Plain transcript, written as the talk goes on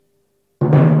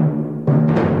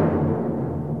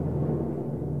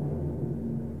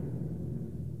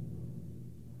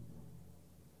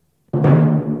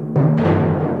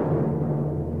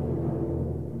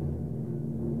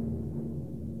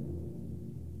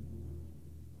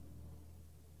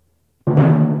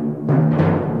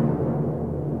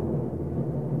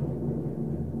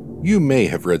You may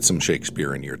have read some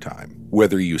Shakespeare in your time,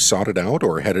 whether you sought it out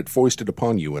or had it foisted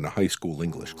upon you in a high school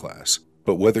English class.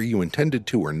 But whether you intended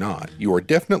to or not, you are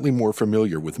definitely more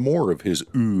familiar with more of his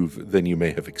oeuvre than you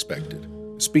may have expected.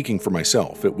 Speaking for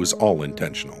myself, it was all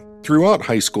intentional. Throughout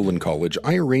high school and college,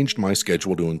 I arranged my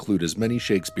schedule to include as many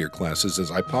Shakespeare classes as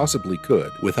I possibly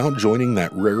could without joining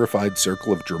that rarefied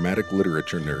circle of dramatic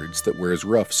literature nerds that wears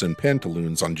ruffs and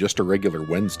pantaloons on just a regular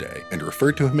Wednesday and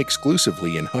refer to him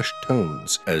exclusively in hushed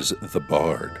tones as the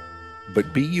Bard.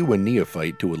 But be you a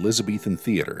neophyte to Elizabethan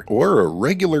theater or a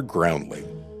regular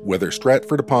groundling, whether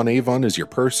Stratford-upon-Avon is your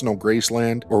personal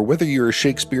Graceland, or whether you're a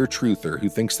Shakespeare truther who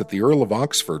thinks that the Earl of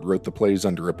Oxford wrote the plays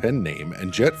under a pen name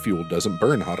and jet fuel doesn't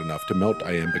burn hot enough to melt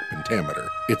iambic pentameter,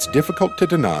 it's difficult to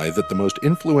deny that the most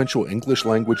influential English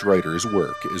language writer's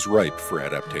work is ripe for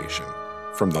adaptation.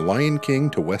 From The Lion King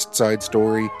to West Side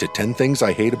Story to 10 Things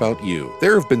I Hate About You,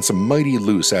 there have been some mighty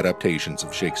loose adaptations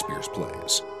of Shakespeare's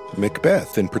plays.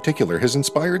 Macbeth, in particular, has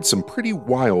inspired some pretty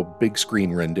wild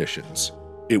big-screen renditions.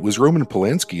 It was Roman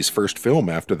Polanski's first film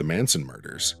after the Manson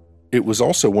murders. It was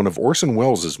also one of Orson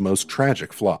Welles' most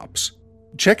tragic flops.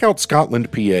 Check out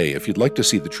Scotland, PA if you'd like to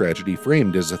see the tragedy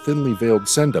framed as a thinly veiled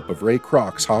send-up of Ray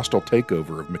Kroc's hostile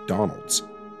takeover of McDonald's.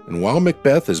 And while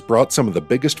Macbeth has brought some of the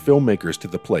biggest filmmakers to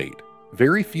the plate,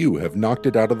 very few have knocked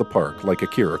it out of the park like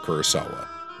Akira Kurosawa,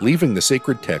 leaving the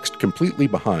sacred text completely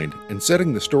behind and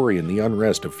setting the story in the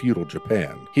unrest of feudal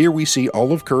Japan. Here we see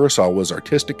all of Kurosawa's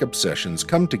artistic obsessions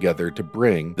come together to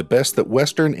bring the best that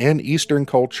Western and Eastern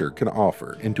culture can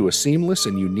offer into a seamless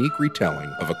and unique retelling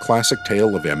of a classic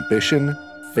tale of ambition,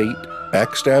 fate,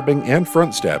 backstabbing, and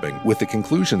front-stabbing, with a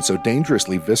conclusion so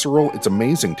dangerously visceral it's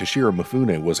amazing Toshiro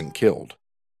Mifune wasn't killed.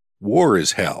 War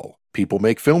is hell. People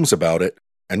make films about it,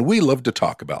 and we love to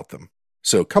talk about them.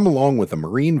 So come along with a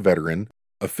Marine veteran,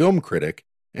 a film critic,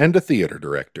 and a theater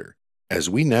director, as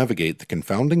we navigate the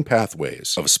confounding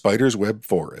pathways of Spider's Web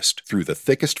Forest through the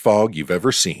thickest fog you've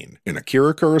ever seen in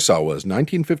Akira Kurosawa's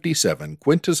 1957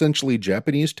 quintessentially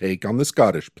Japanese take on the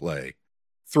Scottish play,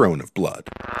 Throne of Blood.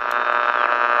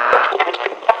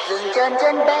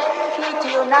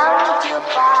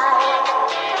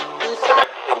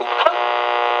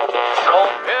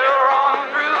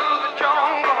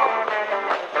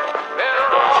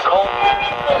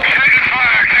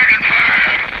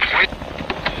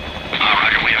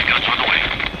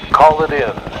 Call it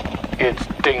in. It's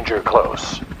danger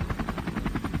close.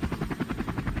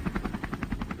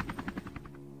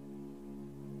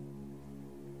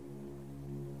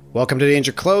 Welcome to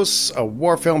Danger Close, a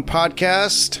war film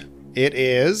podcast. It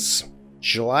is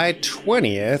July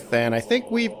 20th, and I think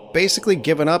we've basically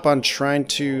given up on trying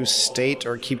to state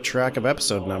or keep track of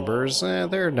episode numbers.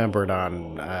 They're numbered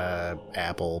on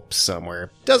Apple somewhere.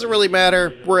 Doesn't really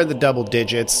matter. We're in the double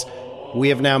digits. We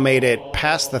have now made it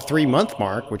past the 3-month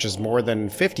mark, which is more than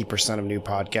 50% of new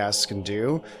podcasts can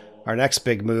do. Our next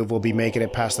big move will be making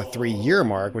it past the 3-year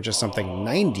mark, which is something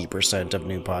 90% of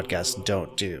new podcasts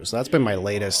don't do. So that's been my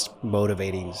latest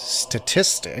motivating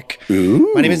statistic.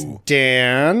 Ooh. My name is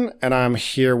Dan, and I'm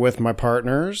here with my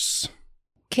partners,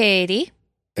 Katie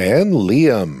and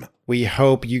Liam. We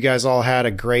hope you guys all had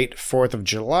a great 4th of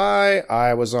July.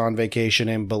 I was on vacation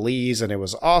in Belize, and it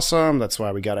was awesome. That's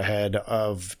why we got ahead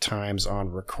of times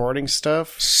on recording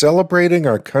stuff. Celebrating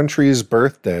our country's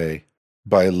birthday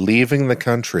by leaving the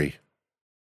country.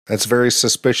 That's very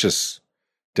suspicious,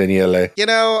 Daniele. You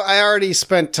know, I already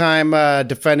spent time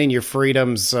defending your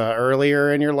freedoms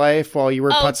earlier in your life while you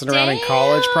were putzing around in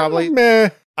college, probably. Meh.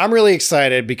 I'm really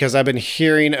excited because I've been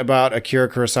hearing about Akira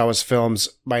Kurosawa's films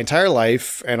my entire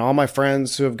life, and all my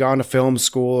friends who have gone to film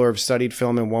school or have studied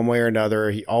film in one way or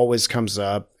another, he always comes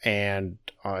up, and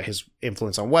his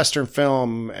influence on Western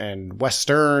film and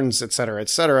Westerns,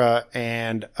 etc.,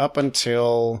 and up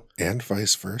until... And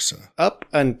vice versa. Up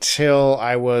until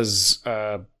I was...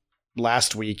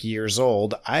 last week, years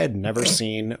old, I had never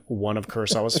seen one of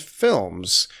Kurosawa's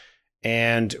films.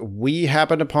 And we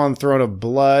happened upon Throne of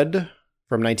Blood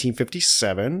from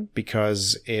 1957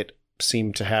 because it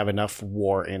seemed to have enough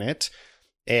war in it.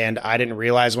 And I didn't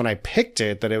realize when I picked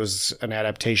it that it was an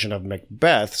adaptation of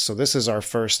Macbeth. So this is our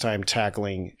first time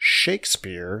tackling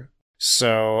Shakespeare.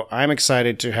 So I'm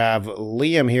excited to have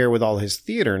Liam here with all his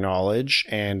theater knowledge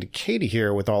and Katie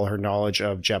here with all her knowledge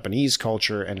of Japanese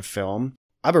culture and film.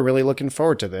 I've been really looking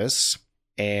forward to this,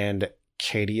 and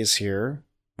Katie is here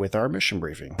with our mission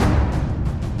briefing.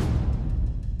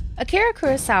 Akira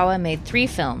Kurosawa made 3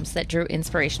 films that drew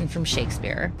inspiration from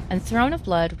Shakespeare, and Throne of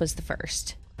Blood was the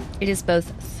first. It is both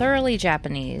thoroughly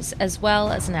Japanese as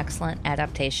well as an excellent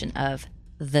adaptation of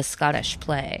the Scottish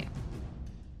play.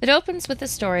 It opens with the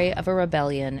story of a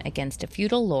rebellion against a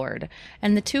feudal lord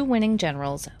and the two winning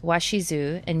generals,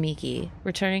 Washizu and Miki,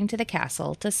 returning to the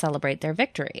castle to celebrate their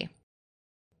victory.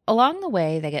 Along the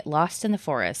way, they get lost in the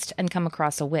forest and come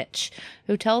across a witch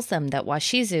who tells them that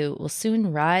Washizu will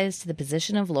soon rise to the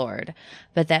position of lord,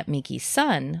 but that Miki's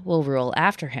son will rule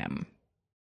after him.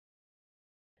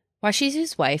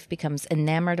 Washizu's wife becomes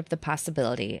enamored of the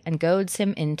possibility and goads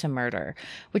him into murder,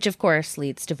 which of course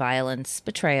leads to violence,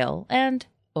 betrayal, and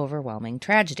overwhelming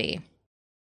tragedy.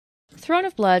 Throne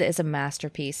of Blood is a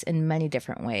masterpiece in many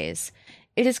different ways.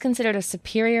 It is considered a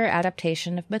superior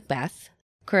adaptation of Macbeth.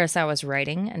 Kurosawa's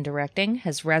writing and directing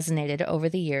has resonated over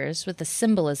the years with the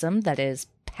symbolism that is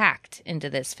packed into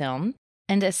this film,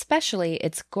 and especially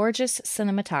its gorgeous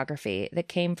cinematography that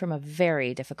came from a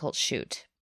very difficult shoot.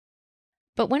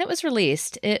 But when it was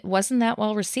released, it wasn't that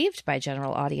well received by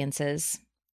general audiences.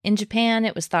 In Japan,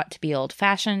 it was thought to be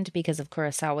old-fashioned because of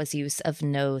Kurosawa's use of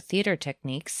no theater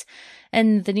techniques,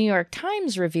 and the New York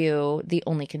Times review, the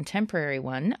only contemporary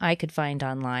one I could find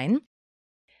online,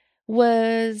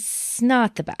 was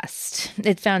not the best.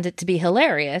 It found it to be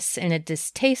hilarious in a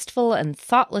distasteful and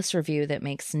thoughtless review that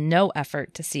makes no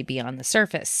effort to see beyond the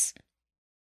surface.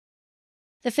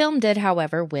 The film did,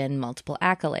 however, win multiple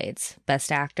accolades,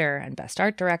 Best Actor and Best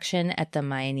Art Direction at the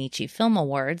Mainichi Film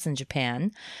Awards in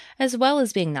Japan, as well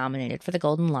as being nominated for the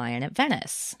Golden Lion at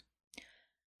Venice.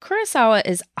 Kurosawa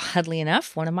is, oddly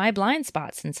enough, one of my blind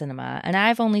spots in cinema, and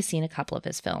I've only seen a couple of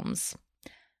his films.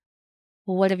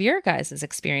 What have your guys'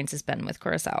 experiences been with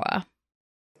Kurosawa?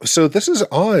 So this is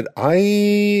odd. I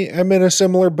am in a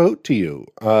similar boat to you.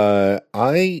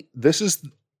 This is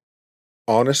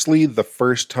honestly the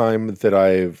first time that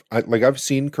I've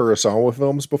seen Kurosawa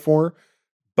films before,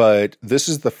 but this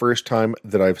is the first time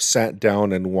that I've sat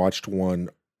down and watched one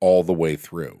all the way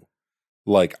through.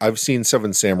 Like, I've seen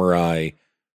Seven Samurai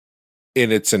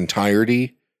in its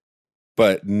entirety,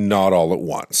 but not all at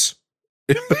once.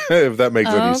 If that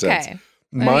makes any sense.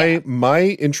 My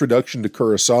introduction to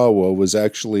Kurosawa was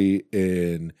actually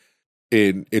in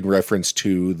reference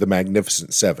to The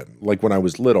Magnificent Seven. Like, when I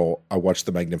was little, I watched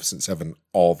The Magnificent Seven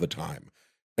all the time.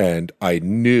 And I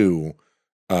knew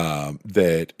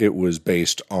that it was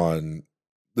based on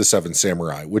The Seven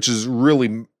Samurai, which is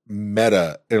really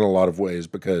meta in a lot of ways,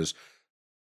 because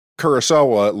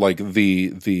Kurosawa, like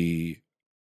the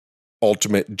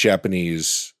ultimate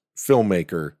Japanese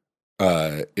filmmaker,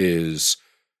 is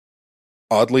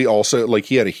oddly also, like,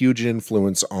 he had a huge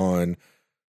influence on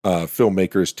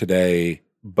filmmakers today,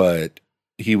 but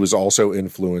he was also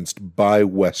influenced by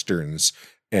Westerns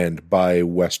and by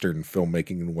Western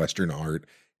filmmaking and Western art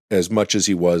as much as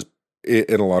he was,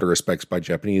 in a lot of respects, by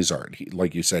Japanese art.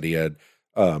 Like you said, he had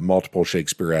multiple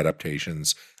Shakespeare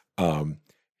adaptations.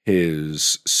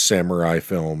 His samurai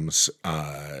films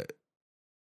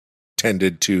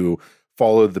tended to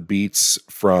follow the beats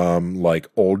from, like,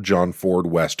 old John Ford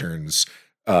Westerns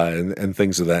and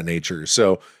things of that nature.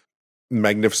 So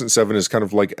Magnificent Seven is kind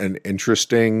of like an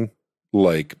interesting,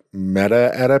 like,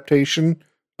 meta adaptation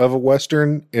of a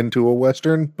Western into a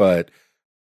Western. But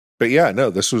yeah, no,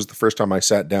 this was the first time I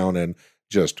sat down and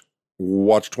just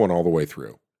watched one all the way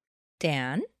through.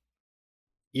 Dan?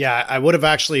 Yeah, I would have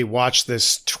actually watched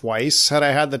this twice had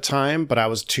I had the time, but I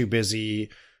was too busy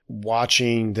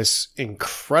watching this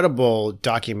incredible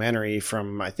documentary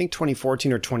from, I think,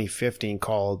 2014 or 2015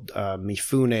 called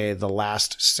Mifune, The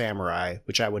Last Samurai,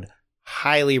 which I would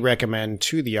highly recommend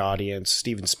to the audience.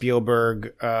 Steven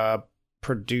Spielberg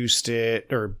produced it,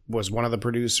 or was one of the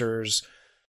producers.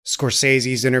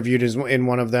 Scorsese's interviewed in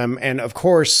one of them. And of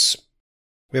course,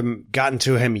 we haven't gotten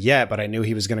to him yet, but I knew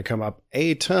he was going to come up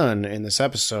a ton in this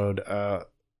episode.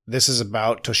 This is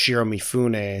about Toshiro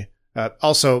Mifune.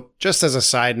 Also, just as a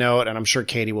side note, and I'm sure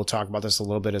Katie will talk about this a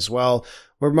little bit as well,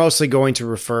 we're mostly going to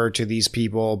refer to these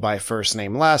people by first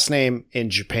name, last name. In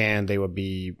Japan, they would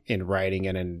be in writing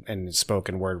and in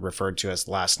spoken word referred to as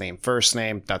last name, first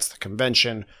name. That's the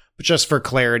convention. But just for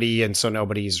clarity, and so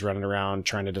nobody's running around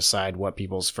trying to decide what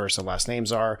people's first and last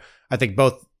names are, I think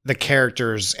both the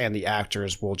characters and the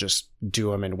actors will just do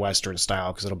them in Western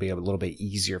style because it'll be a little bit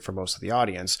easier for most of the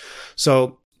audience.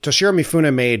 So Toshiro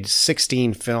Mifune made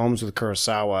 16 films with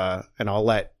Kurosawa, and I'll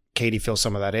let Katie fill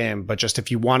some of that in. But just if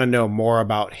you want to know more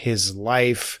about his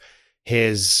life,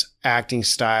 his acting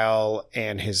style,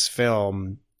 and his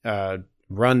film,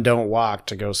 Run, Don't Walk,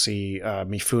 to go see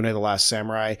Mifune, The Last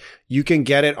Samurai. You can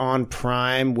get it on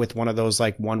Prime with one of those,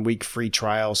 like, 1 week free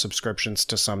trial subscriptions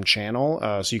to some channel.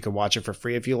 So you can watch it for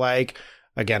free if you like.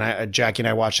 Again, Jackie and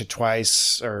I watched it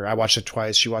twice, or I watched it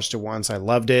twice. She watched it once. I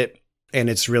loved it. And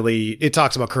it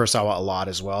talks about Kurosawa a lot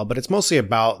as well, but it's mostly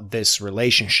about this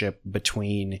relationship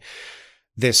between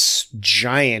this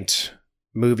giant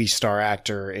movie star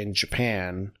actor in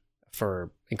Japan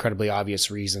for incredibly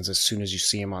obvious reasons as soon as you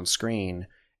see him on screen.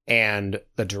 And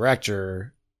the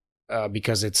director,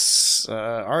 because it's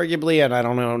arguably, and I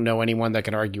don't know anyone that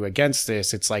can argue against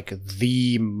this, it's like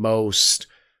the most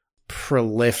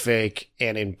prolific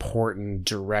and important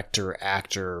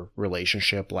director-actor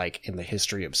relationship like in the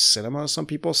history of cinema, some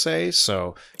people say.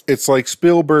 So it's like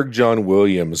Spielberg, John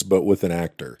Williams, but with an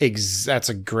actor. That's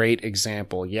a great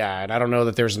example. Yeah. And I don't know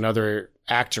that there's another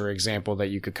actor example that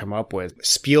you could come up with.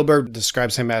 Spielberg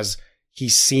describes him as he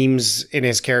seems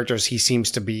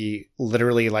to be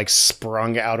literally like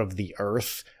sprung out of the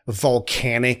earth.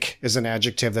 Volcanic is an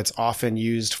adjective that's often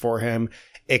used for him.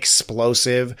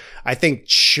 Explosive. I think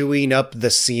chewing up the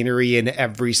scenery in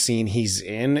every scene he's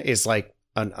in is like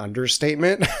an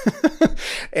understatement.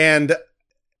 And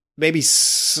maybe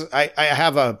I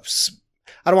have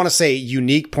I don't want to say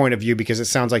unique point of view because it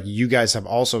sounds like you guys have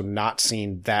also not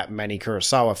seen that many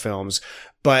Kurosawa films,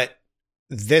 but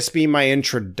this being my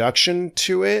introduction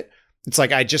to it, it's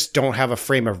like I just don't have a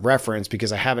frame of reference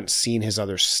because I haven't seen his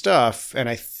other stuff. And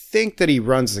I think that he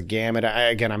runs the gamut.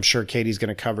 Again, I'm sure Katie's going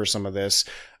to cover some of this,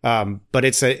 but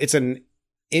it's an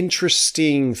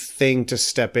interesting thing to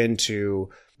step into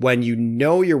when you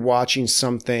know you're watching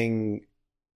something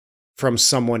from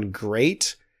someone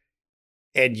great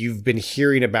and you've been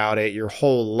hearing about it your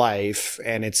whole life,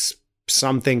 and it's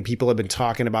something people have been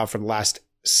talking about for the last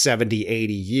 70,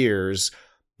 80 years,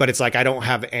 but it's like I don't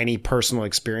have any personal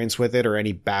experience with it or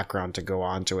any background to go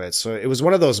on to it. So it was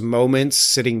one of those moments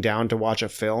sitting down to watch a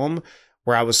film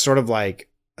where I was sort of like,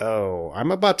 oh,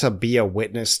 I'm about to be a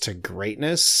witness to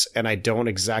greatness, and I don't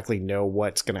exactly know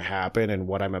what's going to happen and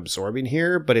what I'm absorbing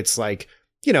here. But it's like,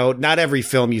 you know, not every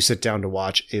film you sit down to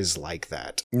watch is like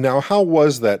that. Now, how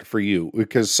was that for you?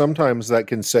 Because sometimes that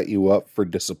can set you up for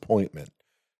disappointment.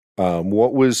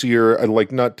 What was your,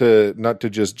 like, not to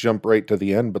just jump right to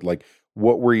the end, but like,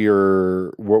 what were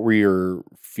your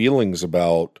feelings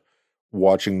about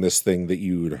watching this thing that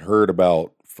you'd heard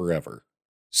about forever?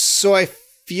 So I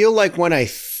feel like when I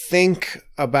think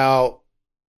about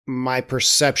my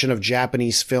perception of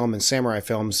Japanese film and samurai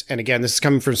films, and again, this is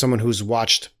coming from someone who's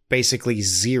watched basically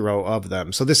zero of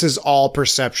them. So this is all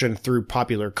perception through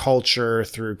popular culture,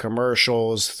 through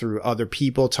commercials, through other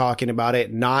people talking about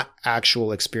it, not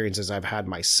actual experiences I've had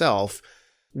myself,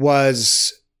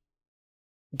 was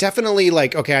definitely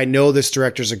like, okay, I know this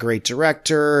director's a great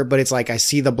director, but it's like I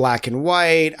see the black and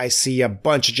white. I see a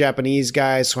bunch of Japanese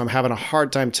guys who I'm having a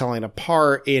hard time telling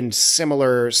apart in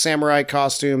similar samurai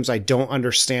costumes. I don't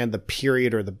understand the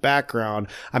period or the background.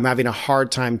 I'm having a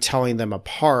hard time telling them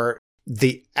apart.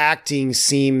 The acting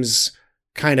seems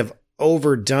kind of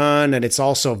overdone, and it's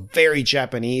also very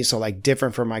Japanese, so like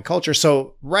different from my culture.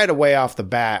 So right away off the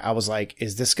bat, I was like,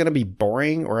 is this going to be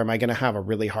boring, or am I going to have a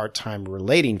really hard time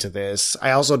relating to this?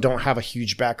 I also don't have a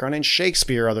huge background in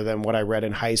Shakespeare other than what I read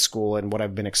in high school and what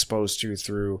I've been exposed to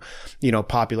through, you know,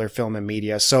 popular film and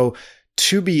media. So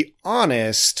to be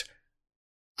honest,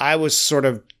 I was sort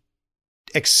of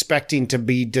expecting to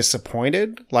be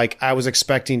disappointed. Like I was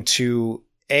expecting to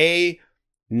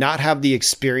not have the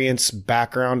experience,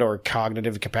 background, or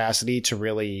cognitive capacity to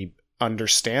really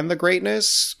understand the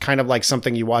greatness. Kind of like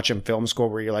something you watch in film school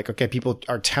where you're like, okay, people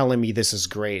are telling me this is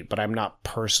great, but I'm not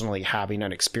personally having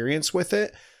an experience with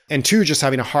it. And two, just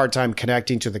having a hard time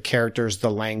connecting to the characters,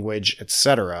 the language,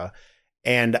 etc.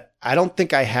 And I don't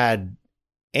think I had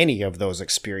any of those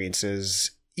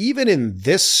experiences, even in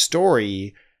this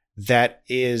story that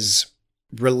is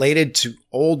related to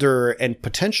older and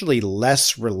potentially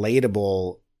less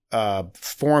relatable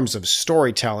forms of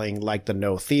storytelling, like the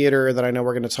No Theater that I know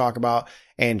we're going to talk about,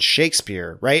 and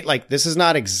Shakespeare, right? Like this is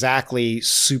not exactly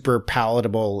super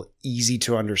palatable, easy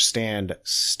to understand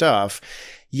stuff.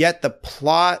 Yet the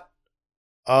plot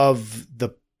of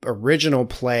the original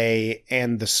play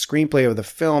and the screenplay of the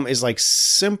film is like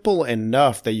simple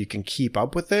enough that you can keep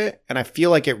up with it. And I feel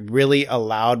like it really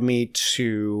allowed me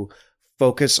to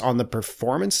focus on the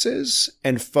performances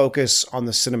and focus on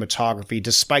the cinematography,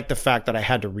 despite the fact that I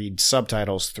had to read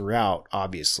subtitles throughout,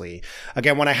 obviously.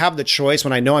 Again, when I have the choice,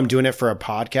 when I know I'm doing it for a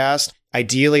podcast,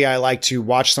 ideally I like to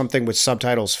watch something with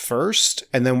subtitles first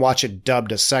and then watch it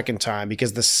dubbed a second time,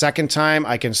 because the second time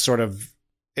I can sort of,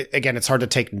 again, it's hard to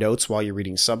take notes while you're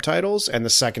reading subtitles, and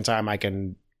the second time I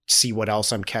can see what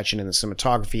else I'm catching in the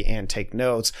cinematography and take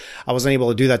notes. I wasn't able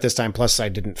to do that this time, plus I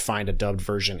didn't find a dubbed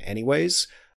version anyways.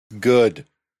 Good.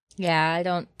 Yeah, I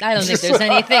don't think there's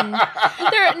anything.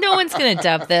 No one's gonna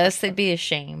dub this. They'd be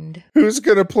ashamed. Who's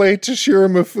gonna play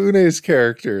Toshiro Mifune's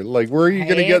character? Like, where are you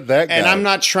gonna get that guy? And I'm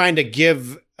not trying to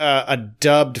give a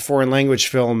dubbed foreign language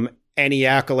film any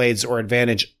accolades or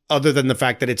advantage other than the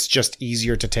fact that it's just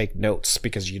easier to take notes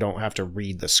because you don't have to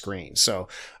read the screen. So,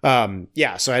 so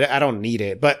I don't need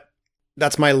it. But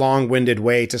that's my long-winded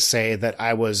way to say that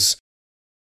I was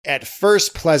at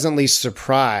first pleasantly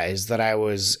surprised that I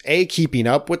was A, keeping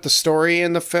up with the story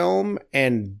in the film,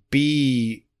 and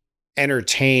B,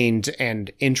 entertained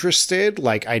and interested.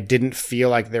 Like, I didn't feel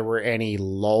like there were any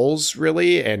lulls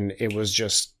really, and it was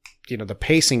just, the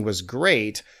pacing was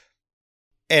great.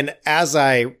 And as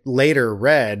I later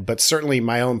read, but certainly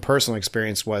my own personal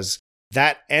experience, was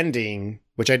that ending,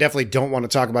 which I definitely don't want to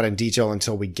talk about in detail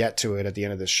until we get to it at the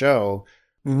end of the show,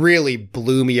 really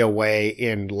blew me away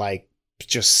in like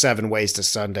just 7 Ways to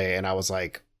Sunday. And I was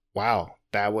like, wow,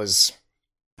 that was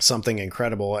something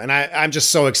incredible. And I'm just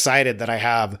so excited that I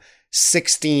have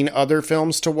 16 other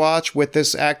films to watch with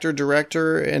this actor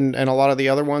director, and a lot of the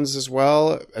other ones as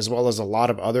well as a lot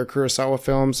of other Kurosawa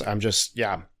films.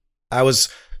 I was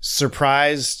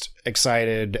surprised,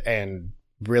 excited, and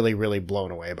really, really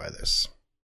blown away by this.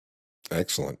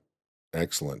 Excellent.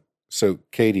 So,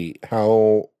 Katie,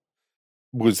 how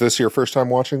was this your first time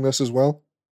watching this as well?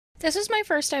 This was my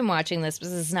first time watching this.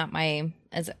 This isn't my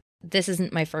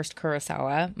first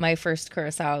Kurosawa. My first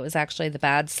Kurosawa was actually The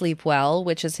Bad Sleep Well,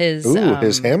 which is his...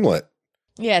 his Hamlet.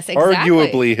 Yes, exactly.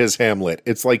 Arguably his Hamlet.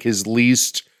 It's like it's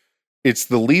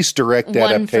the least direct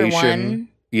adaptation. One for one.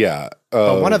 Yeah.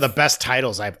 But one of the best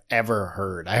titles I've ever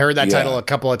heard. I heard that title a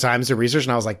couple of times in research,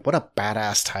 and I was like, what a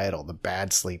badass title, The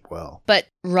Bad Sleep Well. But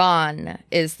Ron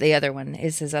is the other one,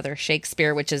 is his other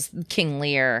Shakespeare, which is King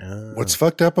Lear. What's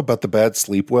fucked up about The Bad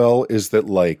Sleep Well is that,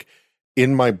 like,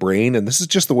 in my brain, and this is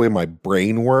just the way my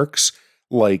brain works,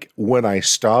 like, when I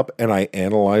stop and I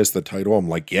analyze the title, I'm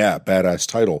like, yeah, badass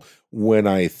title. When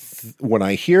I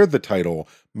hear the title,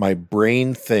 my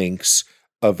brain thinks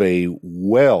of a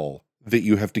well that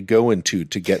you have to go into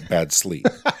to get bad sleep.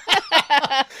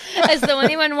 As though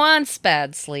anyone wants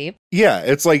bad sleep. Yeah,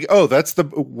 it's like, oh, that's the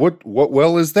what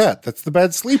well is that? That's the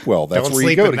bad sleep well. That's where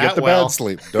you go to get the bad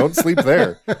sleep. Don't sleep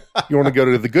there. You want to go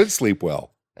to the good sleep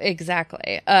well.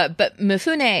 Exactly. But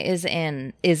Mifune is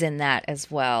in that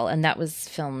as well, and that was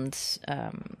filmed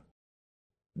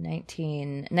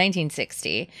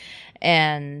 1960,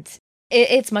 and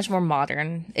it's much more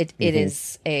modern. It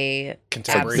is a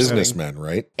contemporary businessman,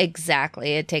 right?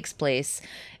 Exactly. It takes place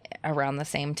around the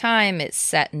same time. It's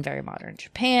set in very modern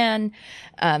Japan.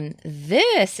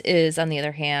 This is, on the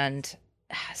other hand,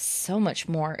 so much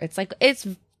more. It's like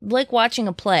watching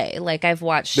a play. Like, I've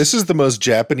watched. This is the most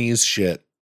Japanese shit.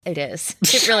 It is.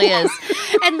 It really is.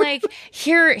 And like,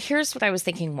 here's what I was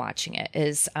thinking watching it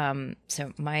is,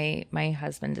 so my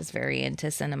husband is very into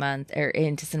cinema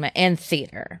and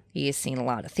theater. He has seen a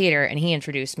lot of theater, and he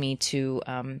introduced me to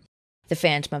The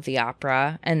Phantom of the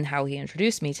Opera. And how he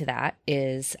introduced me to that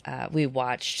is we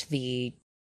watched the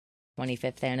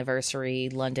 25th anniversary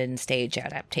London stage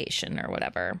adaptation or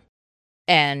whatever.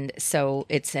 And so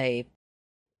it's a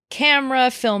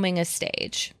camera filming a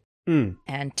stage.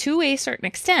 And to a certain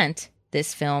extent,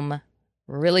 this film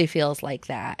really feels like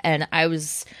that. And I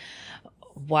was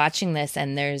watching this,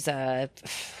 and there's the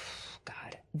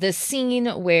scene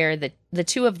where the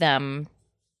two of them,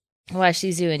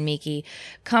 Washizu and Miki,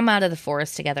 come out of the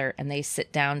forest together, and they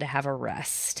sit down to have a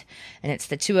rest. And it's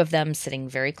the two of them sitting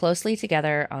very closely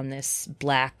together on this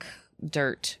black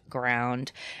dirt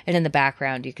ground, and in the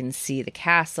background you can see the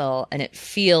castle, and it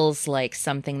feels like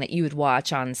something that you would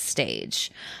watch on stage,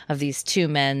 of these two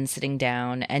men sitting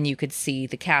down, and you could see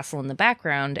the castle in the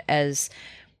background as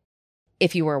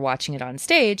if you were watching it on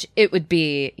stage. It would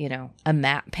be, a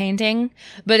matte painting,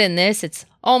 but in this it's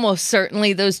almost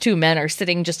certainly those two men are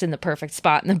sitting just in the perfect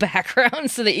spot in the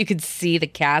background so that you could see the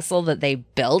castle that they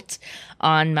built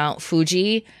on Mount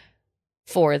Fuji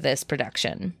for this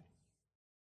production.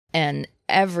 And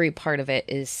every part of it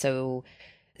is so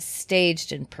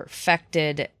staged and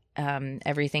perfected.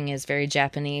 Everything is very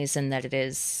Japanese in that it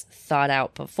is thought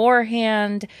out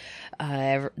beforehand.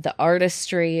 The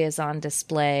artistry is on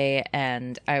display.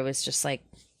 And I was just like,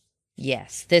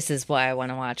 yes, this is why I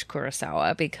want to watch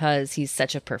Kurosawa, because he's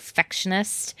such a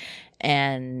perfectionist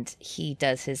and he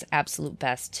does his absolute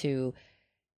best to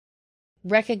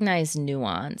recognize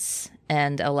nuance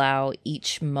and allow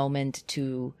each moment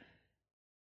to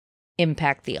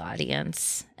impact the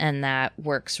audience. And that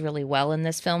works really well in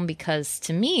this film, because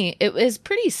to me it was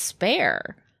pretty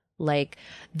spare. Like,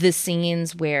 the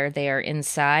scenes where they are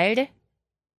inside,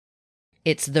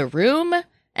 it's the room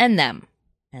and them,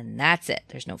 and that's it.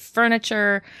 There's no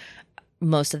furniture.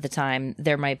 Most of the time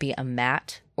there might be a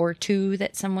mat or two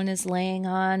that someone is laying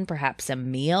on, perhaps a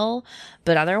meal,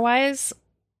 but otherwise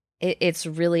it's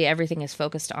really everything is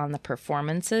focused on the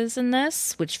performances in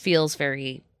this, which feels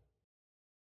very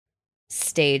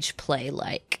stage play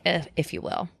like, if you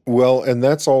will. Well, and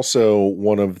that's also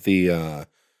one of the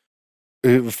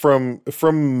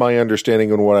from my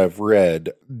understanding and what I've read,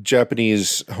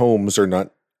 Japanese homes are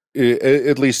not,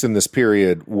 at least in this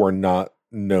period, were not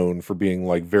known for being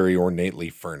like very ornately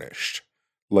furnished.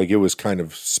 Like it was kind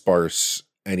of sparse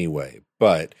anyway,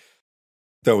 but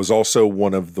that was also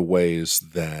one of the ways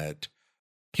that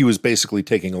he was basically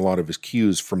taking a lot of his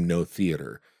cues from No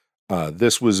Theater.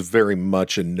 This was very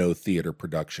much a No Theater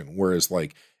production, whereas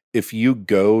like if you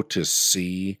go to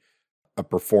see a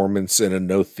performance in a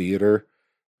No Theater,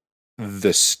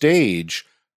 the stage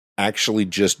actually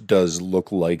just does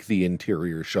look like the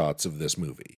interior shots of this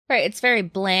movie. Right. It's very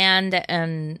bland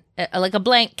and like a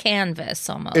blank canvas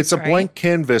almost. It's a blank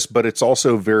canvas, but it's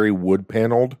also very wood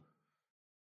paneled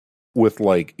with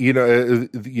like, you know,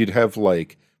 you'd have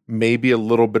like maybe a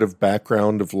little bit of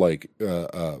background of like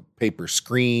paper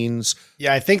screens.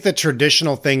 Yeah, I think the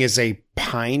traditional thing is a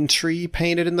pine tree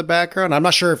painted in the background. I'm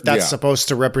not sure if that's supposed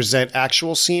to represent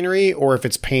actual scenery or if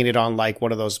it's painted on like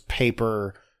one of those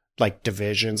paper like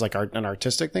divisions, like an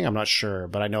artistic thing. I'm not sure,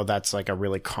 but I know that's like a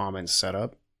really common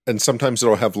setup. And sometimes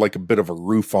it'll have like a bit of a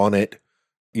roof on it,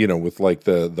 you know, with like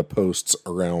the posts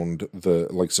around the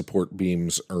like support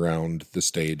beams around the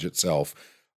stage itself.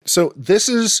 So this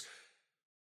is,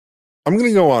 I'm going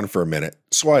to go on for a minute,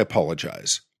 so I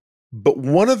apologize. But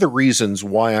one of the reasons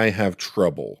why I have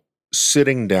trouble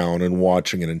sitting down and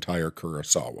watching an entire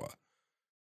Kurosawa,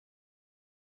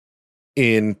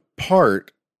 in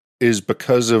part, is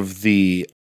because of the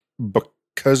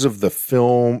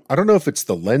film. I don't know if it's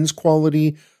the lens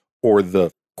quality or the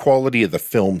quality of the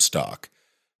film stock,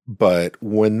 but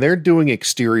when they're doing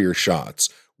exterior shots,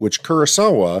 which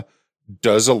Kurosawa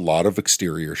does a lot of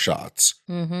exterior shots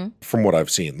from what I've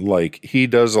seen. Like he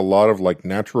does a lot of like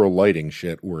natural lighting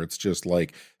shit where it's just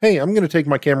like, hey, I'm going to take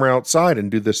my camera outside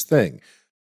and do this thing.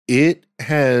 It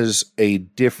has a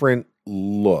different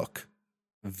look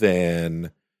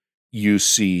than you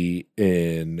see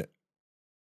in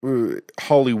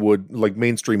Hollywood, like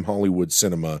mainstream Hollywood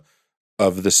cinema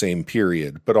of the same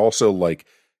period, but also like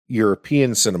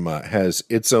European cinema has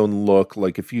its own look.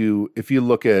 Like if you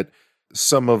look at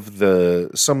some of the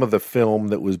film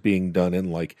that was being done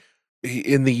in like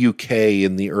in the UK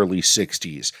in the early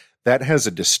 60s, that has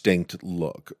a distinct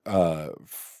look.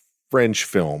 French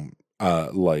film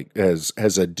like has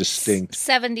a distinct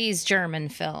 70s German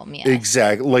film, yeah.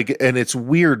 Exactly. Like, and it's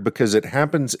weird because it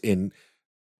happens in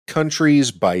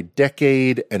countries by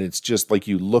decade, and it's just like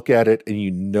you look at it and you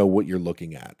know what you're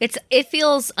looking at. It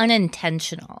feels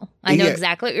unintentional. I know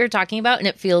exactly what you're talking about, and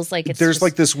it feels like there's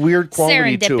like this weird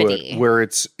quality to it where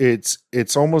it's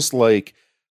almost like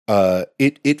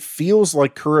it feels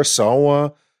like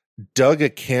Kurosawa dug a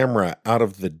camera out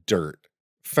of the dirt,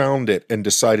 found it, and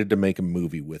decided to make a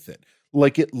movie with it.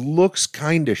 Like it looks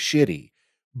kind of shitty,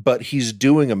 but he's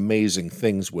doing amazing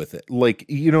things with it. Like,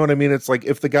 you know what I mean? It's like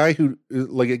if a guy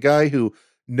who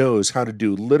knows how to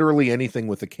do literally anything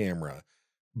with a camera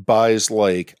buys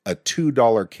like a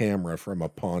 $2 camera from a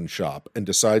pawn shop and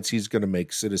decides he's going to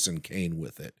make Citizen Kane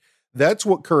with it. That's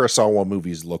what Kurosawa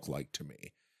movies look like to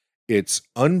me. It's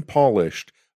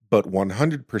unpolished, but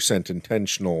 100%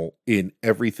 intentional in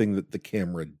everything that the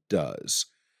camera does.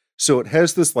 So it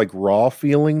has this like raw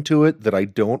feeling to it that I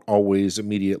don't always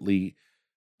immediately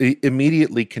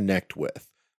connect with.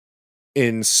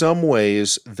 In some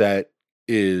ways that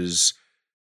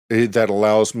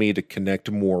allows me to connect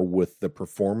more with the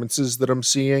performances that I'm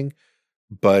seeing,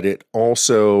 but it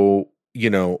also,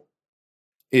 you know,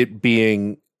 it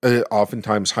being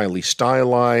oftentimes highly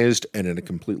stylized and in a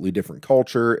completely different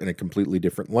culture and a completely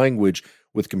different language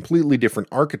with completely different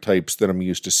archetypes that I'm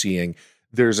used to seeing,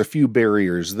 there's a few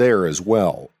barriers there as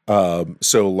well.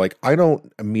 So like, I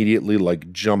don't immediately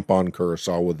like jump on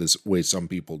Kurosawa this way some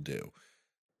people do.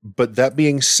 But that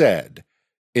being said,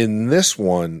 in this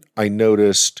one, I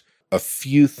noticed a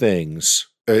few things,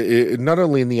 not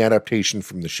only in the adaptation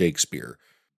from the Shakespeare,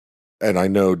 and I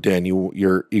know, Dan,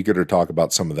 you're eager to talk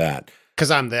about some of that. Because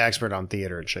I'm the expert on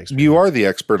theater and Shakespeare. You are the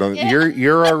expert on,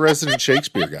 you're our resident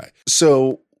Shakespeare guy.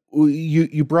 So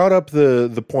you brought up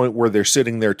the point where they're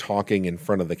sitting there talking in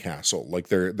front of the castle, like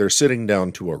they're sitting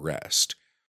down to a rest.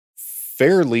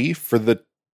 Fairly, for the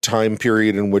time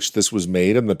period in which this was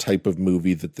made and the type of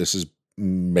movie that this is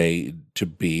made to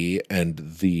be and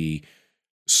the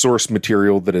source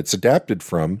material that it's adapted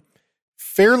from,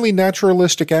 fairly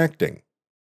naturalistic acting.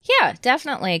 Yeah,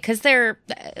 definitely. Because they're,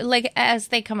 like, as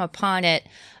they come upon it,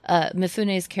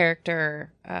 Mifune's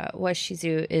character,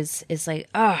 Washizu, is like,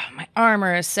 oh, my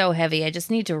armor is so heavy. I just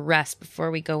need to rest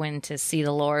before we go in to see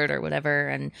the Lord or whatever.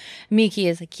 And Miki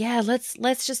is like, yeah,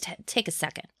 let's just take a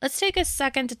second. Let's take a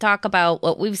second to talk about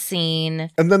what we've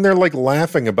seen. And then they're like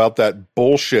laughing about that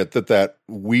bullshit that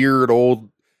weird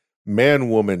old man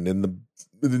woman in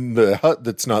the hut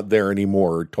that's not there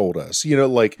anymore told us. You know,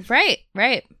 like...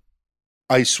 Right.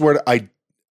 I swear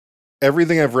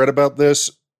everything I've read about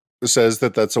this says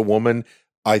that that's a woman.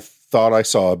 I thought I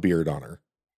saw a beard on her.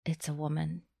 It's a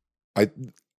woman.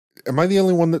 Am I the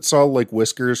only one that saw like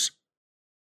whiskers?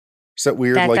 Is that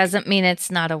weird? That like, doesn't mean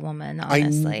it's not a woman,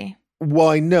 honestly.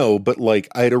 I know, but like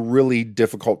I had a really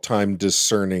difficult time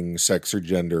discerning sex or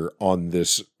gender on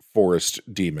this forest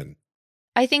demon.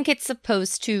 I think it's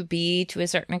supposed to be, to a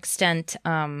certain extent,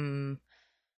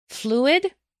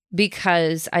 fluid.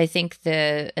 Because I think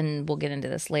and we'll get into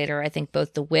this later, I think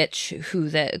both the witch,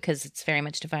 because it's very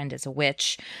much defined as a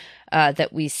witch,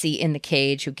 that we see in the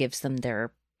cage, who gives them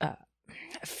their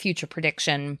future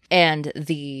prediction, and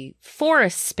the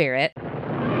forest spirit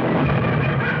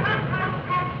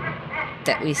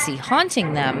that we see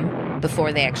haunting them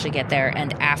before they actually get there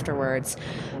and afterwards,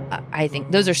 I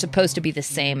think those are supposed to be the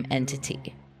same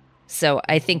entity. So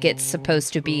I think it's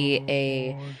supposed to be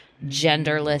a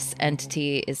genderless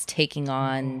entity is taking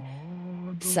on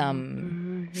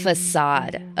some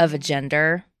facade of a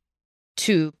gender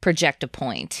to project a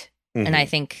point. Mm-hmm. And I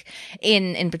think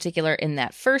in particular in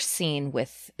that first scene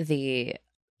with the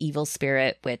evil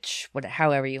spirit, which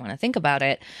however you want to think about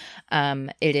it,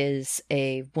 it is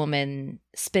a woman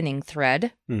spinning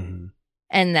thread. Mm-hmm.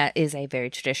 And that is a very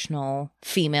traditional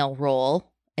female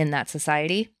role in that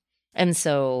society. And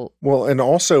so, well, and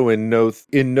also in no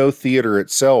theater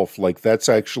itself, like that's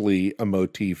actually a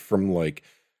motif from like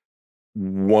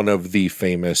one of the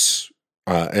famous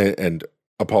and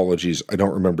apologies, I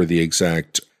don't remember the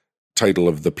exact title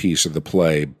of the piece of the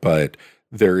play, but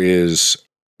there is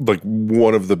like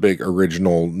one of the big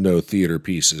original no theater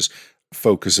pieces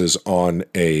focuses on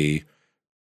a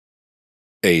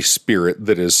spirit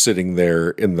that is sitting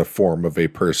there in the form of a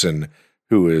person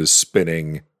who is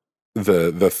spinning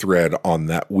the thread on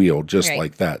that wheel, just right.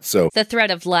 Like that. So the thread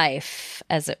of life,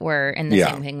 as it were, and the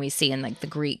same thing we see in like the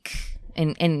Greek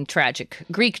in tragic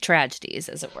Greek tragedies,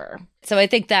 as it were. So I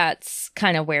think that's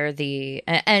kind of where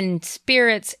and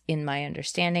spirits, in my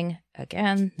understanding,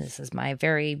 again, this is my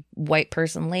very white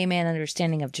person layman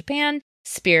understanding of Japan,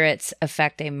 spirits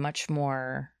affect a much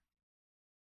more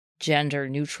gender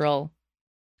neutral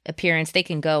appearance. They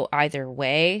can go either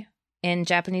way in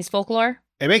Japanese folklore.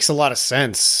 It makes a lot of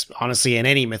sense, honestly, in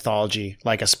any mythology.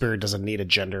 Like a spirit doesn't need a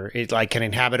gender. It like can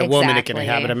inhabit a woman, it can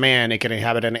inhabit a man, it can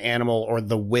inhabit an animal or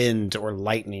the wind or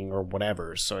lightning or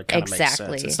whatever. So it kind of makes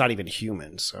sense. It's not even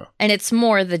human. So, and it's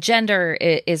more, the gender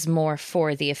is more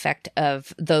for the effect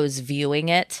of those viewing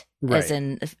it. Right. As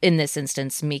in this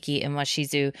instance, Miki and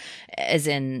Washizu, as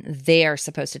in they are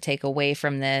supposed to take away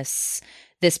from this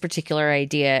particular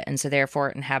idea, and so therefore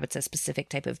it inhabits a specific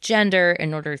type of gender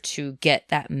in order to get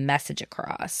that message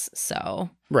across.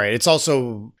 So right, it's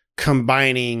also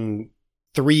combining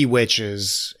three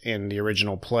witches in the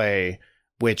original play,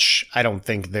 which I don't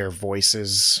think their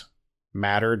voices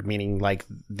mattered, meaning like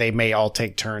they may all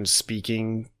take turns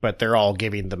speaking, but they're all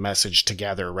giving the message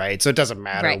together, right? So it doesn't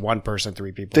matter, right. One person,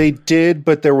 three people. They did,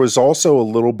 but there was also a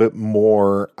little bit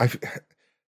more...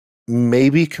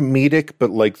 maybe comedic,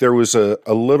 but like there was a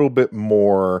little bit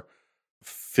more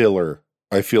filler,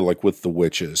 I feel like, with the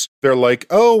witches. They're like,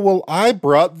 oh, well, I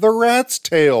brought the rat's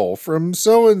tail from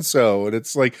so-and-so. And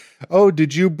it's like, oh,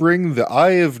 did you bring the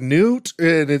Eye of Newt?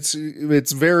 And it's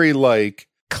very like...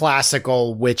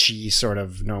 classical witchy sort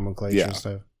of nomenclature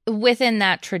stuff. Within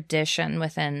that tradition,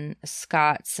 within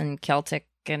Scots and Celtic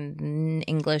and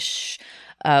English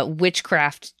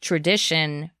witchcraft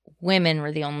tradition, women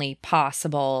were the only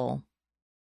possible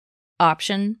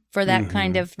option for that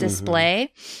kind of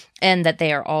display, and that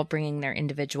they are all bringing their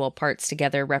individual parts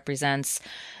together represents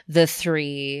the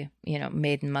three,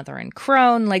 maiden, mother, and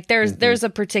crone. Like there's a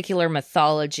particular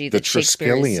mythology that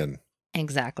Triskelion.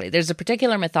 Exactly. There's a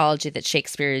particular mythology that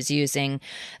Shakespeare is using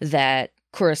that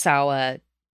Kurosawa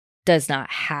does not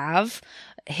have.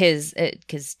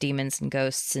 Because demons and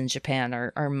ghosts in Japan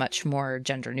are much more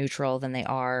gender neutral than they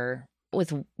are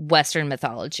with Western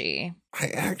mythology. I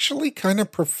actually kind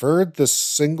of preferred the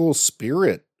single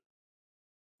spirit.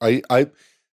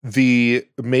 Maybe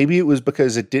it was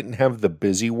because it didn't have the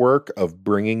busy work of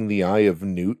bringing the Eye of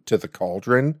Newt to the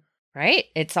cauldron. Right.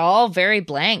 It's all very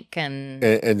blank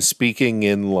and speaking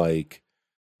in like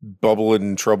bubble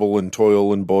and trouble and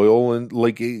toil and boil and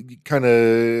like kind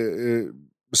of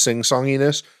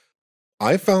sing-songiness.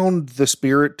 I found The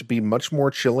Spirit to be much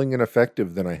more chilling and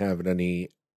effective than I have in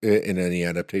any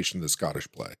adaptation of the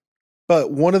Scottish play.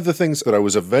 But one of the things that I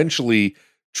was eventually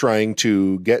trying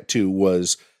to get to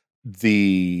was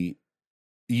you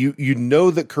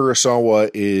know that Kurosawa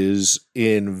is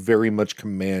in very much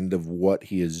command of what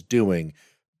he is doing,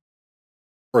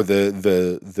 or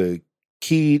the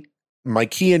key. My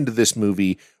key into this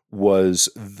movie was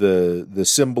the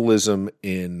symbolism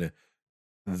in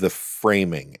the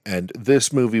framing, and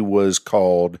this movie was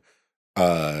called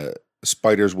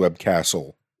Spider's Web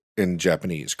Castle in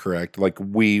Japanese, correct? Like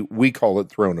we call it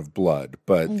Throne of Blood,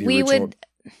 but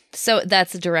so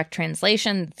that's a direct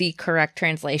translation. The correct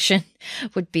translation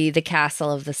would be the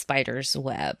Castle of the Spider's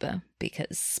Web,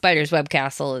 because Spider's Web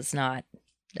Castle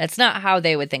that's not how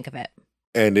they would think of it.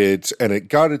 And it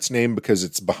got its name because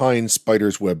it's behind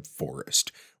Spider's Web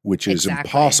Forest, which is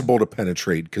impossible to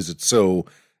penetrate because it's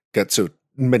got so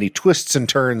many twists and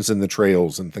turns in the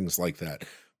trails and things like that.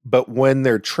 But when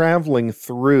they're traveling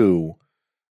through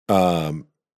the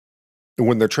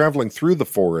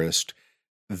forest,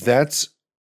 that's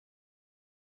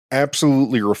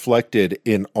absolutely reflected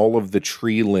in all of the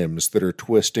tree limbs that are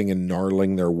twisting and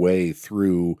gnarling their way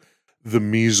through the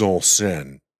mise en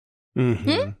scène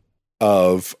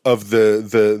of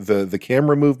the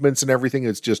camera movements and everything.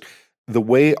 It's just the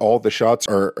way all the shots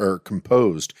are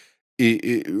composed.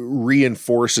 It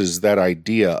reinforces that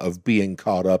idea of being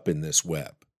caught up in this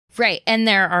web. Right. And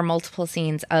there are multiple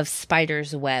scenes of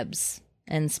spiders' webs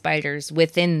and spiders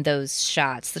within those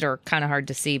shots that are kind of hard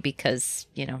to see because,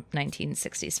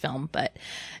 1960s film. But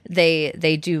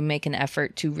they do make an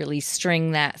effort to really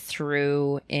string that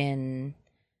through in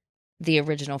the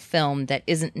original film that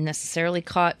isn't necessarily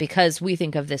caught because we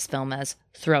think of this film as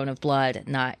Throne of Blood,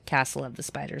 not Castle of the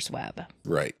Spider's Web.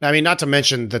 Right. I mean, not to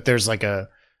mention that there's like I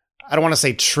don't want to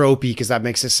say tropey because that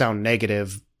makes it sound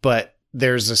negative, but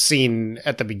there's a scene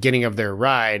at the beginning of their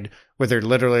ride where they're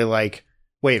literally like,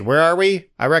 wait, where are we?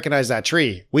 I recognize that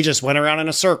tree. We just went around in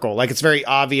a circle. Like, it's very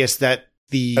obvious that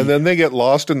and then they get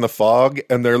lost in the fog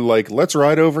and they're like, let's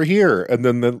ride over here. And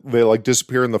then they like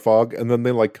disappear in the fog and then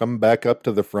they like come back up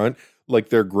to the front like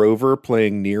they're Grover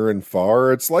playing Near and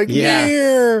Far. It's like,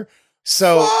 near.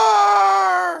 So,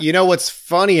 far. You know what's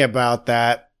funny about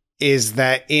that is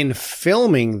that in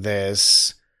filming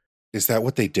this... Is that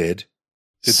what they did?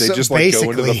 Did they just like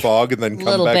go into the fog and then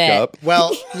come back up?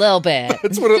 Well, little bit.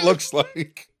 That's what it looks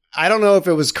like. I don't know if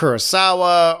it was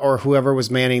Kurosawa or whoever was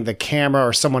manning the camera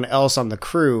or someone else on the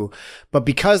crew, but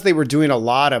because they were doing a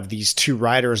lot of these two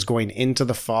riders going into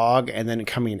the fog and then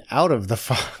coming out of the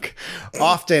fog,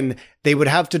 often they would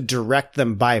have to direct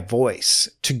them by voice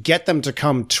to get them to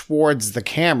come towards the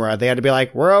camera. They had to be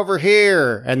like, we're over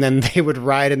here. And then they would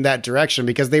ride in that direction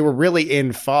because they were really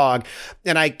in fog.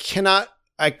 And I can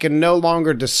no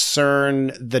longer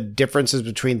discern the differences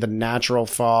between the natural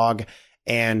fog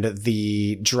and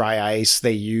the dry ice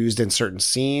they used in certain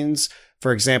scenes.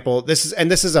 For example, this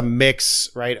is a mix,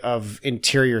 right, of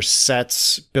interior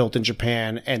sets built in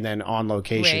Japan and then on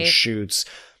location shoots.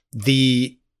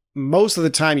 Most of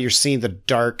the time you're seeing the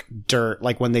dark dirt,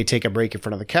 like when they take a break in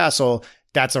front of the castle,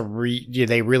 that's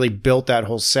they really built that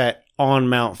whole set on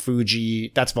Mount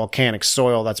Fuji. That's volcanic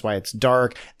soil. That's why it's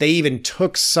dark. They even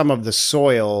took some of the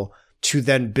soil to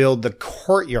then build the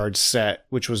courtyard set,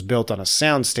 which was built on a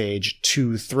soundstage,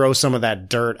 to throw some of that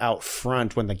dirt out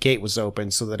front when the gate was open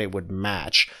so that it would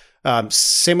match.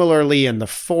 Similarly, in the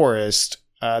forest,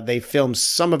 they filmed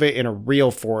some of it in a real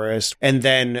forest, and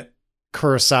then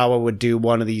Kurosawa would do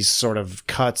one of these sort of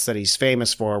cuts that he's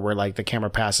famous for, where like the camera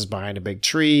passes behind a big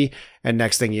tree, and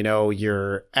next thing you know,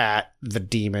 you're at the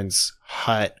demon's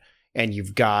hut, and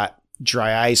you've got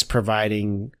dry ice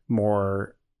providing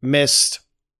more mist.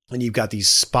 And you've got these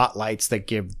spotlights that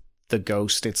give the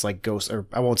ghost, it's like ghosts, or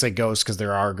I won't say ghosts because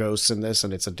there are ghosts in this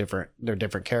and they're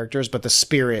different characters, but the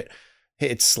spirit,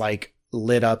 it's like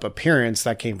lit up appearance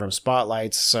that came from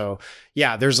spotlights. So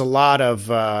yeah, there's a lot of,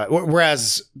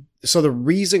 so the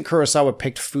reason Kurosawa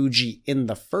picked Fuji in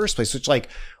the first place, which like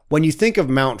when you think of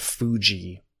Mount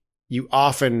Fuji, you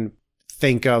often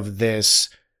think of this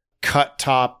cut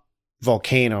top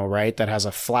volcano, right, that has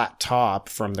a flat top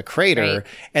from the crater, right,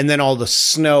 and then all the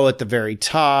snow at the very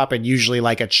top, and usually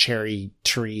like a cherry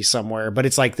tree somewhere, but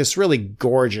it's like this really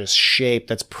gorgeous shape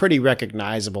that's pretty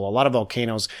recognizable. A lot of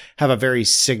volcanoes have a very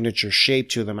signature shape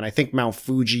to them, and I think Mount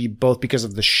Fuji, both because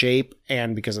of the shape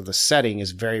and because of the setting,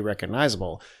 is very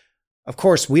recognizable. Of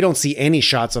course, we don't see any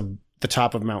shots of the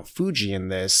top of Mount Fuji in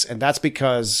this, and that's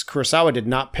because Kurosawa did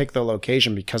not pick the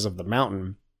location because of the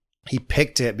mountain. he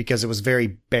picked it because it was very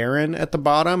barren at the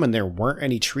bottom and there weren't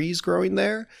any trees growing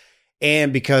there.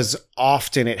 And because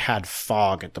often it had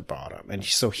fog at the bottom. And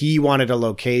so he wanted a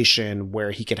location where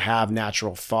he could have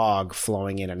natural fog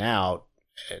flowing in and out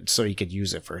so he could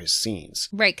use it for his scenes.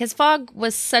 Right, because fog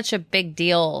was such a big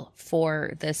deal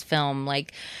for this film.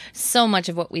 Like, so much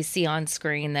of what we see on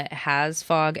screen that has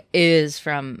fog is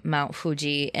from Mount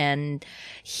Fuji, and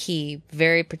he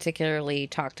very particularly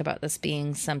talked about this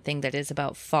being something that is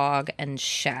about fog and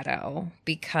shadow,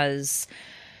 because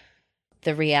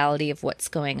the reality of what's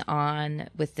going on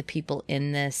with the people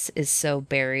in this is so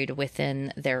buried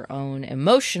within their own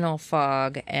emotional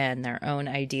fog and their own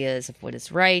ideas of what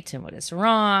is right and what is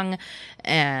wrong.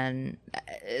 And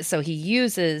so he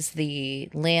uses the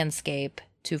landscape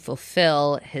to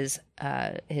fulfill his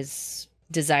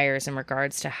desires in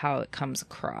regards to how it comes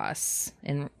across,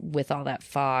 and with all that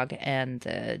fog and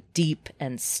the deep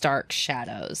and stark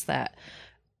shadows that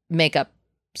make up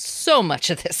so much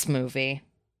of this movie.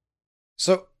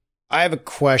 So I have a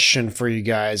question for you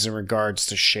guys in regards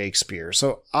to Shakespeare.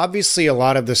 So obviously a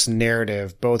lot of this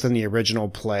narrative, both in the original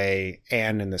play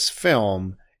and in this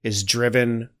film, is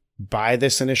driven by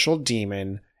this initial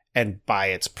demon and by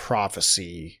its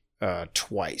prophecy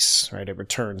twice, right? It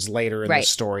returns later in the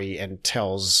story and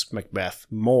tells Macbeth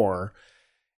more.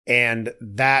 And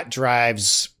that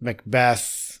drives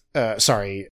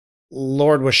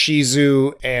Lord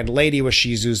Washizu and Lady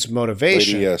Washizu's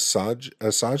motivation. Lady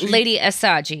Asaji? Lady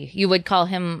Asaji. You would call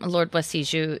him Lord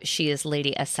Washizu. She is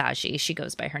Lady Asaji. She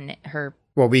goes by her.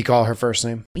 Well, we call her first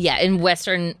name? Yeah, in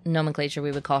Western nomenclature,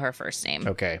 we would call her first name.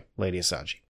 Okay, Lady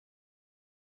Asaji.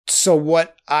 So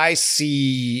what I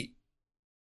see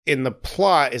in the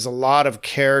plot is a lot of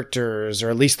characters, or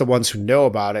at least the ones who know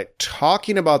about it,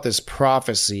 talking about this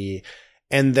prophecy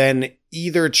and then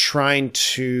either trying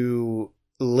to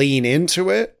lean into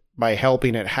it by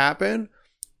helping it happen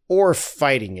or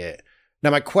fighting it. Now,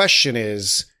 my question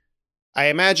is, I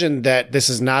imagine that this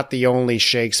is not the only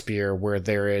Shakespeare where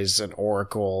there is an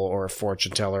oracle or a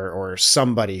fortune teller or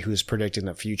somebody who's predicting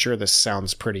the future. This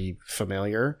sounds pretty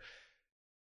familiar.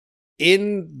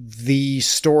 In the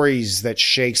stories that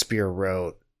Shakespeare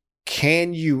wrote,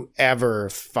 can you ever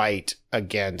fight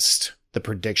against the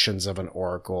predictions of an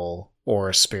oracle or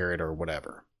a spirit or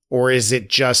whatever? Or is it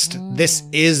just, this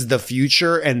is the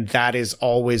future and that is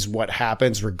always what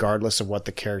happens regardless of what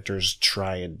the characters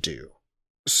try and do?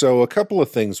 So a couple of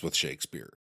things with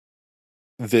Shakespeare.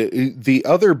 The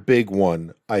other big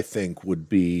one, I think, would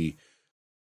be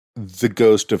the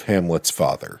ghost of Hamlet's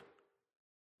father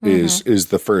is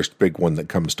the first big one that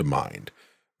comes to mind,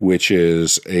 which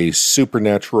is a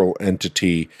supernatural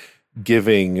entity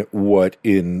giving what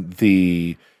in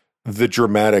the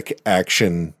dramatic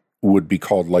action would be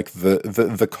called like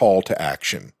the call to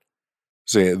action,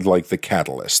 say like the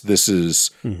catalyst. This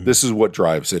is what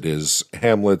drives it. Is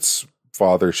Hamlet's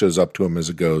father shows up to him as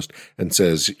a ghost and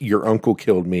says, "Your uncle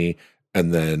killed me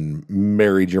and then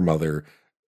married your mother.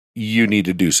 You need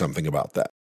to do something about that."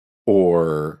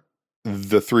 Or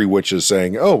the three witches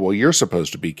saying, "Oh, well, you're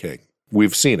supposed to be king.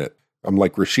 We've seen it. I'm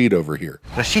like Rashid over here."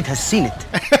 Rashid has seen it.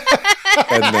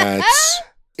 And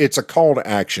it's a call to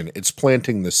action. It's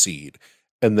planting the seed.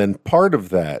 And then part of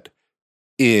that,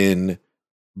 in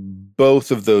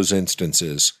both of those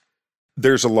instances,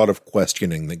 there's a lot of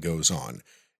questioning that goes on.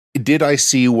 Did I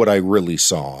see what I really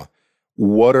saw?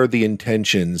 What are the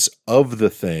intentions of the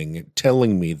thing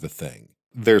telling me the thing?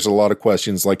 There's a lot of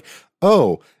questions like,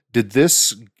 oh,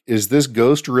 is this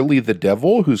ghost really the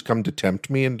devil who's come to tempt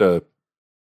me into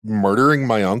murdering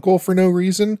my uncle for no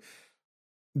reason?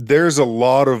 There's a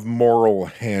lot of moral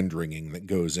hand-wringing that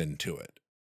goes into it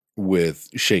with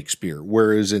Shakespeare.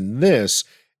 Whereas in this,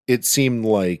 it seemed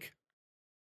like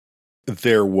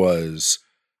there was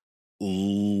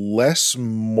less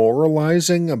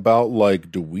moralizing about like,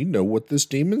 do we know what this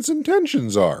demon's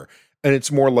intentions are? And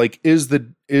it's more like, is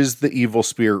the evil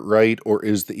spirit right or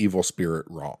is the evil spirit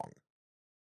wrong?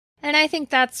 And I think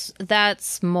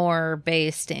that's more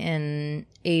based in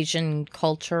Asian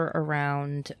culture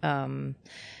around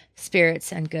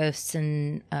spirits and ghosts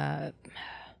and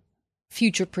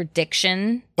future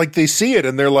prediction. Like they see it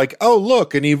and they're like, oh,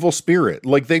 look, an evil spirit.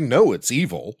 Like they know it's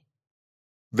evil.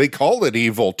 They call it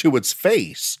evil to its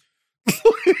face.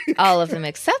 All of them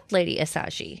except Lady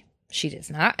Asaji. She does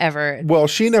not ever. Well,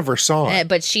 she never saw it.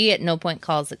 But she at no point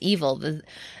calls it evil.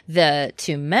 The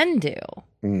two men do.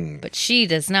 But she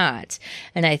does not.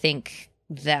 And I think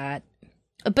that,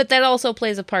 but that also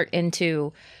plays a part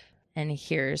into, and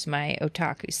here's my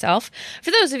otaku self.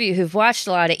 For those of you who've watched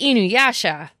a lot of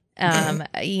Inuyasha,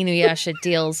 Inuyasha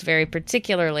deals very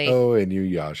particularly. Oh,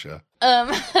 Inuyasha.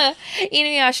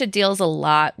 Inuyasha deals a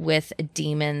lot with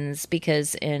demons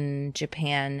because in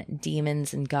Japan,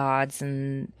 demons and gods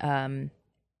and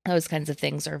those kinds of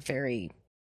things are very.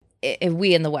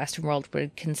 We in the Western world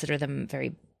would consider them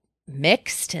very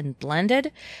mixed and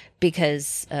blended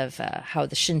because of how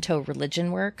the Shinto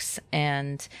religion works.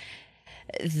 And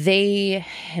they,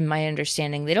 in my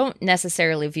understanding, they don't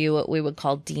necessarily view what we would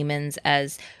call demons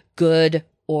as good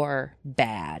or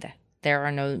bad. There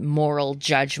are no moral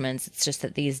judgments. It's just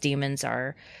that these demons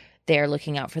they are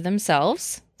looking out for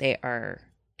themselves. They are,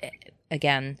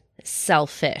 again,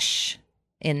 selfish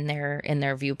in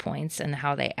their viewpoints and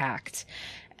how they act.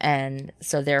 And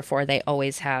so therefore they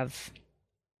always have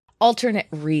alternate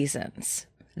reasons.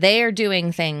 They are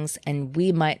doing things and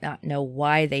we might not know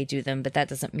why they do them, but that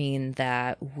doesn't mean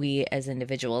that we as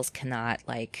individuals cannot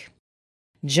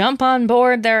jump on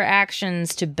board their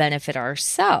actions to benefit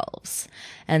ourselves.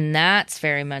 And that's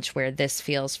very much where this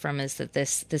feels from, is that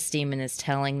this demon is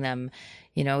telling them,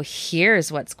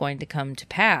 here's what's going to come to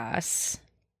pass.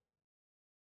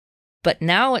 But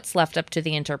now it's left up to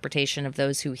the interpretation of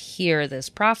those who hear this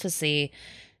prophecy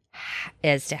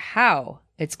as to how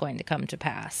it's going to come to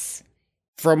pass.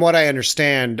 From what I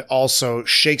understand, also,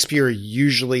 Shakespeare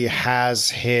usually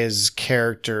has his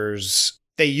characters,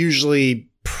 they usually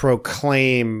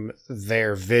proclaim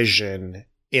their vision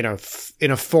in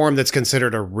a form that's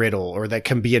considered a riddle or that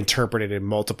can be interpreted in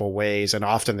multiple ways. And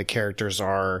often the characters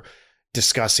are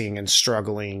discussing and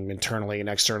struggling internally and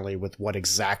externally with what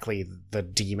exactly the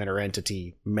demon or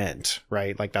entity meant,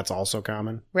 right? That's also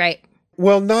common. Right.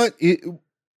 Well,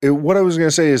 what I was going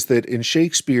to say is that in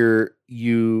Shakespeare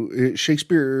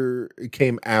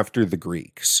came after the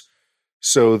Greeks.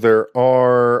 So there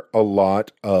are a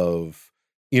lot of,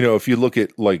 if you look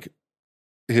at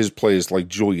his plays like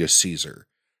Julius Caesar,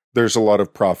 there's a lot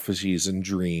of prophecies and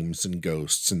dreams and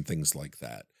ghosts and things like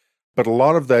that. But a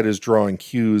lot of that is drawing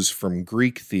cues from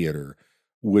Greek theater,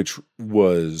 which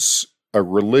was a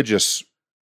religious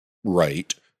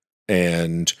rite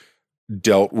and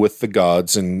dealt with the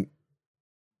gods in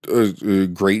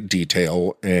great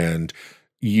detail and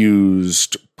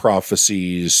used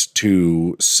prophecies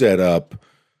to set up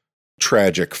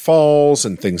tragic falls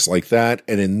and things like that.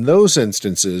 And in those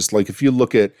instances, if you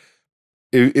look at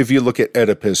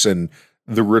Oedipus and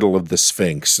the riddle of the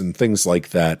Sphinx and things like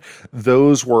that,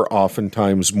 those were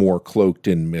oftentimes more cloaked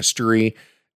in mystery.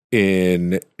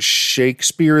 In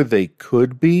Shakespeare, they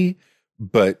could be,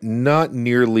 but not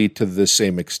nearly to the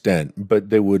same extent.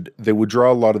 But they would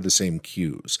draw a lot of the same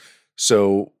cues.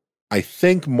 So I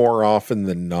think more often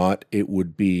than not, it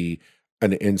would be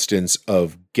an instance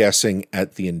of guessing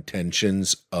at the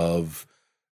intentions of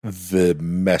the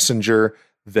messenger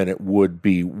than it would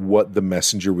be what the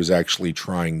messenger was actually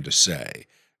trying to say.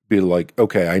 Be like,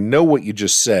 okay, I know what you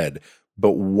just said,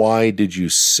 but why did you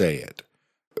say it?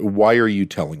 Why are you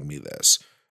telling me this?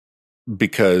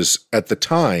 Because at the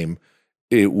time,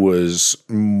 it was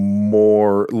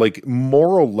more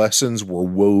moral lessons were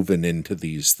woven into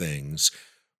these things,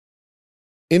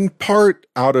 in part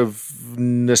out of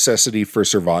necessity for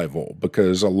survival,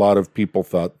 because a lot of people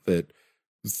thought that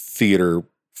theater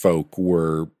folk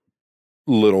were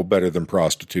little better than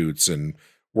prostitutes and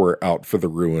were out for the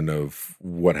ruin of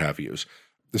what have yous.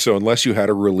 So unless you had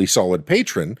a really solid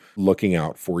patron looking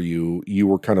out for you, you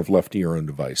were kind of left to your own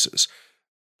devices.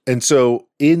 And so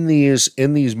in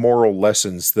these moral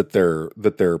lessons that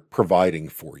they're providing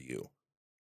for you,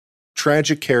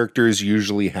 tragic characters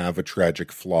usually have a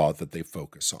tragic flaw that they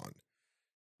focus on.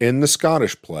 In the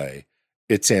Scottish play,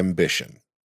 it's ambition.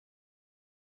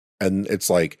 And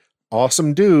it's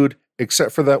awesome dude,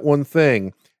 except for that one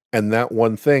thing. And that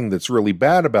one thing that's really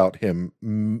bad about him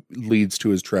leads to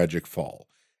his tragic fall.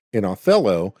 In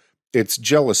Othello, it's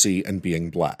jealousy and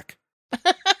being black.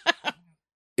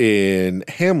 In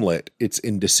Hamlet, it's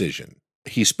indecision.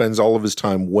 He spends all of his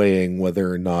time weighing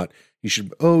whether or not he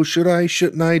should I,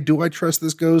 shouldn't I, do I trust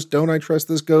this ghost? Don't I trust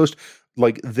this ghost?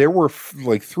 There were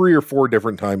 3 or 4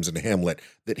 different times in Hamlet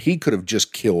that he could have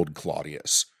just killed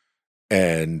Claudius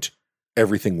and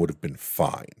everything would have been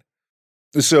fine.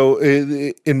 So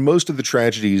in most of the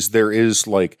tragedies, there is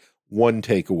one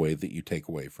takeaway that you take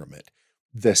away from it.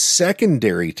 The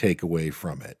secondary takeaway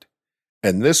from it,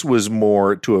 and this was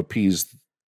more to appease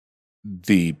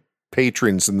the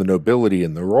patrons and the nobility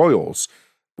and the royals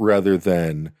rather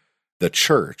than the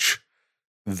church.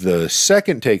 The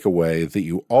second takeaway that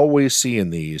you always see in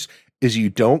these is you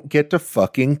don't get to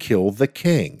fucking kill the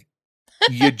king.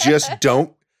 You just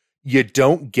don't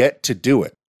get to do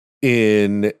it.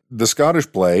 In the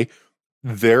Scottish play,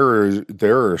 there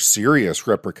are serious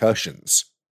repercussions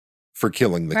for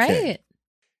killing the king. Right.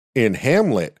 In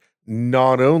Hamlet,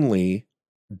 not only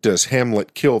does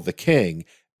Hamlet kill the king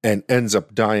and ends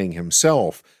up dying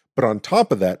himself, but on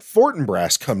top of that,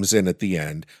 Fortinbras comes in at the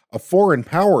end. A foreign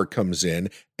power comes in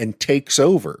and takes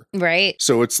over. Right.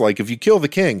 So it's like, if you kill the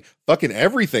king, fucking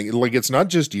everything, like, it's not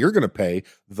just you're going to pay,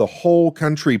 the whole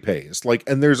country pays. Like,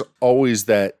 and there's always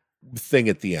that thing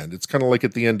at the end. It's kind of like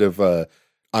at the end of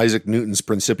Isaac Newton's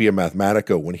Principia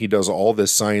Mathematica, when he does all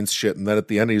this science shit, and then at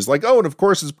the end he's like, oh, and of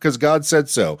course it's because God said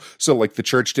so. So like the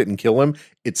church didn't kill him.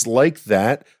 It's like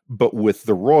that, but with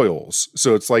the royals.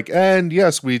 So it's like, and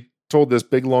yes, we told this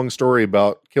big long story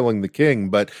about killing the king,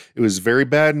 but it was very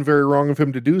bad and very wrong of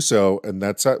him to do so, and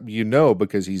that's how you know,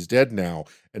 because he's dead now,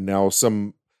 and now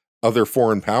some other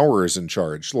foreign power is in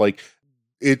charge. Like,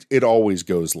 it always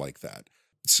goes like that.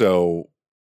 So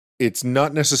it's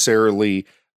not necessarily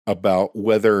about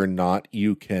whether or not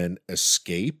you can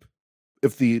escape.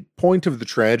 If the point of the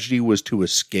tragedy was to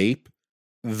escape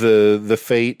the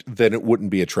fate, then it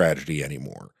wouldn't be a tragedy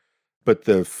anymore. But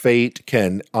the fate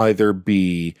can either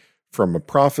be from a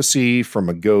prophecy, from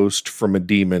a ghost, from a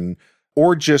demon,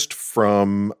 or just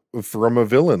from a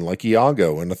villain like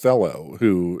Iago in Othello,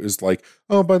 who is like,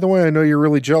 oh, by the way, I know you're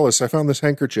really jealous. I found this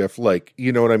handkerchief. Like,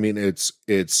 you know what I mean?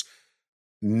 It's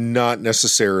not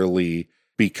necessarily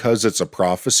because it's a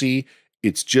prophecy.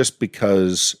 It's just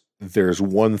because there's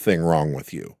one thing wrong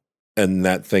with you, and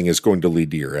that thing is going to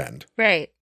lead to your end. Right.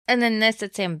 And then this,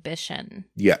 it's ambition.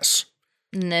 Yes.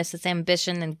 And this is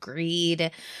ambition and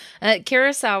greed.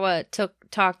 Kurosawa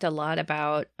talked a lot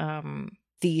about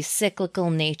the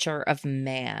cyclical nature of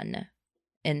man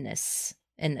in this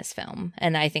film,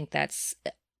 and I think that's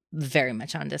very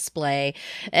much on display.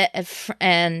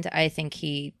 And I think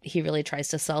he really tries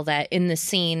to sell that in the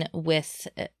scene with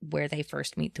where they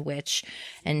first meet the witch,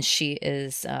 and she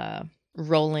is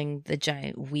rolling the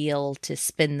giant wheel to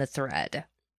spin the thread.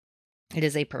 It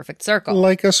is a perfect circle,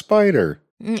 like a spider.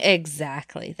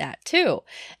 Exactly, that too.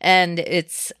 And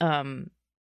it's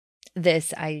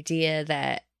this idea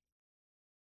that,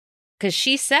 because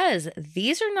she says,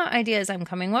 these are not ideas I'm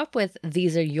coming up with,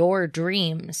 these are your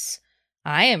dreams.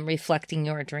 I am reflecting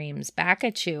your dreams back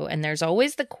at you. And there's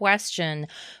always the question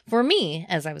for me,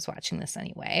 as I was watching this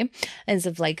anyway, as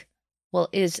of like, well,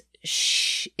 is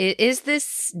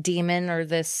this demon or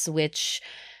this witch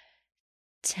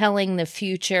telling the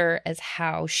future as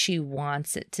how she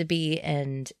wants it to be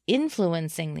and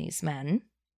influencing these men?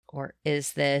 Or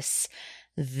is this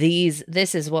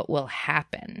is what will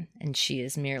happen, and she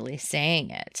is merely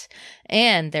saying it?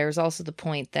 And there's also the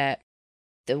point that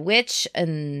the witch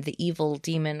and the evil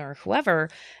demon or whoever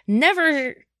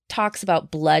never talks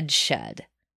about bloodshed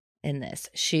in this.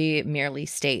 She merely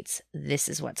states, this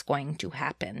is what's going to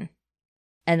happen.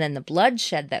 And then the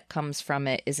bloodshed that comes from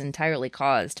it is entirely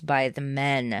caused by the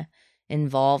men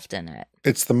involved in it.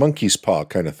 It's the monkey's paw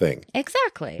kind of thing.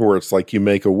 Exactly. Where it's like you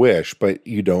make a wish, but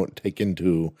you don't take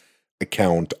into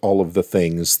account all of the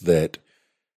things that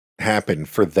happen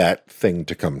for that thing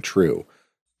to come true.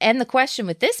 And the question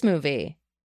with this movie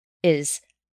is,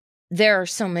 there are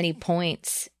so many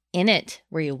points in it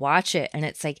where you watch it and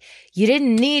it's like, you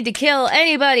didn't need to kill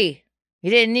anybody. You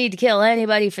didn't need to kill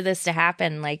anybody for this to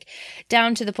happen. Like,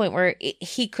 down to the point where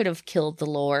he could have killed the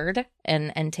Lord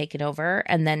and taken over,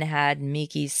 and then had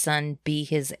Miki's son be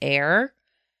his heir.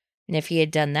 And if he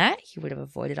had done that, he would have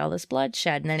avoided all this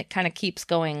bloodshed. And then it kind of keeps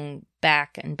going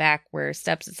back and back where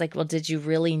steps. It's like, well, did you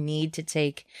really need to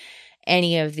take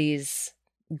any of these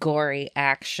gory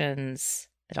actions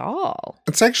at all?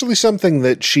 It's actually something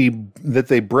that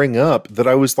they bring up that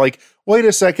I was like, wait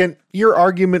a second, your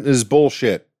argument is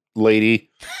bullshit, lady.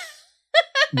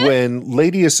 When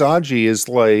Lady Asagi is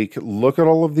like, look at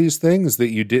all of these things that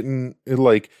you didn't,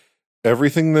 like,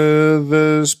 everything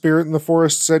the spirit in the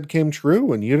forest said came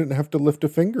true, and you didn't have to lift a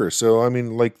finger. So, I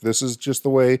mean, like, this is just the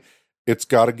way it's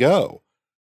got to go.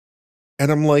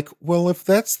 And I'm like, well, if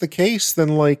that's the case, then,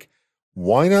 like,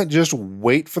 why not just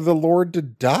wait for the Lord to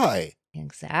die?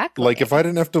 Exactly. Like, if I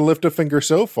didn't have to lift a finger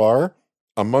so far,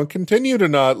 I'm going to continue to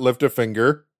not lift a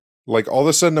finger. Like, all of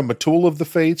a sudden, I'm a tool of the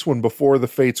fates when before the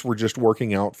fates were just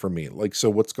working out for me. Like, so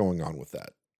what's going on with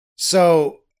that?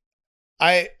 So,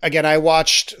 I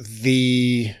watched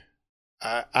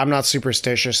I'm not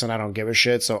superstitious and I don't give a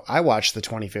shit, so I watched the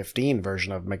 2015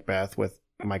 version of Macbeth with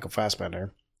Michael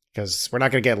Fassbender, because we're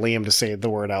not going to get Liam to say the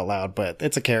word out loud, but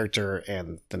it's a character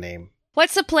and the name.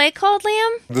 What's the play called,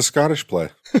 Liam? The Scottish play.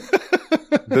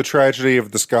 The tragedy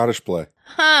of the Scottish play.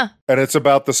 Huh. And it's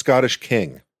about the Scottish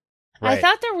king. Right. I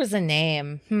thought there was a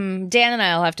name. Dan and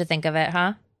I'll have to think of it,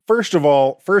 huh? First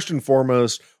and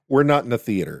foremost, we're not in a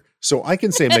theater, so I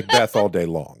can say Macbeth all day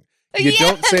long. You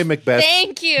don't say Macbeth.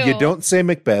 Thank you. You don't say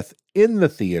Macbeth in the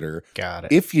theater. Got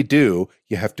it. If you do,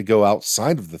 you have to go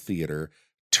outside of the theater,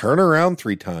 turn around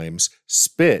 3 times,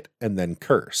 spit, and then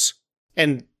curse.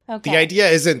 And Okay. the idea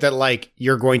isn't that like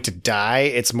you're going to die.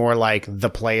 It's more like the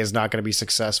play is not going to be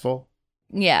successful.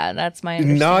 Yeah, that's my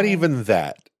understanding. Not even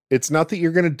that. It's not that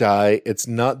you're going to die. It's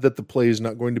not that the play is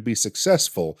not going to be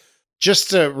successful.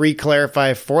 Just to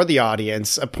re-clarify for the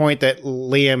audience, a point that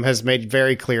Liam has made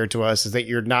very clear to us is that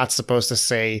you're not supposed to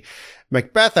say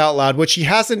Macbeth out loud, which he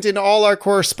hasn't in all our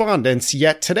correspondence.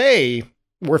 Yet today,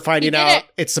 we're finding out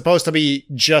it's supposed to be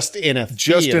just in a theater.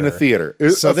 Just in a theater.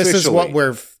 So this is what officially.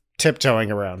 we're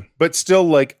tiptoeing around. But still,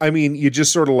 like, I mean, you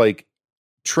just sort of like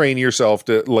train yourself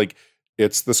to, like,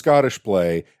 it's the Scottish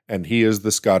play and he is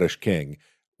the Scottish king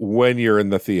when you're in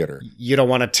the theater. You don't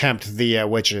want to tempt the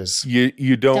witches.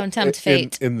 You don't Don't tempt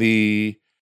fate. In the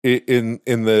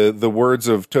words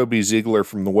of Toby Ziegler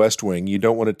from The West Wing, you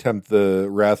don't want to tempt the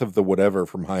wrath of the whatever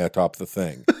from high atop the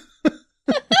thing.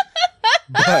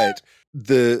 But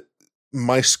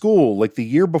my school, like the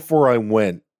year before I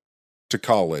went to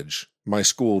college, my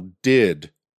school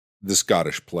did the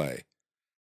Scottish play.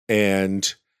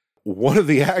 And one of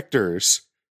the actors,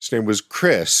 his name was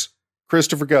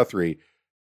Christopher Guthrie.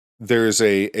 There's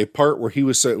a part where it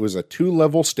was a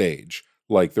 2-level stage.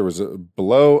 Like there was a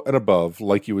below and above,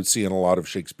 like you would see in a lot of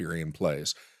Shakespearean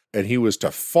plays. And he was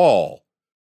to fall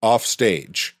off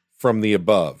stage from the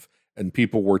above, and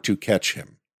people were to catch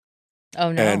him.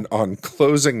 Oh, no. And on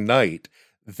closing night,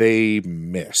 they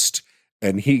missed,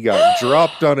 and he got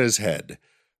dropped on his head.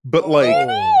 But like,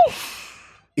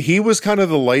 he was kind of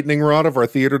the lightning rod of our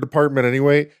theater department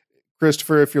anyway.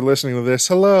 Christopher, if you're listening to this,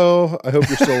 hello. I hope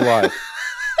you're still alive.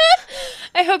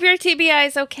 I hope your TBI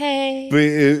is okay.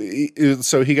 But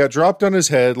so he got dropped on his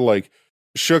head, like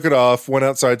shook it off, went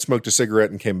outside, smoked a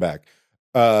cigarette, and came back.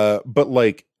 But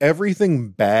like everything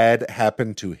bad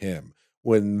happened to him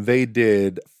when they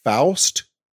did Faust.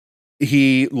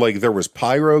 There was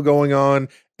pyro going on,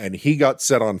 and he got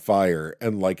set on fire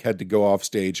and like had to go off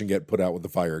stage and get put out with the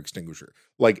fire extinguisher.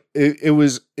 Like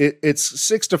it's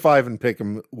 6-5 and pick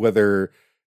 'em whether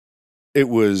it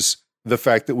was the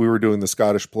fact that we were doing the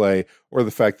Scottish play or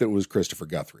the fact that it was Christopher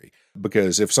Guthrie.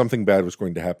 Because if something bad was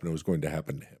going to happen, it was going to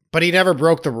happen to him. But he never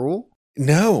broke the rule?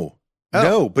 No,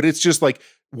 but it's just like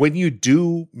when you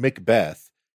do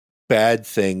Macbeth, bad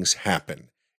things happen.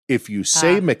 If you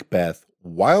say Macbeth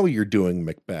while you're doing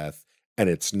Macbeth, and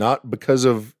it's not because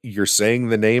of you're saying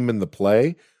the name in the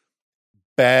play,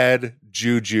 bad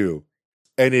juju.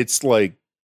 And it's like,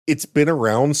 it's been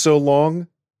around so long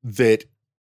that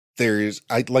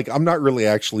I'm not really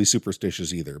actually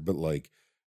superstitious either, but like,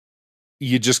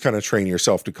 you just kind of train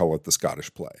yourself to call it the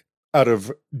Scottish play out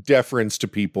of deference to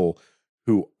people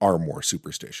who are more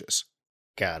superstitious.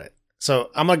 Got it. So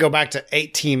I'm going to go back to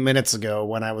 18 minutes ago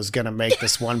when I was going to make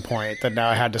this one point that now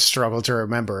I had to struggle to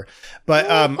remember. But,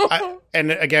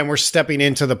 and again, we're stepping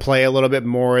into the play a little bit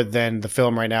more than the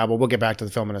film right now, but we'll get back to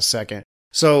the film in a second.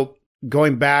 So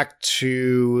going back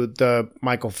to the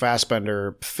Michael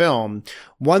Fassbender film,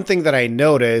 one thing that I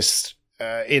noticed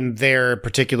in their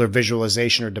particular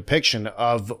visualization or depiction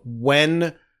of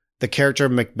when the character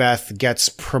of Macbeth gets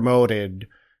promoted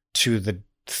to the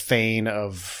Thane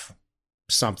of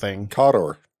something.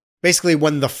 Cawdor. Basically,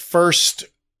 when the first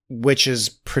witch's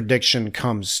prediction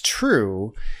comes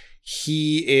true,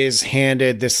 he is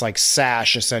handed this like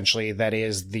sash, essentially, that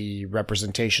is the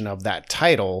representation of that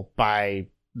title by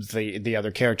the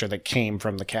other character that came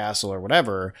from the castle or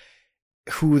whatever,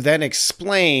 who then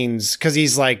explains, because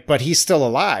he's like, but he's still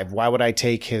alive. Why would I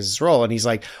take his role? And he's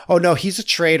like, oh no, he's a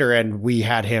traitor and we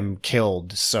had him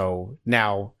killed. So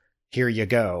now here you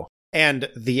go. And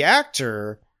the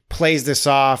actor plays this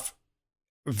off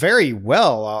very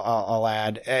well, I'll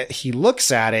add. He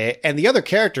looks at it and the other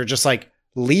character just like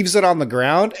leaves it on the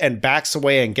ground and backs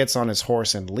away and gets on his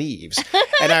horse and leaves.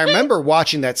 And I remember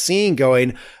watching that scene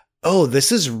going, oh,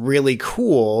 this is really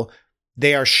cool.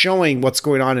 They are showing what's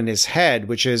going on in his head,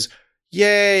 which is,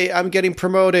 yay, I'm getting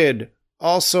promoted.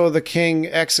 Also, the king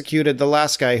executed the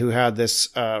last guy who had this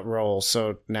role.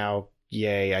 So now,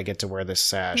 yay, I get to wear this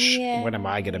sash. Yay. When am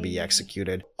I going to be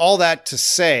executed? All that to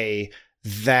say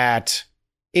that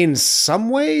in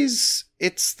some ways,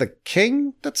 it's the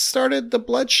king that started the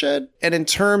bloodshed. And in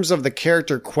terms of the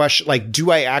character question, like,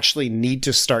 do I actually need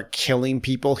to start killing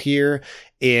people here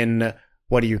in,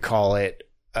 what do you call it?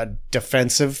 A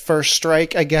defensive first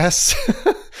strike, I guess.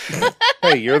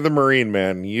 Hey, you're the Marine,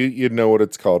 man. You'd know what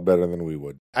it's called better than we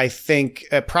would. I think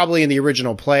probably in the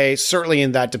original play, certainly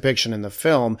in that depiction in the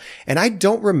film. And I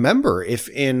don't remember if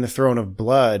in The Throne of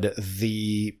Blood,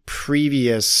 the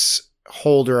previous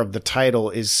holder of the title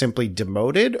is simply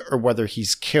demoted or whether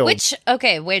he's killed.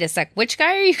 Okay, wait a sec. Which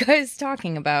guy are you guys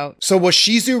talking about? So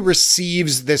Washizu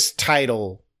receives this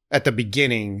title at the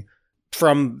beginning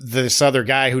from this other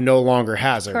guy who no longer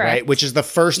has it, Correct. right? Which is the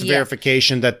first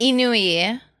verification that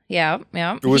Inui. Yeah.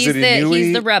 Was it Inui?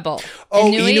 He's the rebel.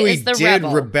 Inui is the did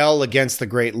rebel. rebel against the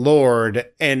Great Lord.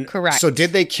 And Correct. So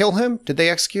did they kill him? Did they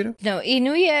execute him? No,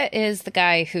 Inuya is the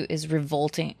guy who is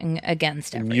revolting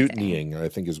against everything. Mutinying, I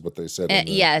think is what they said.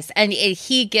 Yes, and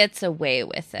he gets away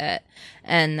with it.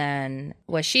 And then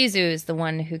Washizu is the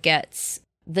one who gets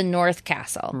the North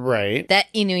Castle Right. that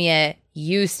Inuya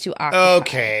used to occupy.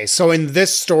 Okay, so in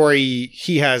this story,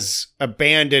 he has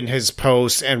abandoned his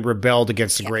post and rebelled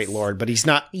against the Great Lord, but he's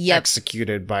not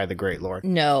executed by the Great Lord.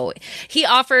 No, he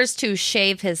offers to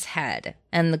shave his head,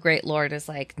 and the Great Lord is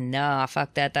like, nah,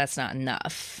 fuck that, that's not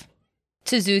enough.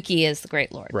 Suzuki is the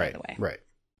Great Lord, by the way. Right.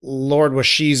 Lord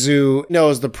Washizu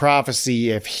knows the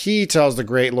prophecy. If he tells the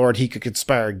Great Lord he could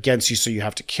conspire against you, so you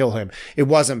have to kill him. It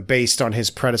wasn't based on his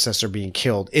predecessor being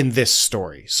killed in this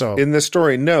story. So In this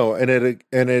story, no. And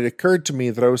it occurred to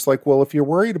me that I was like, well, if you're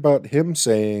worried about him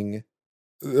saying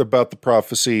about the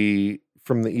prophecy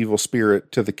from the evil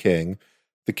spirit to the king's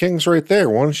right there.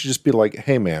 Why don't you just be like,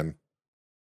 hey, man,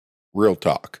 real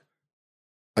talk.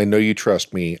 I know you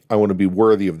trust me. I want to be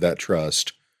worthy of that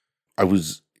trust. I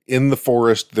was in the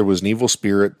forest. There was an evil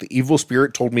spirit. The evil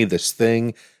spirit told me this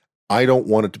thing. I don't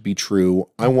want it to be true.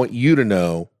 I want you to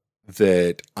know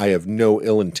that I have no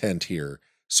ill intent here.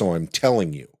 So I'm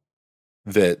telling you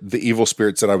that the evil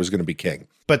spirit said I was going to be king.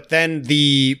 But then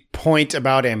the point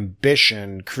about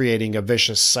ambition creating a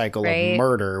vicious cycle of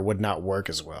murder would not work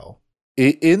as well.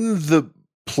 In the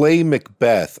play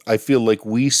Macbeth, I feel like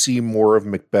we see more of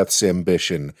Macbeth's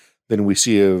ambition than we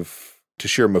see of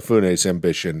Toshiro Mifune's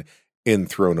ambition in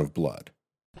Throne of Blood.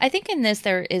 I think in this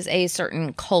there is a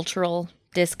certain cultural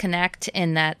disconnect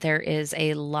in that there is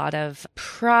a lot of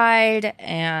pride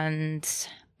and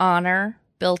honor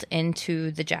built into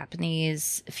the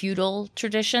Japanese feudal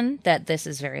tradition that this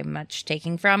is very much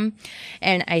taking from.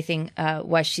 And I think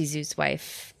Washizu's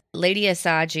wife, Lady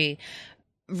Asagi,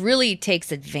 really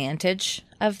takes advantage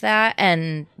of that.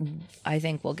 And I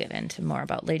think we'll get into more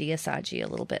about Lady Asagi a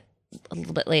little bit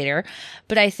later.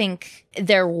 But I think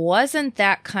there wasn't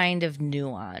that kind of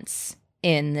nuance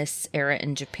in this era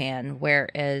in Japan,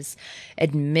 whereas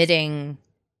admitting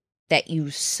that you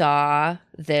saw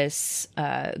this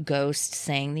ghost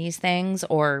saying these things,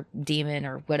 or demon,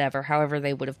 or whatever, however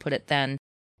they would have put it then,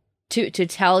 to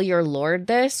tell your lord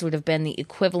this would have been the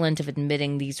equivalent of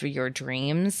admitting these were your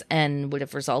dreams, and would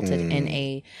have resulted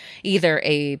in either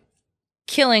a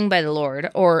killing by the lord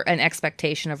or an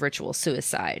expectation of ritual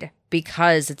suicide,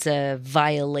 because it's a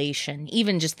violation.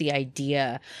 Even just the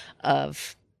idea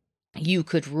of you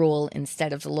could rule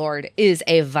instead of the Lord is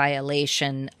a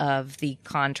violation of the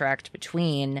contract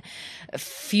between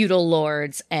feudal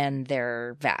lords and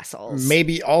their vassals.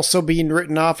 Maybe also being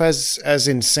written off as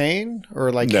insane,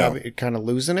 or like kind of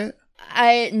losing it.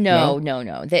 No.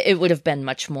 It would have been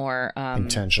much more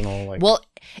intentional. Well,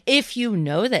 if you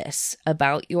know this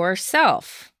about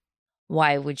yourself,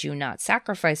 why would you not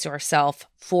sacrifice yourself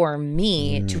for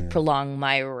me to prolong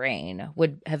my reign?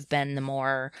 Would have been the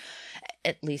more,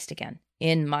 at least again,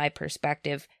 in my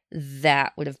perspective,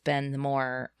 that would have been the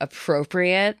more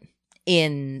appropriate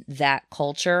in that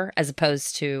culture, as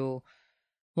opposed to,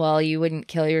 well, you wouldn't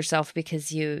kill yourself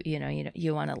because you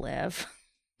want to live.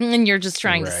 And you're just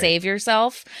trying to save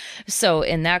yourself. So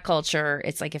in that culture,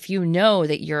 it's like, if you know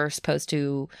that you're supposed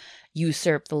to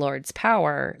usurp the Lord's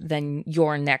power, then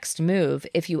your next move,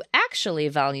 if you actually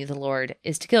value the Lord,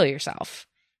 is to kill yourself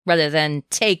rather than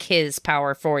take his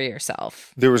power for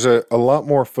yourself. There was a lot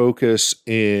more focus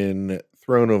in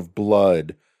Throne of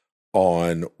Blood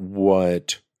on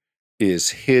what is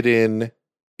hidden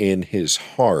in his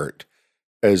heart,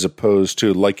 as opposed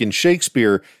to, like in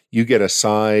Shakespeare, you get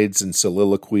asides and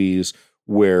soliloquies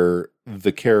where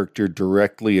the character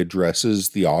directly addresses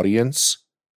the audience.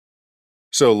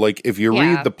 So, like, if you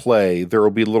read the play, there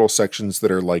will be little sections that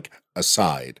are like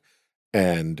aside.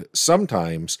 And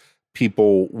sometimes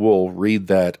people will read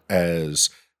that as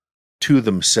to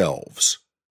themselves.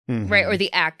 Right, or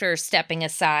the actor stepping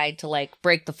aside to, like,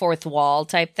 break the fourth wall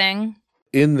type thing.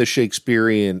 In the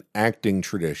Shakespearean acting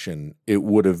tradition, it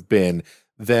would have been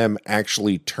them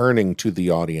actually turning to the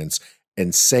audience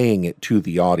and saying it to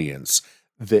the audience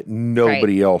that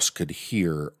nobody else could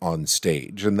hear on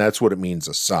stage. And that's what it means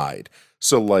aside.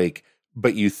 So, like,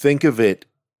 but you think of it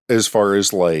as far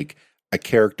as like a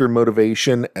character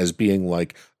motivation as being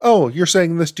like, oh, you're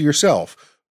saying this to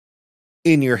yourself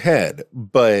in your head,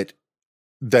 but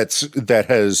that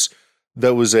has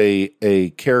That was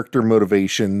a character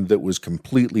motivation that was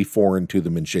completely foreign to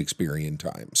them in Shakespearean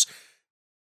times.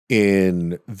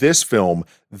 In this film,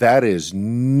 that is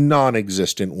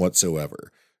non-existent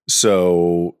whatsoever.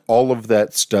 So all of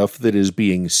that stuff that is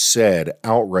being said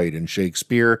outright in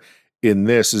Shakespeare, in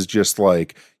this is just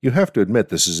like, you have to admit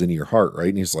this is in your heart, right?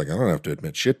 And he's like, I don't have to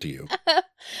admit shit to you.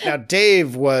 Now,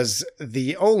 Dave was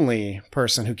the only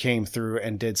person who came through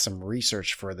and did some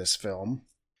research for this film.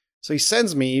 So he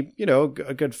sends me, a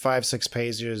good 5-6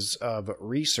 pages of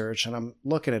research, and I'm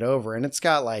looking it over, and it's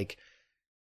got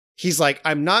he's like,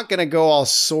 I'm not going to go all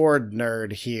sword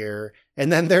nerd here.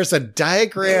 And then there's a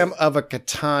diagram of a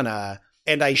katana,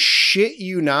 and I shit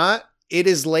you not, it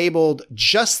is labeled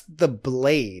just the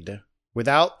blade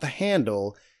without the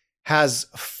handle, has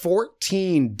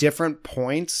 14 different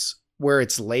points where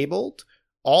it's labeled.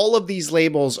 All of these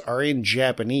labels are in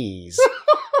Japanese.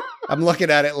 I'm looking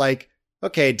at it like,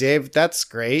 okay, Dave, that's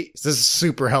great. This is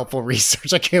super helpful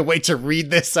research. I can't wait to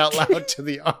read this out loud to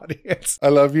the audience. I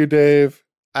love you, Dave.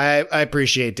 I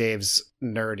appreciate Dave's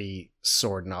nerdy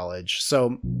sword knowledge.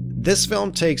 So this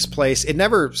film takes place, it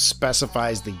never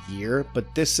specifies the year,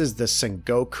 but this is the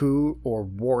Sengoku or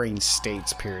Warring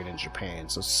States period in Japan.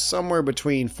 So somewhere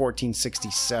between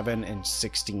 1467 and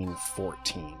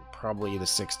 1614, probably the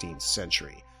 16th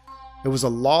century. It was a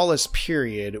lawless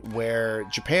period where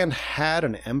Japan had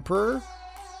an emperor,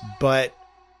 but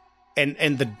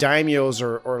and the daimyos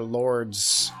or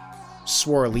lords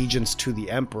swore allegiance to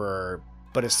the emperor,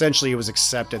 but essentially it was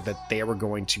accepted that they were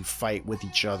going to fight with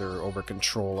each other over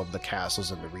control of the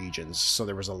castles and the regions. So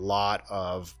there was a lot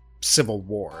of civil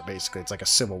war, basically. It's like a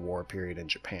civil war period in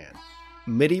Japan.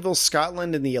 Medieval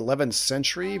Scotland in the 11th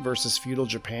century versus feudal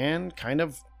Japan,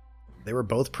 they were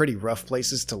both pretty rough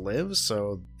places to live,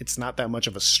 so it's not that much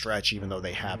of a stretch, even though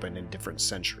they happened in different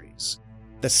centuries.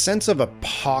 The sense of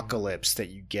apocalypse that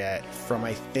you get from,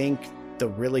 I think, the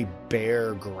really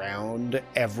bare ground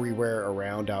everywhere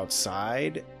around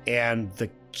outside, and the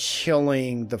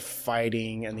killing, the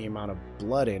fighting, and the amount of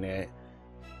blood in it,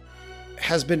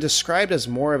 has been described as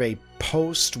more of a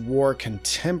post-war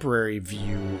contemporary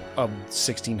view of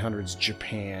 1600s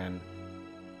Japan,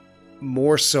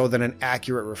 more so than an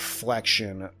accurate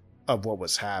reflection of what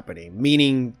was happening.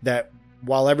 Meaning that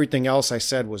while everything else I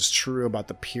said was true about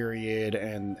the period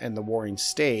and the warring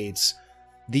states,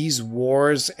 these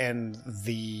wars and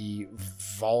the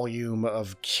volume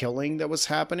of killing that was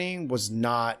happening was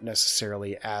not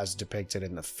necessarily as depicted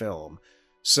in the film.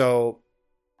 So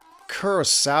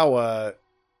Kurosawa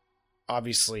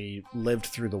obviously lived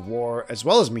through the war, as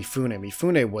well as Mifune.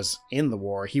 Mifune was in the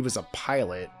war. He was a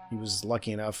pilot. He was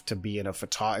lucky enough to be in a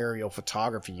aerial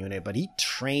photography unit, but he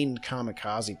trained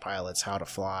kamikaze pilots how to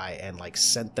fly and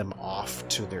sent them off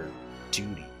to their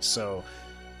duty. So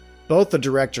both the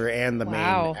director and the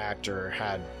main actor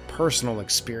had personal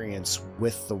experience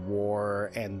with the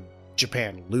war and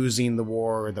Japan losing the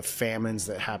war, the famines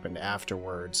that happened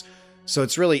afterwards. So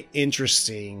it's really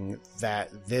interesting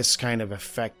that this kind of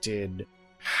affected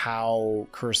how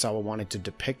Kurosawa wanted to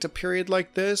depict a period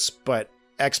like this, but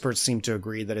experts seem to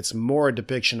agree that it's more a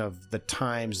depiction of the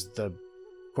times the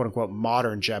quote-unquote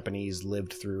modern Japanese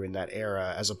lived through in that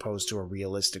era, as opposed to a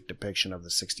realistic depiction of the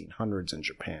 1600s in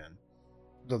Japan.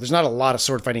 Though there's not a lot of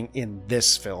sword fighting in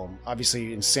this film.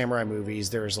 Obviously, in samurai movies,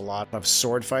 there's a lot of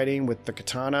sword fighting with the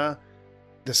katana.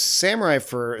 The samurai,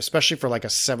 especially for a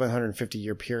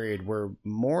 750-year period, were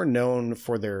more known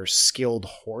for their skilled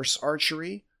horse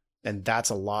archery, and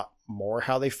that's a lot more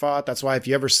how they fought. That's why if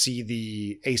you ever see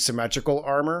the asymmetrical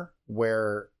armor,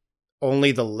 where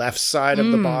only the left side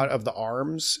of the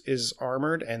arms is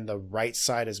armored and the right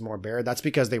side is more bare, that's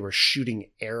because they were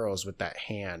shooting arrows with that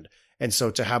hand. And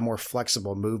so to have more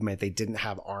flexible movement, they didn't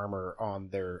have armor on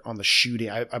the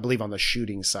shooting, I believe on the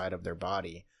shooting side of their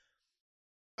body.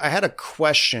 I had a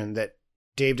question that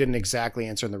Dave didn't exactly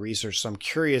answer in the research, so I'm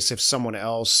curious if someone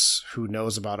else who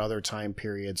knows about other time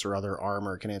periods or other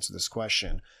armor can answer this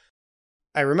question.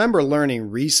 I remember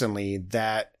learning recently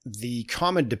that the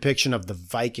common depiction of the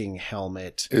Viking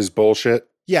helmet is bullshit.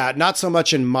 Yeah, not so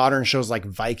much in modern shows like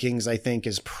Vikings, I think,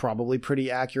 is probably pretty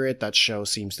accurate. That show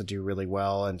seems to do really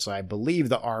well, and so I believe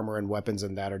the armor and weapons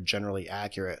in that are generally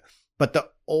accurate. But the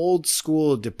old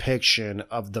school depiction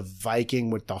of the Viking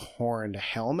with the horned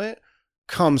helmet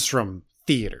comes from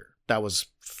theater. That was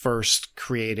first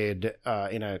created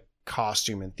in a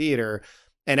costume in theater.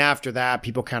 And after that,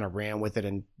 people kind of ran with it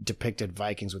and depicted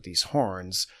Vikings with these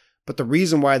horns. But the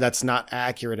reason why that's not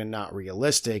accurate and not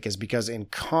realistic is because in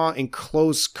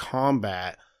close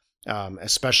combat,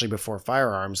 especially before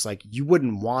firearms, like you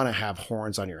wouldn't want to have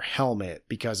horns on your helmet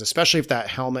because especially if that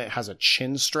helmet has a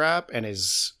chin strap and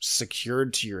is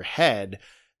secured to your head,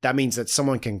 that means that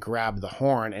someone can grab the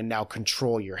horn and now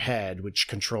control your head, which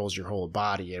controls your whole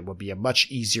body and would be a much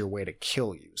easier way to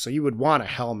kill you. So you would want a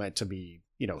helmet to be,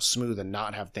 smooth and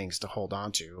not have things to hold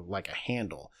onto like a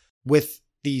handle. With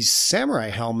these samurai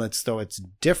helmets, though, it's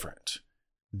different.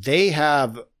 They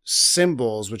have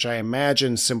symbols, which I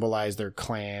imagine symbolize their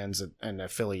clans and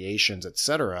affiliations,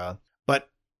 etc.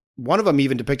 But one of them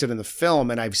even depicted in the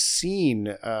film, and I've seen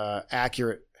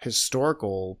accurate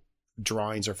historical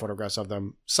drawings or photographs of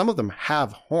them. Some of them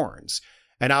have horns.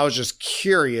 And I was just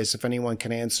curious if anyone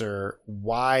can answer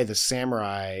why the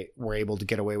samurai were able to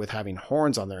get away with having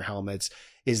horns on their helmets.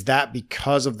 Is that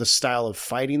because of the style of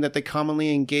fighting that they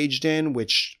commonly engaged in,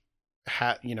 which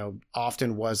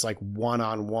often was like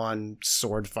one-on-one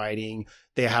sword fighting?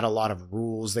 They had a lot of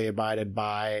rules they abided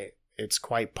by. It's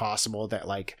quite possible that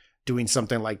like doing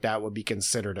something like that would be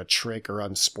considered a trick or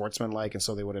unsportsmanlike, and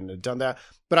so they wouldn't have done that.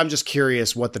 But I'm just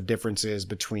curious what the difference is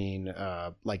between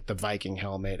like the Viking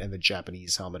helmet and the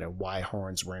Japanese helmet, and why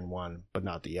horns were in one but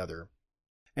not the other.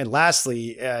 And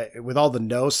lastly, with all the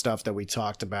no stuff that we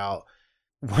talked about,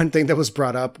 one thing that was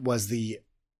brought up was the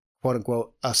quote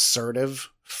unquote assertive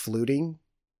fluting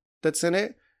that's in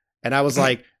it. And I was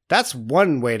like, that's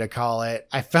one way to call it.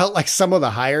 I felt like some of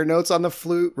the higher notes on the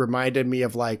flute reminded me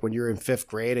of like when you're in 5th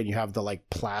grade and you have the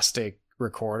like plastic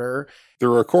recorder. The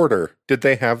recorder. Did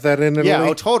they have that in Italy? Yeah,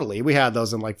 oh, totally. We had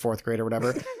those in like 4th grade or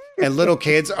whatever. And little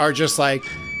kids are just like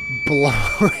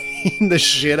blowing the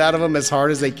shit out of them as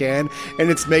hard as they can. And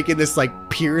it's making this like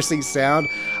piercing sound.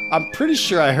 I'm pretty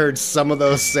sure I heard some of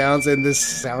those sounds in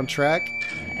this soundtrack.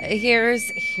 Here's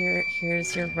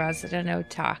your resident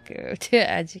otaku to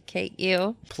educate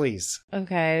you. Please.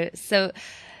 Okay, so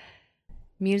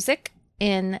music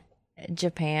in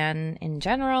Japan in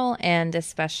general, and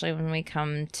especially when we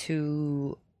come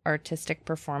to artistic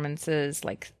performances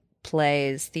like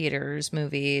plays, theaters,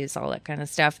 movies, all that kind of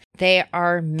stuff, they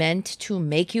are meant to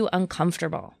make you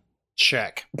uncomfortable.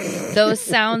 Check. Those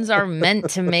sounds are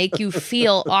meant to make you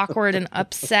feel awkward and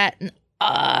upset and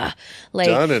like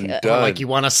done and done. Like you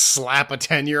want to slap a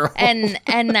 10-year-old. and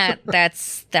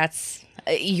that's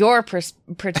your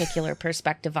particular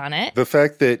perspective on it. The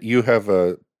fact that you have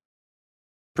a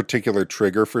particular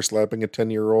trigger for slapping a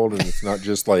 10-year-old and it's not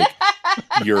just like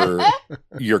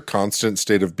your constant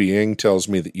state of being tells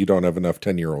me that you don't have enough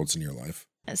 10-year-olds in your life.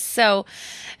 So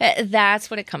that's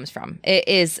what it comes from. It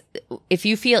is, if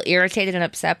you feel irritated and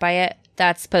upset by it,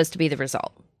 that's supposed to be the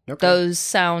result. Okay. Those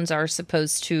sounds are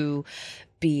supposed to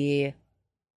be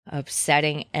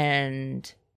upsetting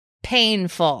and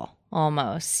painful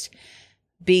almost,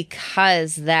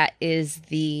 because that is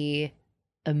the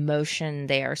emotion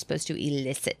they are supposed to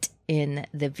elicit in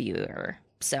the viewer.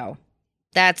 So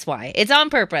that's why it's on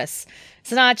purpose.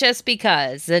 It's not just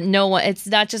because it's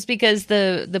not just because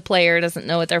the player doesn't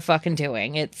know what they're fucking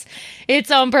doing.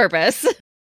 It's on purpose.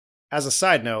 As a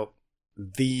side note,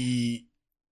 the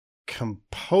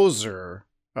composer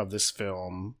of this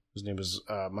film, his name is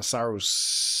Masaru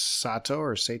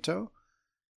Sato,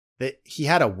 that he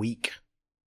had a week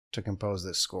to compose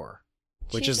this score,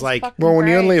 which Jesus is like, well, when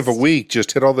Christ. you only have a week,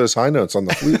 just hit all those high notes on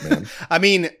the flute, man. I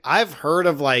mean, I've heard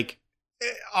of like,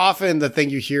 often the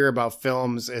thing you hear about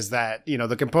films is that,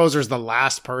 the composer's the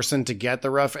last person to get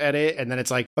the rough edit. And then it's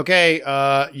like, okay,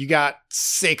 you got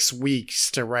 6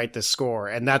 weeks to write the score.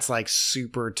 And that's like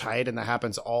super tight. And that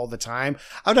happens all the time.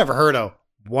 I've never heard of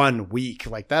 1 week.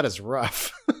 Like that is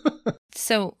rough.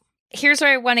 So here's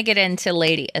where I want to get into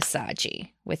Lady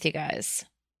Asagi with you guys.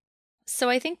 So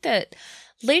I think that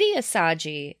Lady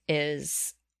Asagi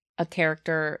is a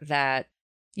character that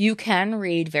you can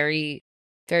read very,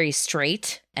 very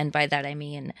straight. And by that, I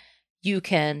mean, you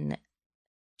can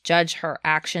judge her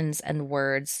actions and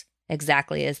words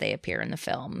exactly as they appear in the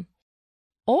film.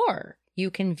 Or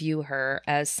you can view her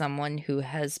as someone who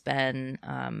has been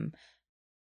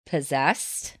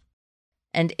possessed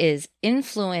and is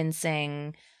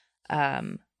influencing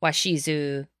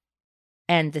Washizu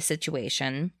and the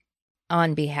situation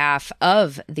on behalf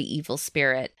of the evil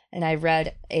spirit. And I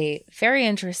read a very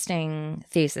interesting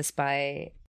thesis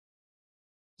by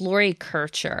Lori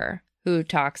Kircher, who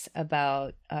talks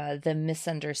about the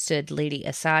misunderstood Lady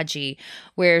Asagi,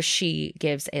 where she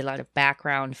gives a lot of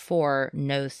background for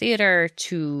No Theater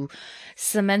to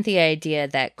cement the idea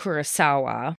that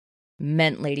Kurosawa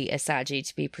meant Lady Asagi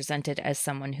to be presented as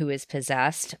someone who is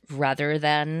possessed rather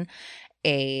than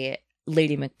a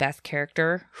Lady Macbeth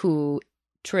character who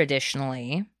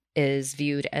traditionally is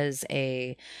viewed as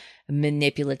a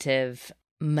manipulative,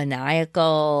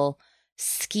 maniacal,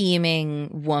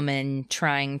 scheming woman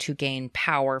trying to gain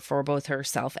power for both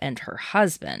herself and her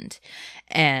husband.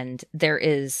 And there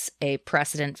is a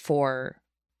precedent for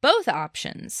both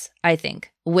options, I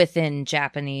think, within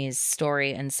Japanese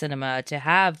story and cinema, to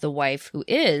have the wife who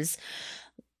is,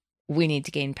 we need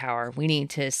to gain power, we need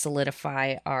to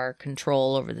solidify our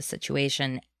control over the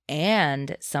situation,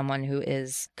 and someone who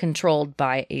is controlled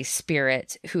by a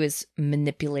spirit who is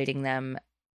manipulating them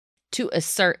to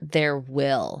assert their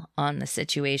will on the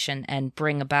situation and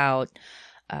bring about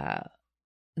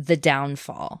the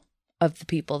downfall of the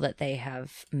people that they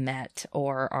have met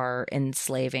or are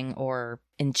enslaving or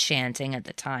enchanting at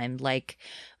the time. Like,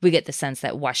 we get the sense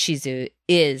that Washizu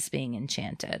is being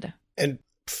enchanted. And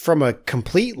from a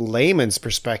complete layman's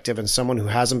perspective and someone who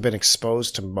hasn't been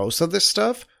exposed to most of this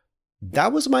stuff,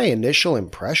 that was my initial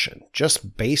impression,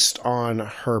 just based on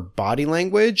her body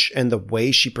language and the way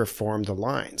she performed the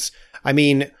lines. I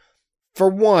mean, for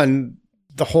one,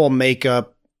 the whole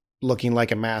makeup looking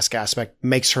like a mask aspect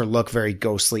makes her look very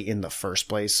ghostly in the first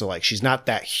place. So, like, she's not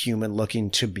that human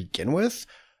looking to begin with,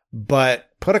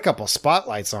 but put a couple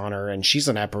spotlights on her and she's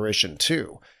an apparition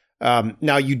too.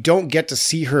 Now, you don't get to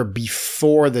see her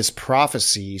before this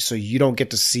prophecy, so you don't get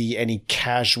to see any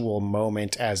casual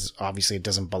moment, as obviously it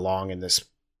doesn't belong in this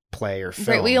play or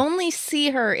film. Right, we only see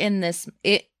her in this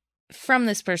from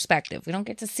this perspective. We don't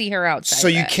get to see her outside. So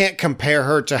you can't compare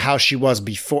her to how she was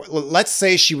before. Let's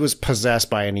say she was possessed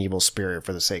by an evil spirit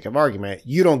for the sake of argument.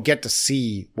 You don't get to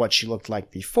see what she looked like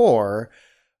before,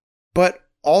 but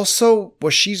also,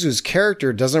 Washizu's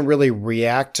character doesn't really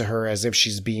react to her as if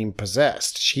she's being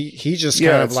possessed. He just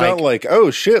kind of it's not like, oh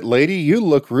shit, lady, you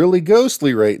look really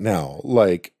ghostly right now.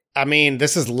 Like, I mean,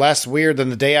 this is less weird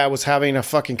than the day I was having a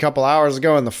fucking couple hours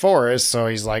ago in the forest. So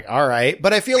he's like, all right.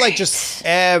 But I feel like just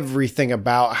everything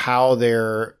about how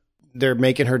they're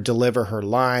making her deliver her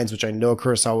lines, which I know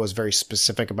Kurosawa was very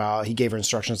specific about. He gave her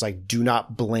instructions like, do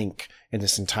not blink in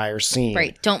this entire scene.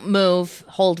 Right. Don't move,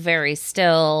 hold very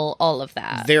still, all of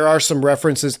that. There are some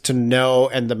references to No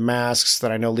and the masks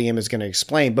that I know Liam is going to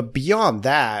explain. But beyond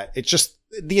that, it's just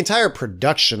the entire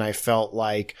production, I felt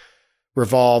like,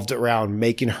 revolved around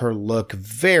making her look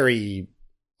very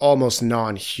almost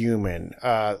non-human.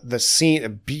 The scene, a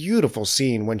beautiful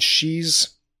scene when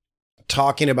she's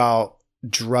talking about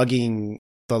drugging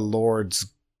the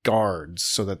Lord's guards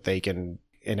so that they can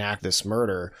enact this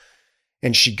murder.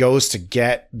 And she goes to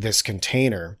get this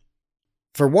container.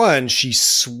 For one, she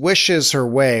swishes her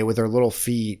way with her little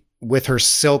feet with her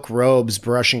silk robes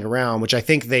brushing around, which I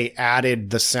think they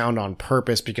added the sound on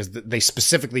purpose because they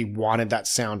specifically wanted that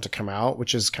sound to come out,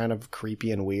 which is kind of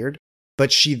creepy and weird.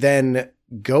 But she then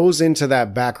goes into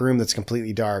that back room that's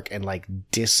completely dark and like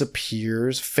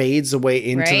disappears, fades away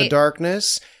into the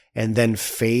darkness, and then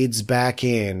fades back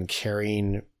in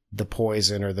carrying the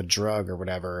poison or the drug or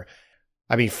whatever.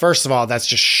 I mean, first of all, that's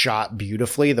just shot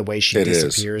beautifully, the way she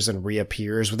disappears and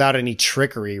reappears without any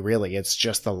trickery, really. It's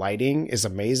just the lighting is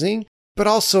amazing. But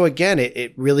also, again,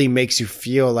 it really makes you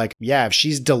feel like, yeah, if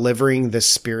she's delivering the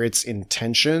spirit's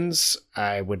intentions,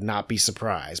 I would not be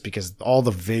surprised because all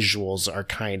the visuals are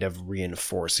kind of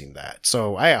reinforcing that.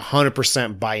 So I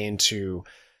 100% buy into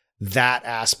that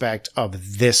aspect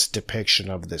of this depiction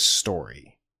of this story.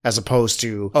 As opposed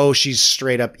to, oh, she's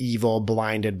straight up evil,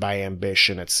 blinded by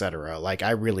ambition, etc. Like,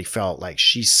 I really felt like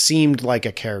she seemed like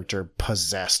a character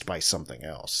possessed by something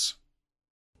else.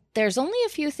 There's only a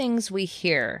few things we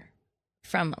hear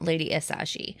from Lady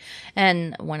Isashi,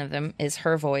 and one of them is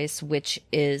her voice, which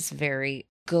is very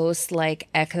ghost-like,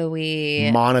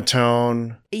 echoey.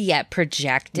 Monotone. Yeah,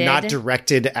 projected. Not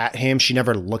directed at him. She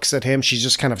never looks at him. She's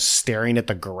just kind of staring at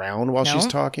the ground while she's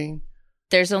talking.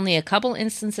 There's only a couple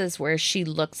instances where she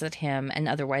looks at him, and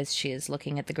otherwise she is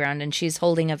looking at the ground, and she's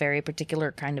holding a very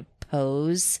particular kind of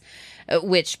pose,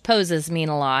 which poses mean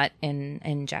a lot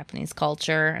in Japanese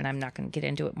culture, and I'm not going to get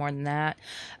into it more than that.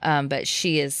 But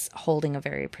she is holding a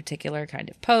very particular kind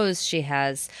of pose. She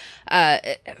has,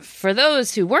 for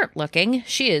those who weren't looking,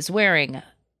 she is wearing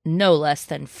no less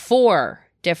than 4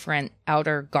 different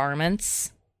outer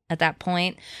garments at that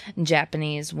point.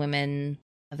 Japanese women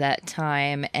of that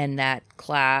time and that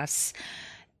class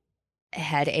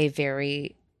had a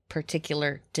very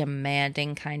particular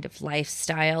demanding kind of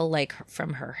lifestyle, like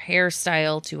from her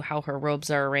hairstyle to how her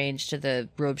robes are arranged to the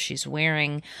robe she's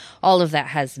wearing. All of that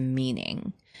has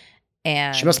meaning.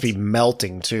 And she must be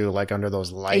melting too, like under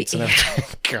those lights and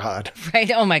everything. God.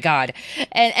 Right. Oh my God.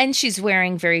 And she's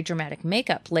wearing very dramatic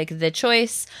makeup. Like, the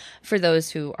choice, for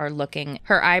those who are looking,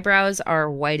 her eyebrows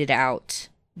are whited out,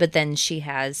 but then she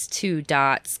has 2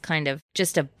 dots kind of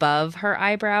just above her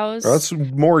eyebrows. That's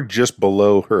more just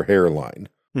below her hairline.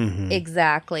 Mhm.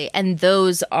 Exactly. And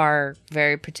those are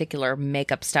very particular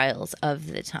makeup styles of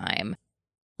the time.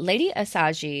 Lady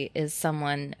Asagi is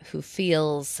someone who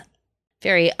feels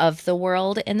very of the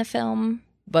world in the film,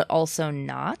 but also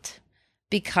not,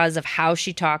 because of how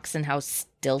she talks and how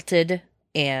stilted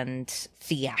and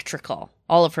theatrical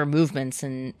all of her movements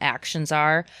and actions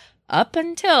are up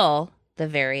until the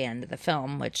very end of the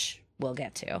film, which we'll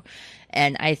get to.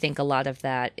 And I think a lot of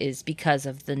that is because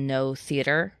of the no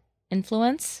theater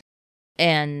influence.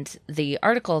 And the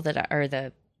article or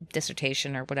the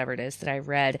dissertation or whatever it is that I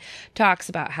read talks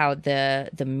about how the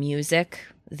music,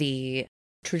 the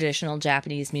traditional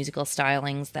Japanese musical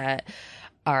stylings that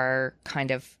are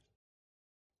kind of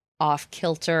off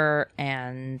kilter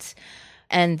and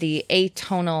the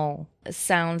atonal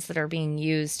sounds that are being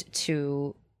used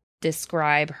to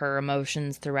describe her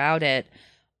emotions throughout it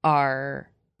are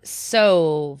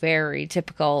so very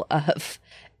typical of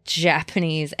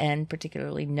Japanese and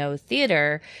particularly no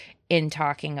theater in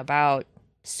talking about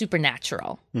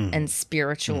supernatural and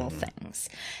spiritual things.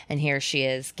 And here she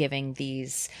is giving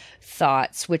these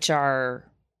thoughts which are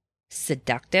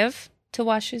seductive to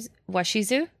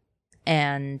Washizu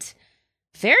and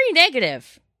very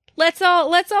negative. Let's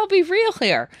all be real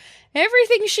here.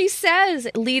 Everything she says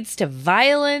leads to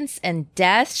violence and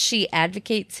death. She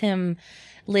advocates him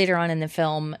later on in the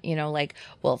film, like,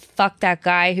 well, fuck that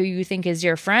guy who you think is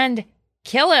your friend.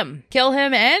 Kill him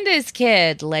and his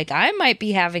kid. Like, I might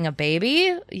be having a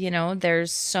baby.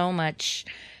 There's so much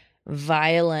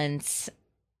violence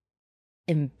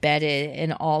embedded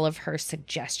in all of her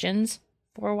suggestions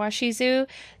for Washizu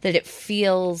that it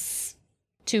feels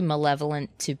too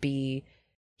malevolent to be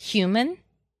human.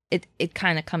 It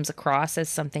kind of comes across as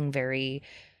something very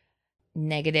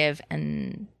negative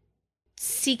and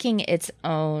seeking its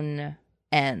own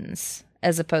ends,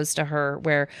 as opposed to her,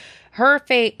 where her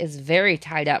fate is very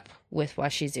tied up with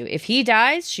Washizu. If he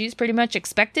dies, she's pretty much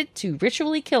expected to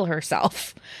ritually kill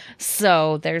herself.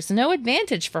 So there's no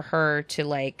advantage for her to,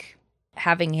 like,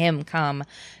 having him come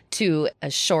to a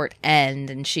short end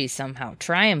and she somehow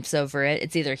triumphs over it.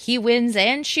 It's either he wins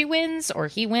and she wins, or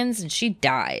he wins and she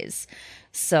dies.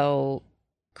 So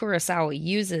Kurosawa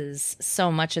uses so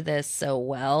much of this so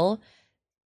well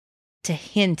to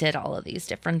hint at all of these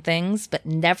different things, but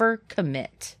never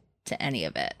commit to any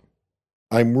of it.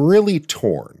 I'm really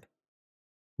torn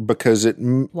because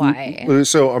Why?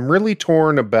 So I'm really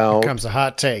torn about. Here comes a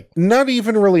hot take. Not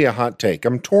even really a hot take.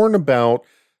 I'm torn about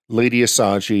Lady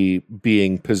Asagi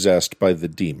being possessed by the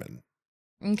demon.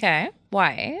 Okay.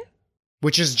 Why?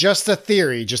 Which is just a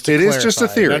theory, just to It clarify. is just a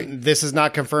theory. This is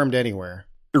not confirmed anywhere.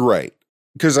 Right.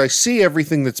 Because I see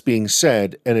everything that's being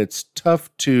said, and it's tough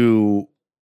to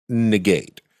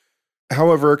negate.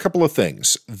 However, a couple of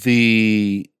things.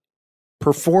 The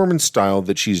performance style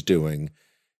that she's doing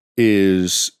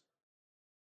is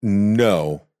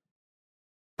no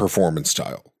performance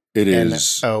style. It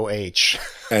is NOH.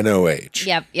 NOH.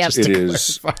 Yep.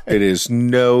 It is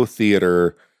no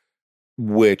theater,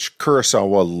 which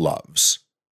Kurosawa loves.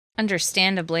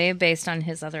 Understandably, based on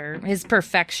his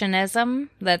perfectionism,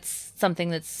 that's something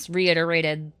that's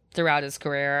reiterated throughout his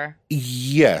career.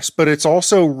 Yes, but it's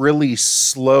also really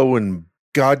slow and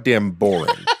goddamn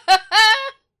boring. I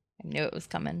knew it was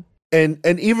coming. And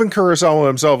even Kurosawa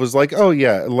himself is like, oh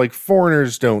yeah, like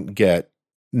foreigners don't get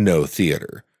no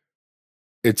theater.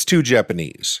 It's too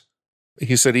Japanese.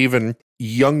 He said even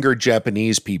younger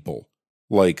Japanese people,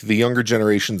 like the younger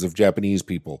generations of Japanese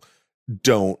people,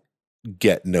 don't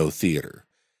get no theater.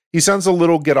 He sounds a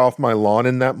little get off my lawn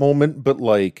in that moment, but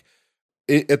like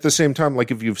at the same time, like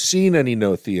if you've seen any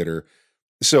no theater,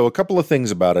 so a couple of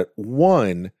things about it.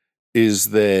 One is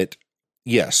that,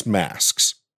 yes,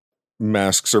 masks.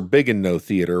 Masks are big in no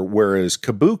theater, whereas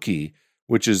kabuki,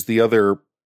 which is the other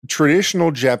traditional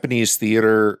Japanese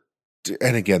theater,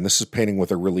 and again, this is painting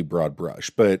with a really broad brush,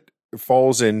 but it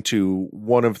falls into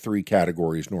one of three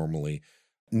categories normally.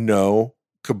 No,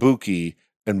 kabuki,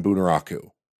 and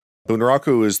bunraku.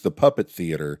 Bunraku is the puppet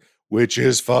theater, which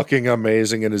is fucking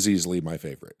amazing and is easily my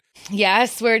favorite.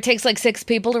 Yes, where it takes like 6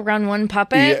 people to run one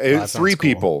puppet. Yeah, That 3 sounds cool.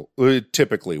 people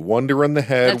typically. One to run the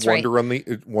head, That's one right. to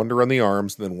run the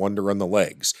arms, then one to run the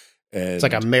legs. And It's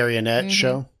like a marionette Mhm.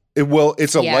 show.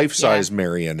 it's a Yeah, life-size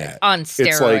marionette. On steroids.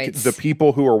 It's like the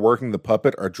people who are working the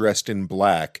puppet are dressed in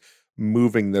black,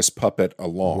 moving this puppet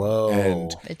along. Whoa.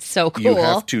 And It's so cool. you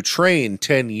have to train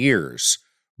 10 years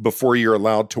before you're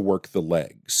allowed to work the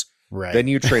legs. Right. Then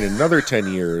you train another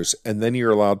 10 years, and then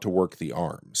you're allowed to work the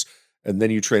arms. And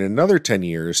then you train another 10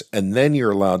 years, and then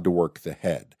you're allowed to work the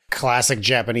head. Classic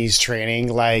Japanese training.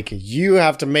 Like, you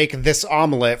have to make this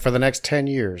omelet for the next 10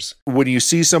 years. When you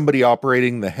see somebody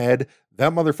operating the head,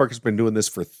 That motherfucker's been doing this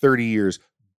for 30 years.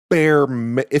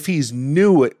 If he's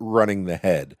new at running the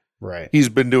head, Right. he's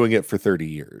been doing it for 30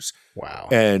 years. Wow.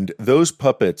 And those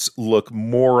puppets look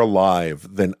more alive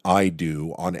than I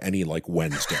do on any like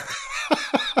Wednesday.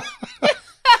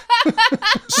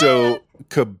 So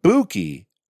kabuki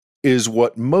is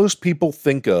what most people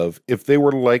think of if they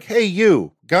were like, hey,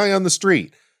 you, guy on the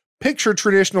street, picture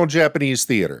traditional Japanese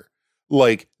theater.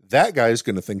 Like, that guy's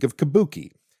going to think of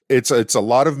kabuki. It's a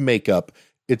lot of makeup.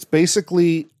 It's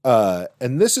basically,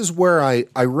 and this is where I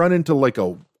run into like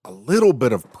a little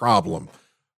bit of problem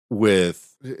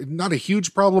with, not a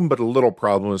huge problem, but a little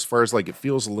problem as far as like it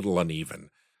feels a little uneven.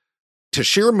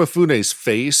 Toshiro Mifune's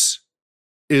face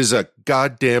is a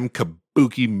goddamn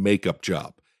kabuki makeup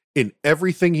job. In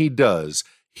everything he does,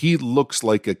 he looks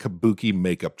like a kabuki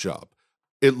makeup job.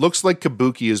 It looks like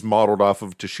kabuki is modeled off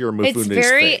of Toshiro Mifune's face. It's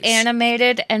very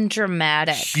animated and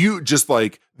dramatic. Huge, just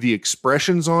like the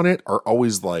expressions on it are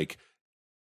always like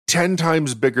 10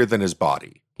 times bigger than his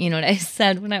body. You know what I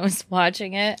said when I was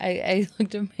watching it? I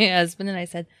looked at my husband and I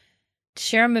said,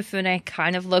 Toshiro Mifune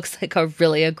kind of looks like a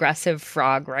really aggressive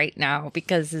frog right now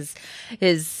because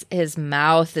his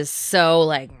mouth is so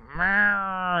like,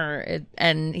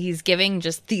 and he's giving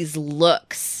just these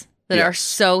looks that are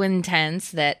so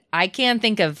intense that I can't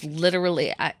think of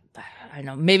literally, I don't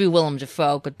know, maybe Willem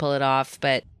Dafoe could pull it off,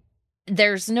 but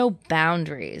there's no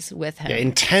boundaries with him. Yeah,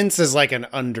 intense is like an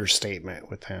understatement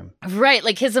with him. Right,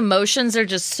 like his emotions are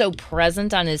just so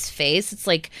present on his face. It's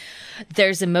like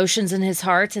there's emotions in his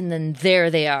heart and then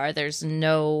there they are. There's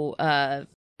no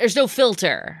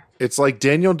filter. It's like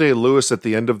Daniel Day-Lewis at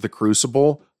the end of The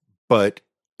Crucible, but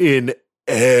in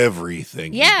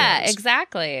everything. Yeah, he does.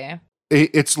 exactly.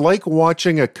 It's like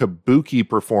watching a kabuki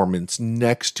performance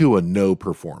next to a no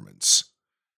performance,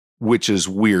 which is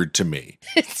weird to me.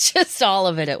 It's just all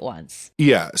of it at once.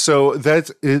 Yeah, so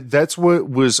that's what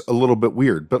was a little bit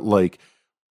weird, but like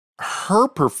her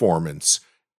performance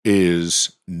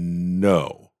is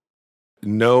no.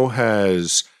 No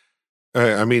has,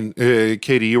 I mean,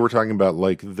 Katie, you were talking about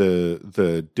like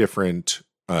the different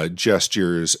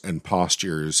gestures and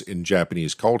postures in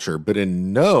Japanese culture, but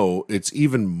in No, it's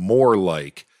even more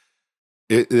like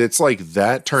it's like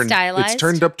that Stylized? It's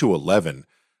turned up to 11,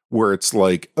 where it's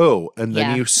like, oh, and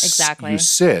then Yeah, you exactly. you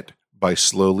sit by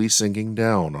slowly sinking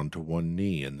down onto one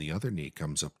knee, and the other knee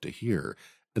comes up to here,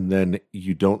 and then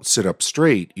you don't sit up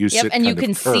straight, you sit and you kind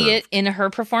can of see it curved. in her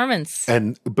performance.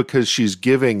 And because she's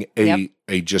giving a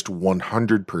just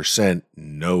 100%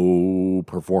 no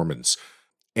performance.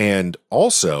 And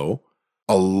also,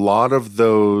 a lot of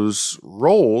those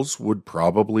roles would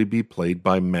probably be played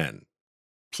by men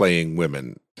playing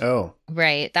women. Oh.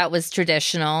 Right, that was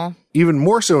traditional. Even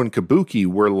more so in kabuki,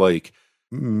 where like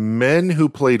men who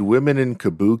played women in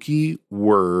kabuki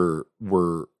were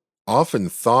often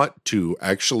thought to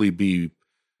actually be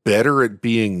better at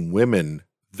being women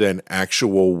than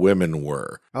actual women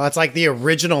were. Oh, it's like the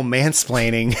original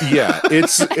mansplaining. Yeah,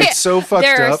 it's so fucked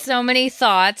There are up. so many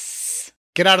thoughts.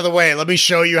 Get out of the way. Let me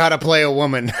show you how to play a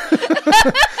woman.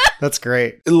 That's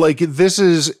great. Like this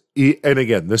is, and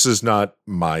again, this is not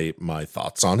my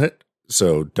thoughts on it,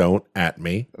 so don't at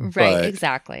me. Right, But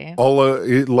exactly.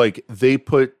 like they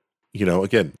put,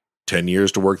 again, 10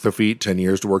 years to work the feet, 10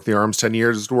 years to work the arms, 10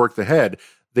 years to work the head.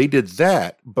 They did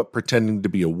that, but pretending to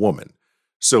be a woman.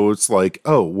 So it's like,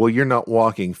 oh, well, you're not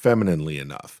walking femininely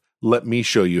enough. Let me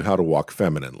show you how to walk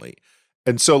femininely.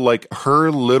 And so like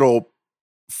her little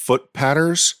foot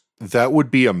patters, that would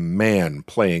be a man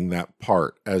playing that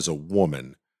part as a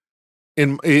woman.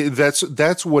 And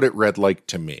that's what it read like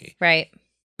to me. Right.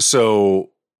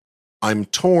 So I'm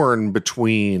torn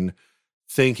between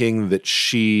thinking that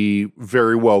she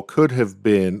very well could have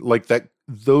been like that,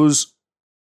 those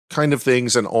kind of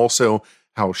things, and also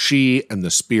how she and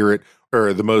the spirit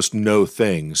are the most no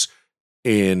things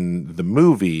in the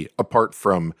movie, apart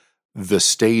from the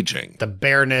staging. The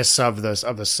bareness of the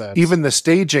set. Even the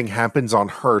staging happens on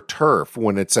her turf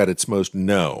when it's at its most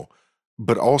no.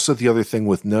 But also the other thing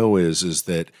with no is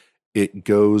that it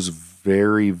goes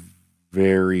very,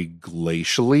 very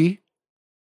glacially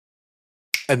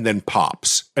and then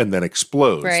pops and then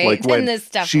explodes. Right. Like when And this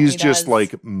definitely she's just does.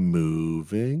 like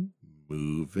moving,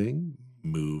 and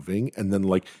then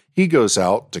like he goes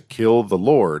out to kill the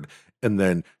Lord, and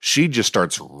then she just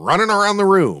starts running around the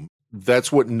room.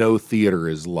 That's what no theater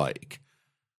is like.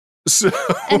 So,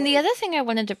 And the other thing I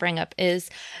wanted to bring up is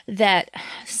that,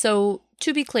 so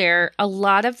to be clear, a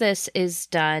lot of this is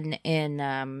done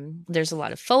in, there's a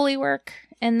lot of Foley work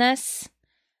in this.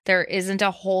 There isn't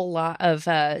a whole lot of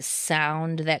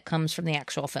sound that comes from the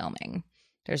actual filming.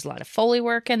 There's a lot of Foley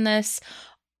work in this.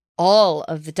 all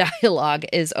of the dialogue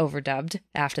is overdubbed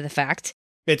after the fact.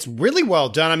 It's really well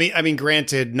done. I mean,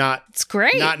 granted, It's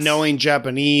great. not knowing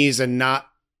Japanese and not,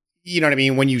 you know what I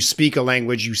mean? When you speak a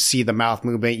language, you see the mouth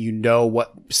movement, you know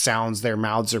what sounds their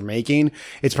mouths are making.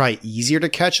 It's probably easier to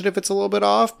catch it if it's a little bit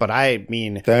off, but I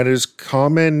mean... That is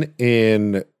common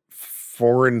in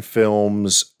foreign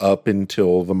films up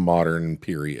until the modern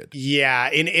period. Yeah,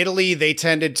 in Italy,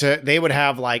 they would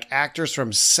have like actors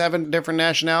from 7 different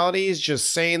nationalities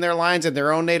just saying their lines in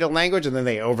their own native language, and then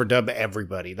they overdub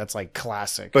everybody. That's like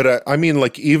classic. But I mean,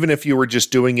 like, even if you were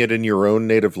just doing it in your own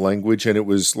native language and it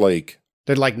was like...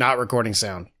 They're like not recording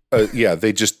sound. Yeah,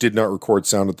 they just did not record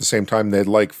sound at the same time. They'd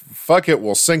like, fuck it,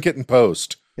 we'll sync it in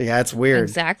post. Yeah, it's weird.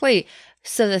 Exactly.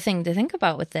 So the thing to think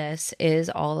about with this is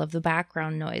all of the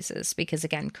background noises, because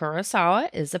again, Kurosawa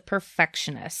is a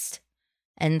perfectionist.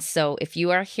 And so if you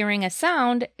are hearing a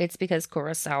sound, it's because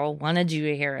Kurosawa wanted you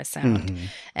to hear a sound. Mm-hmm.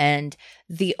 And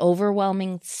the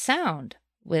overwhelming sound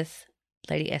with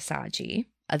Lady Asagi,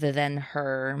 other than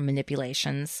her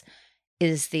manipulations,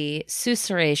 is the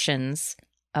susurrations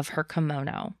of her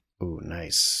kimono. Ooh,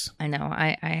 nice. I know.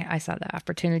 I saw the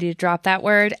opportunity to drop that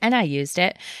word and I used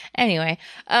it. Anyway.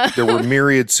 There were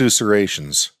myriad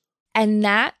susurrations. And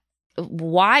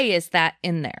why is that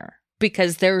in there?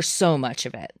 Because there's so much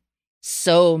of it.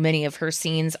 So many of her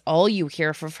scenes, all you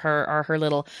hear from her are her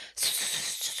little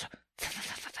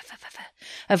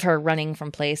of her running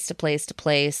from place to place to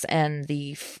place, and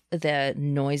the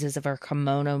noises of her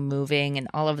kimono moving and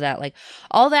all of that. Like,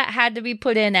 all that had to be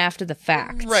put in after the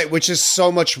fact. Right, which is so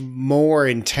much more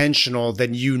intentional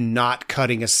than you not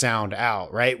cutting a sound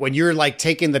out, right? When you're like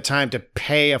taking the time to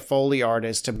pay a Foley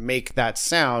artist to make that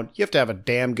sound, you have to have a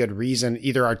damn good reason,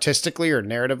 either artistically or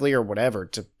narratively or whatever,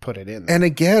 to put it in there. And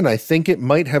again, I think it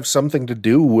might have something to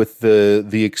do with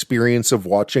the experience of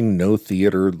watching no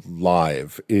theater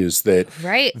live, is that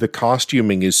right. The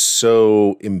costuming is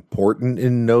so important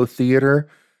in no theater.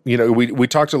 You know, we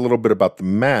talked a little bit about the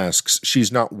masks.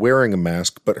 She's not wearing a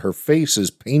mask, but her face is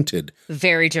painted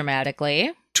very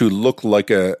dramatically to look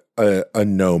like a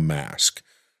no mask.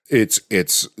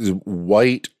 It's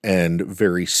white and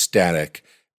very static,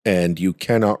 and you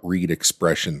cannot read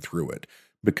expression through it.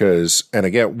 Because, and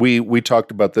again, we talked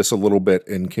about this a little bit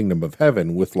in Kingdom of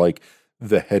Heaven with like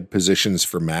the head positions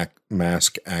for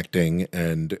mask acting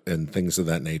and things of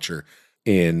that nature.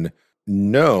 In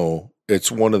No,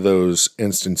 it's one of those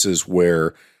instances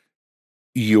where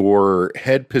your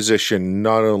head position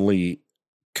not only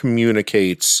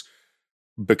communicates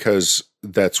because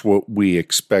that's what we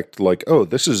expect, like, oh,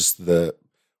 this is the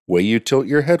way you tilt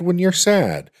your head when you're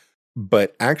sad.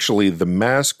 But actually the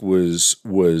mask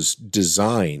was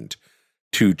designed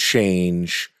to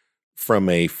change from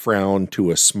a frown to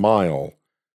a smile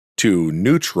to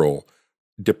neutral,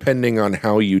 depending on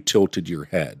how you tilted your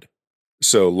head.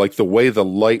 So like the way the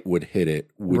light would hit it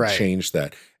would change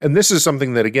that. And this is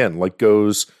something that, again, like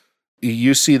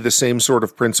you see the same sort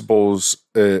of principles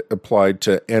applied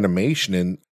to animation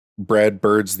in Brad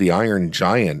Bird's The Iron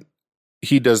Giant.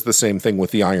 He does the same thing with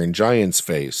the Iron Giant's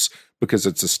face, because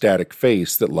it's a static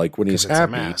face that, like, when he's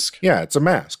happy, it's a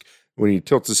mask. When he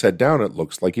tilts his head down, it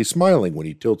looks like he's smiling. When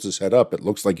he tilts his head up, it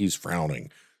looks like he's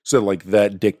frowning. So like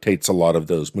that dictates a lot of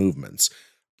those movements.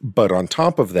 But on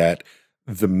top of that,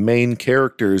 the main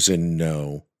characters in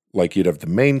No, like you'd have the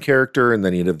main character and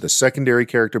then you'd have the secondary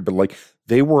character, but like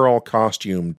they were all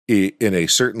costumed in a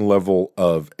certain level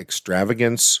of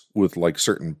extravagance with like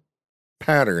certain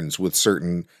patterns, with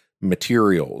certain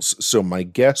materials. So my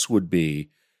guess would be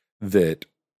that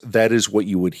is what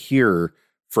you would hear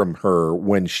from her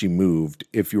when she moved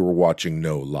if you were watching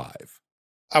No live.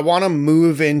 I want to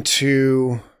move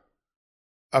into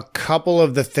a couple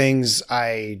of the things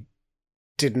I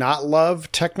did not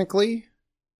love technically.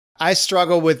 I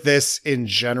struggle with this in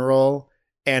general,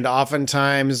 and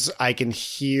oftentimes I can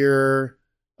hear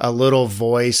a little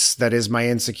voice that is my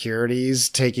insecurities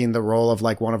taking the role of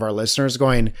like one of our listeners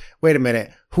going, wait a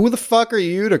minute, who the fuck are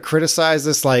you to criticize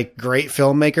this like great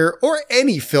filmmaker, or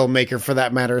any filmmaker for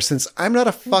that matter, since I'm not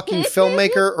a fucking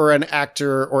filmmaker or an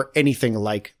actor or anything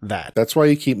like that. That's why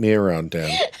you keep me around,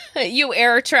 Dan. You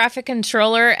air traffic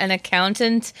controller, an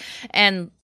accountant,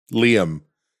 and Liam.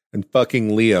 And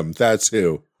fucking Liam, that's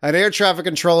who. An air traffic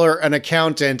controller, an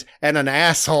accountant, and an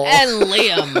asshole. And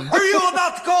Liam. Are you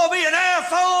about to call me an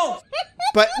asshole?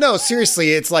 But no,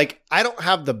 seriously, it's like, I don't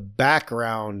have the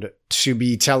background to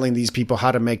be telling these people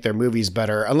how to make their movies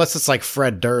better, unless it's like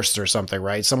Fred Durst or something,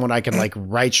 right? Someone I can like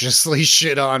righteously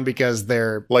shit on because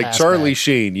they're like Charlie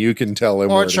Sheen, you can tell him.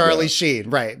 Or Charlie Sheen,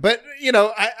 right. But, you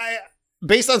know,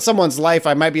 based on someone's life,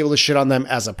 I might be able to shit on them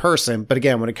as a person. But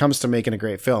again, when it comes to making a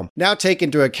great film, now take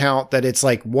into account that it's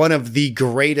like one of the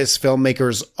greatest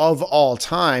filmmakers of all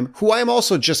time, who I'm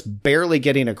also just barely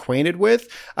getting acquainted with.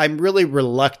 I'm really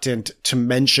reluctant to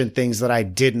mention things that I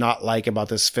did not like about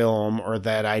this film or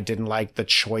that I didn't like the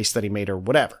choice that he made or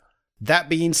whatever. That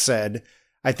being said,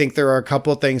 I think there are a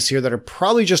couple of things here that are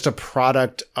probably just a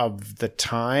product of the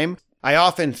time. I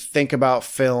often think about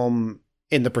film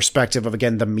in the perspective of,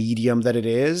 again, the medium that it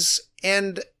is.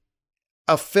 And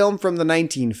a film from the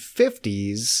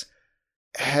 1950s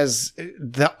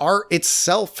the art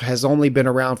itself has only been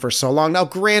around for so long. Now,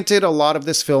 granted, a lot of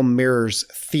this film mirrors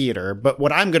theater, but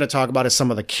what I'm going to talk about is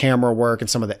some of the camera work and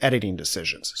some of the editing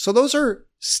decisions. So those are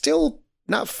still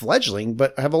not fledgling,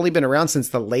 but have only been around since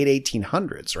the late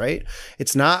 1800s, right?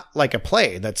 It's not like a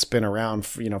play that's been around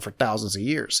for thousands of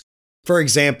years. For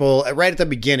example, right at the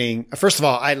beginning, first of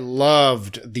all, I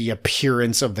loved the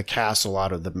appearance of the castle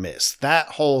out of the mist. That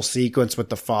whole sequence with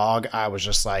the fog, I was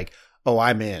just like, oh,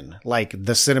 I'm in. Like,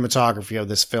 the cinematography of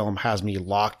this film has me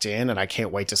locked in, and I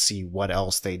can't wait to see what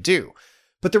else they do.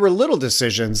 But there were little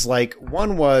decisions, like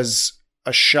one was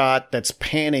a shot that's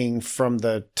panning from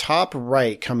the top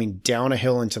right coming down a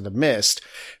hill into the mist,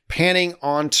 panning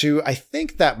onto, I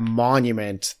think, that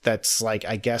monument that's like,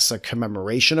 I guess, a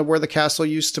commemoration of where the castle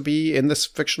used to be in this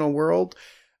fictional world.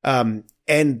 And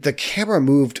the camera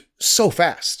moved so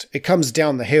fast. It comes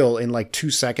down the hill in like 2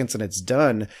 seconds and it's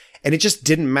done. And it just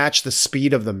didn't match the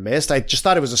speed of the mist. I just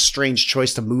thought it was a strange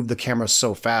choice to move the camera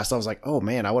so fast. I was like, oh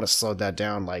man, I would have slowed that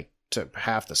down like to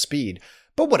half the speed.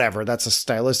 But whatever, that's a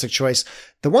stylistic choice.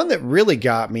 The one that really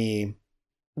got me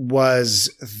was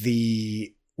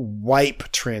the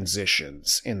wipe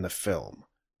transitions in the film,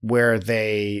 where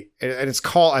and it's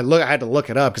called, I had to look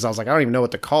it up because I was like, I don't even know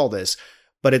what to call this,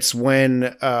 but it's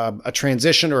when a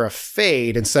transition or a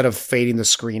fade, instead of fading the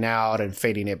screen out and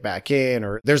fading it back in,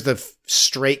 or there's the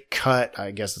straight cut,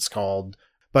 I guess it's called,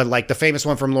 but like the famous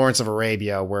one from Lawrence of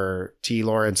Arabia where T.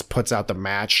 Lawrence puts out the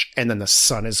match and then the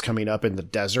sun is coming up in the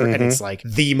desert. Mm-hmm. And it's like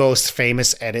the most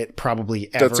famous edit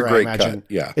probably ever. That's a great I imagine.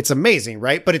 Cut. Yeah. It's amazing,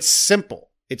 right? But it's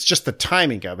simple. It's just the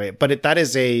timing of it. But that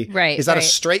is a, right, is that a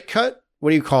straight cut?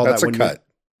 What do you call that? That's a cut.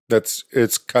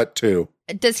 It's cut too.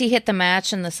 Does he hit the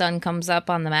match and the sun comes up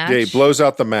on the match? Yeah, he blows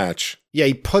out the match. Yeah,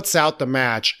 he puts out the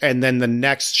match and then the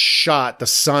next shot, the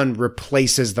sun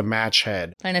replaces the match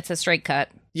head. And it's a straight cut.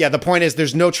 Yeah, the point is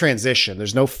there's no transition.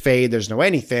 There's no fade. There's no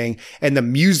anything. And the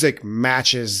music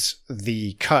matches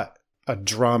the cut. A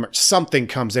drum or something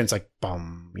comes in. It's like,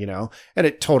 bum, and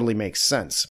it totally makes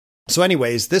sense. So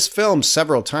anyways, this film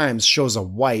several times shows a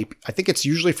wipe. I think it's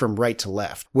usually from right to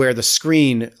left, where the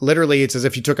screen, literally it's as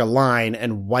if you took a line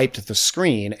and wiped the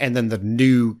screen, and then the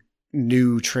new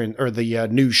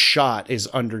shot is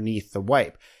underneath the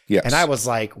wipe. Yes. And I was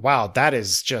like, wow, that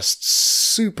is just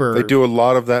super. They do a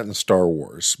lot of that in Star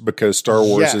Wars because Star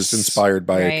Wars is inspired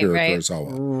by Akira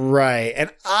Kurosawa. Right.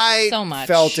 And I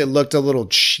felt it looked a little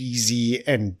cheesy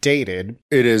and dated.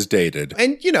 It is dated.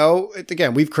 And,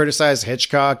 again, we've criticized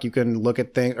Hitchcock. You can look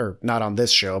at things, or not on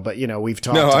this show, but, we've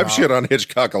talked about. No, I've shit on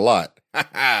Hitchcock a lot.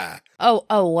 Oh,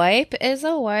 a wipe is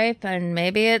a wipe, and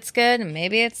maybe it's good and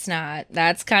maybe it's not.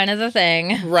 That's kind of the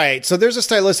thing. Right. So there's a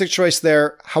stylistic choice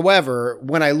there. However,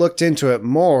 when I looked into it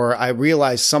more, I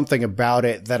realized something about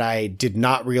it that I did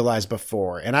not realize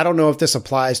before. And I don't know if this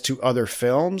applies to other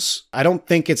films. I don't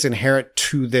think it's inherent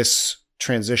to this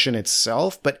transition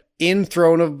itself, but in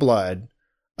Throne of Blood,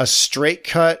 a straight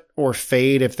cut or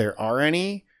fade, if there are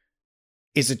any,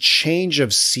 is a change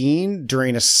of scene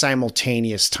during a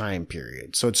simultaneous time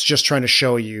period. So it's just trying to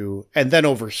show you, and then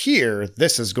over here,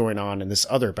 this is going on in this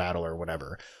other battle or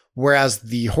whatever. Whereas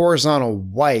the horizontal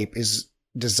wipe is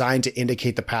designed to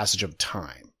indicate the passage of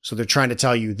time. So they're trying to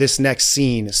tell you this next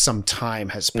scene, some time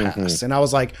has passed. Mm-hmm. And I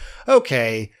was like,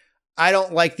 okay, I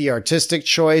don't like the artistic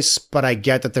choice, but I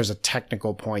get that there's a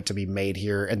technical point to be made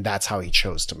here, and that's how he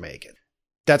chose to make it.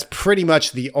 That's pretty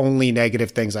much the only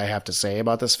negative things I have to say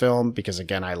about this film, because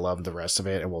again, I love the rest of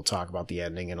it, and we'll talk about the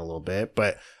ending in a little bit.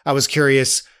 But I was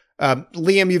curious,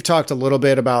 Liam, you've talked a little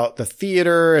bit about the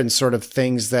theater and sort of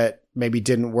things that maybe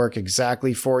didn't work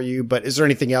exactly for you, but is there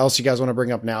anything else you guys want to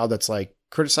bring up now that's like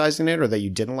criticizing it or that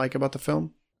you didn't like about the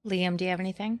film? Liam, do you have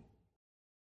anything?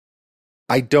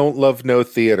 I don't love no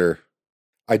theater.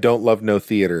 I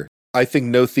think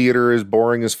no theater is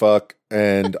boring as fuck,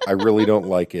 and I really don't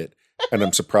like it. And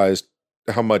I'm surprised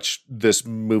how much this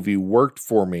movie worked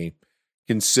for me,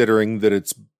 considering that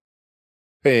it's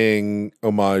paying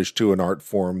homage to an art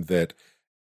form that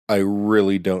I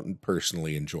really don't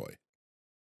personally enjoy.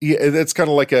 Yeah, that's kind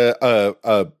of like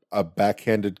a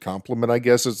backhanded compliment, I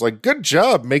guess. It's like, good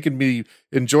job making me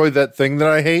enjoy that thing that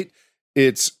I hate.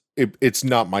 It's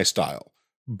not my style,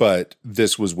 but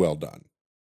this was well done.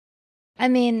 I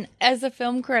mean, as a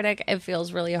film critic, it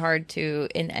feels really hard to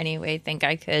in any way think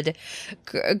I could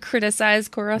criticize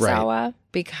Kurosawa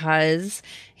because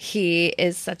he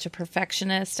is such a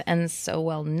perfectionist and so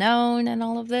well known and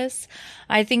all of this.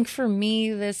 I think for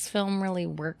me, this film really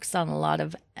works on a lot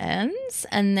of ends,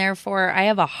 and therefore I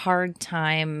have a hard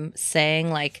time saying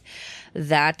like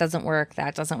that doesn't work,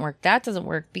 that doesn't work, that doesn't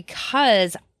work,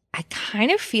 because I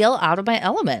kind of feel out of my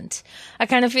element. I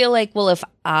kind of feel like, well, if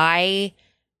I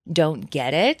don't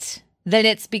get it, then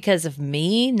it's because of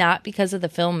me, not because of the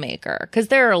filmmaker. Because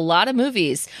there are a lot of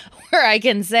movies where I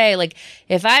can say, like,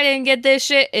 if I didn't get this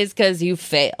shit, it's because you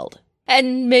failed.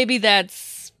 And maybe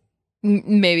that's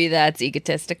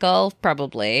egotistical,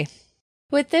 probably.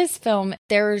 With this film,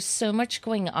 there's so much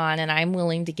going on, and I'm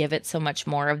willing to give it so much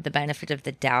more of the benefit of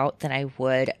the doubt than I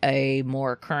would a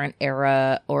more current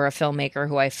era or a filmmaker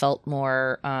who I felt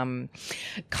more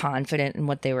confident in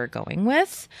what they were going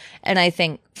with. And I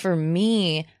think for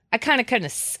me, I kind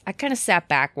of sat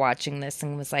back watching this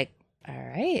and was like,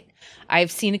 all right,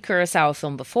 I've seen a Kurosawa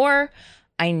film before.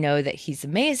 I know that he's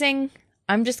amazing.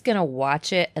 I'm just going to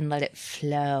watch it and let it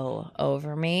flow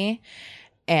over me.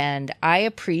 And I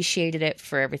appreciated it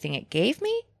for everything it gave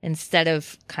me instead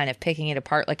of kind of picking it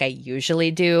apart like I usually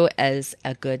do as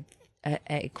a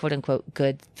quote unquote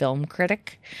good film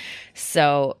critic.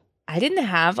 So I didn't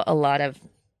have a lot of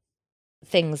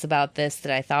things about this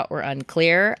that I thought were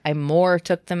unclear. I more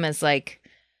took them as like,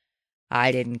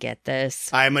 I didn't get this.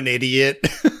 I'm an idiot.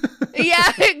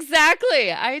 Yeah,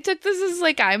 exactly. I took this as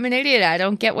like, I'm an idiot. I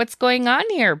don't get what's going on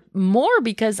here. More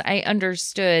because I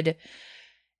understood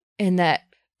in that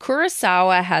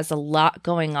Kurosawa has a lot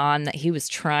going on that he was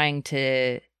trying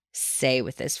to say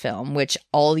with this film, which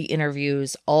all the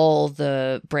interviews, all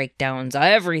the breakdowns,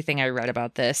 everything I read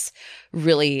about this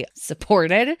really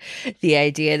supported the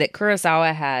idea that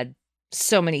Kurosawa had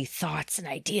so many thoughts and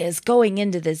ideas going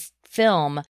into this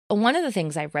film. One of the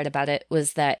things I read about it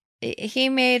was that he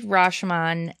made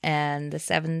Rashomon and The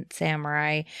Seven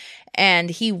Samurai, and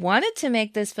he wanted to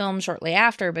make this film shortly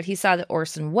after, but he saw that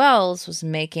Orson Welles was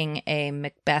making a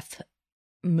Macbeth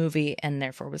movie and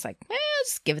therefore was like,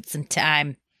 just give it some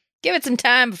time. Give it some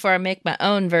time before I make my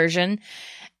own version.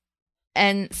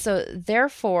 And so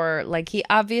therefore, like, he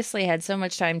obviously had so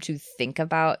much time to think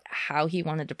about how he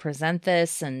wanted to present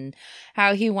this and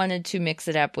how he wanted to mix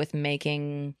it up with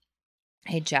making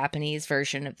a Japanese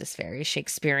version of this very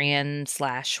Shakespearean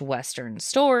 / Western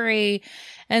story.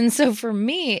 And so for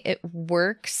me, it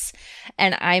works.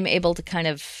 And I'm able to kind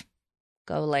of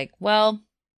go like, well,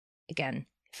 again,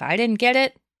 if I didn't get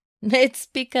it, it's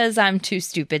because I'm too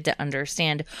stupid to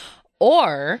understand.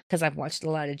 Or because I've watched a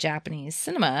lot of Japanese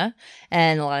cinema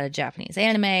and a lot of Japanese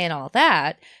anime and all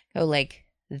that, go like,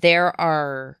 there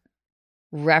are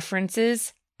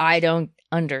references I don't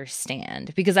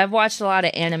understand, because I've watched a lot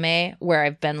of anime where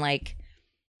I've been like,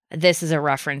 this is a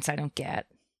reference I don't get.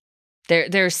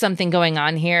 There's something going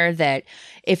on here that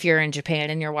if you're in Japan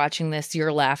and you're watching this,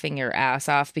 you're laughing your ass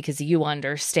off because you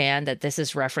understand that this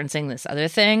is referencing this other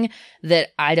thing that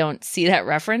I don't see that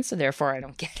reference, so therefore I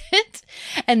don't get it.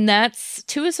 And that's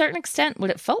to a certain extent what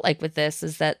it felt like with this,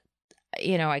 is that,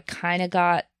 you know, I kind of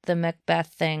got the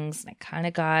Macbeth things, and I kind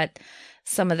of got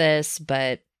some of this,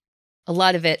 but a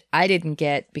lot of it I didn't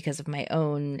get because of my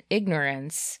own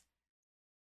ignorance.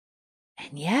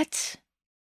 And yet,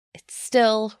 it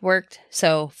still worked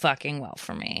so fucking well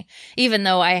for me. Even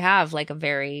though I have like a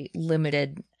very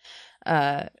limited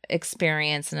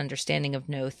experience and understanding of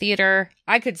Noh theater,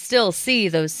 I could still see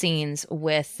those scenes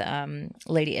with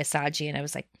Lady Asagi, and I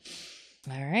was like,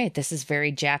 all right, this is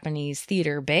very Japanese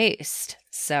theater based.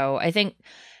 So I think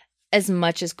as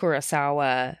much as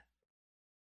Kurosawa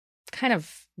kind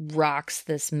of rocks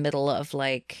this middle of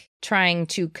like trying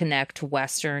to connect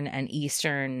Western and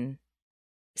Eastern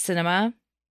cinema,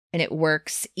 and it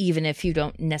works even if you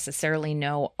don't necessarily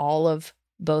know all of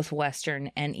both Western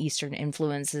and Eastern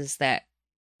influences that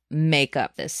make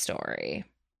up this story.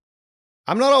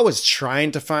 I'm not always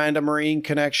trying to find a marine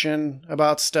connection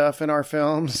about stuff in our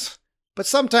films, but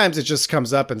sometimes it just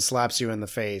comes up and slaps you in the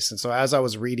face. And so as I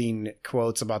was reading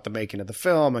quotes about the making of the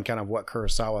film and kind of what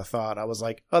Kurosawa thought, I was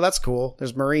like, oh, that's cool.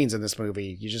 There's Marines in this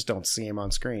movie. You just don't see them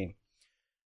on screen.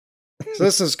 So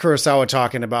this is Kurosawa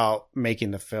talking about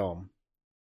making the film.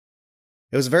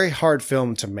 It was a very hard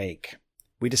film to make.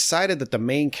 We decided that the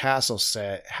main castle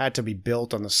set had to be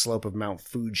built on the slope of Mount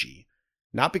Fuji.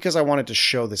 Not because I wanted to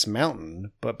show this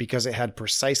mountain, but because it had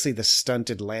precisely the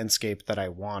stunted landscape that I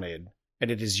wanted.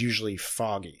 and it is usually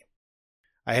foggy.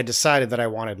 I had decided that I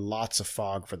wanted lots of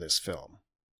fog for this film.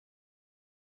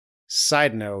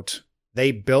 Side note,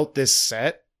 they built this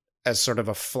set as sort of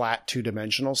a flat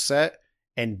two-dimensional set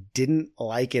and didn't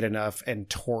like it enough and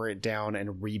tore it down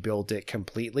and rebuilt it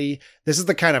completely. This is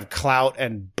the kind of clout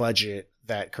and budget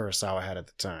that Kurosawa had at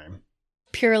the time.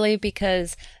 Purely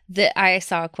because I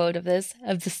saw a quote of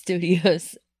the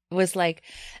studios was like,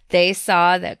 they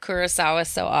saw that Kurosawa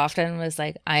so often was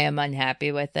like, I am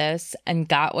unhappy with this, and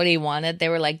got what he wanted. They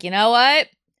were like, you know what?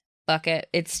 Fuck it.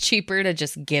 It's cheaper to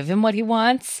just give him what he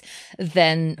wants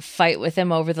than fight with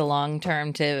him over the long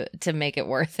term to make it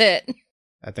worth it.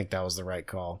 I think that was the right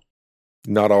call.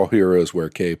 Not all heroes wear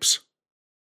capes.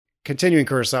 Continuing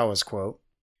Kurosawa's quote,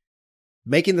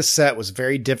 making the set was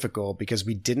very difficult because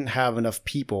we didn't have enough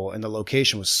people and the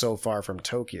location was so far from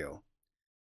Tokyo.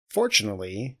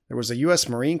 Fortunately, there was a U.S.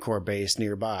 Marine Corps base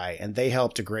nearby and they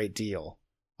helped a great deal.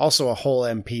 Also, a whole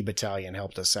MP battalion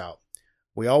helped us out.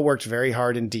 We all worked very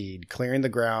hard indeed, clearing the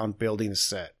ground, building the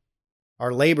set.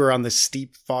 Our labor on this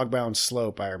steep fog-bound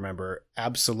slope, I remember,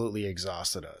 absolutely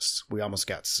exhausted us. We almost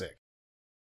got sick.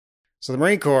 So the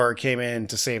Marine Corps came in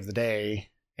to save the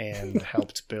day and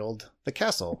helped build the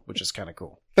castle, which is kind of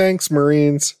cool. Thanks,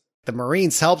 Marines. The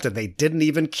Marines helped and they didn't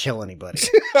even kill anybody.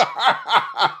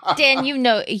 Dan,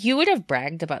 you would have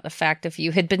bragged about the fact if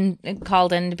you had been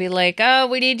called in to be like, oh,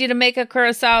 we need you to make a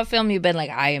Kurosawa film. You've been like,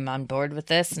 I am on board with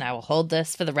this and I will hold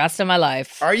this for the rest of my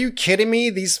life. Are you kidding me?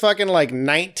 These fucking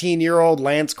 19-year-old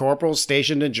Lance Corporals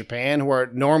stationed in Japan who are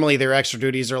normally their extra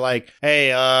duties are like,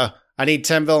 hey, I need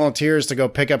 10 volunteers to go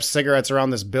pick up cigarettes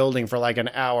around this building for an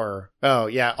hour. Oh,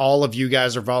 yeah, all of you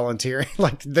guys are volunteering.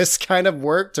 This kind of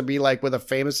work to be with a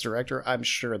famous director. I'm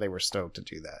sure they were stoked to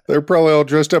do that. They're probably all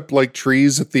dressed up like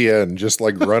trees at the end, just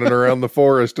running around the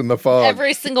forest in the fog.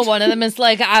 Every single one of them is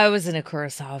like, I was in a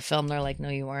Kurosawa film. They're like, no,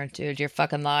 you weren't, dude. You're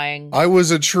fucking lying. I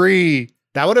was a tree.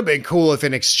 That would have been cool if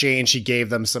in exchange he gave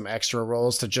them some extra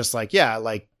roles to just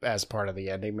as part of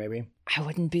the ending, maybe. I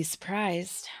wouldn't be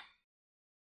surprised.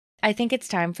 I think it's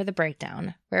time for the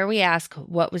breakdown, where we ask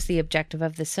what was the objective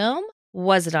of the film,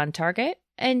 was it on target,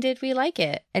 and did we like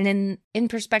it? And in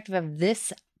perspective of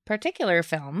this particular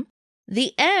film,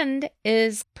 the end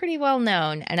is pretty well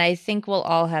known, and I think we'll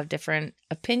all have different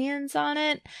opinions on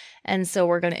it, and so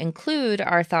we're going to include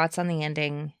our thoughts on the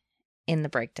ending in the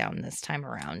breakdown this time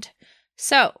around.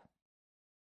 So,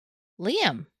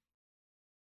 Liam,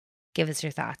 give us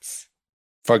your thoughts.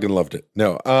 Fucking loved it.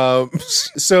 No.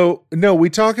 So no, we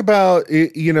talk about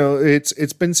it,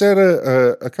 it's been said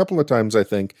a couple of times, I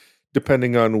think,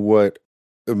 depending on what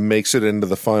makes it into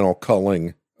the final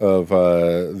culling of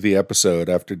the episode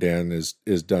after Dan is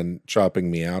done chopping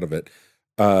me out of it.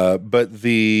 But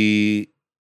we've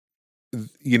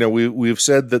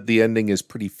said that the ending is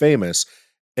pretty famous,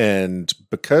 and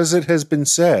because it has been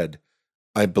said,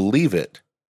 I believe it.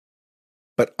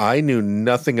 But I knew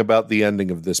nothing about the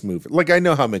ending of this movie. I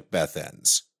know how Macbeth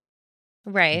ends.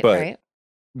 Right, but right.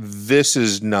 This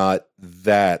is not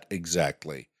that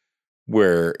exactly,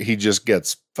 where he just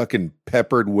gets fucking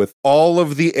peppered with all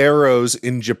of the arrows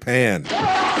in Japan.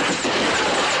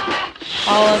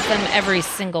 All of them, every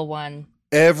single one.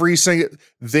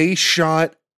 They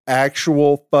shot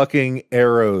actual fucking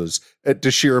arrows at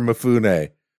Toshiro Mifune.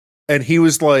 And he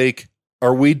was like,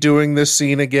 are we doing this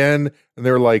scene again? And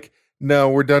they're like, no,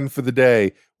 we're done for the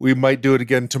day. We might do it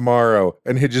again tomorrow.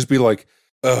 And he'd just be like,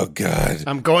 oh, God.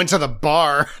 I'm going to the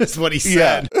bar, is what he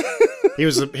said. Yeah. He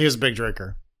was a big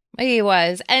drinker. He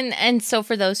was. And so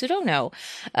for those who don't know,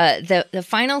 the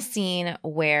final scene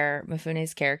where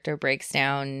Mifune's character breaks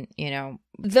down,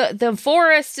 the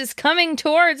forest is coming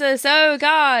towards us, oh,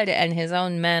 God. And his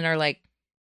own men are like,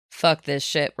 fuck this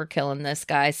shit. We're killing this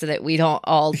guy so that we don't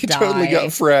all die. He totally got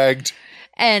fragged.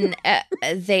 And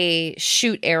they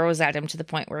shoot arrows at him to the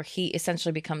point where he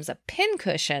essentially becomes a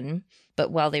pincushion.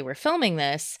 But while they were filming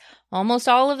this, almost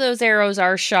all of those arrows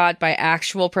are shot by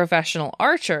actual professional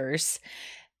archers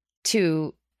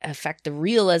to affect the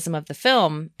realism of the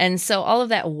film. And so all of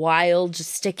that wild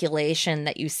gesticulation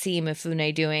that you see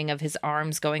Mifune doing of his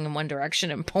arms going in one direction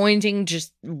and pointing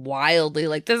just wildly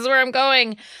like, this is where I'm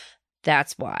going.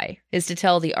 That's why, is to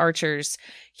tell the archers,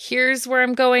 here's where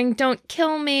I'm going, don't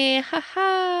kill me,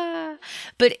 ha.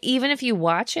 But even if you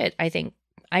watch it, I think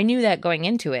I knew that going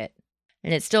into it,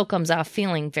 and it still comes off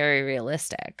feeling very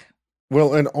realistic.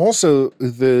 Well, and also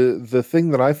the thing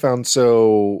that I found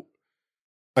that's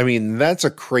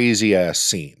a crazy ass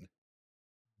scene.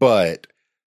 But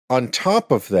on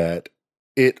top of that,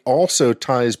 it also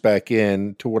ties back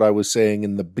in to what I was saying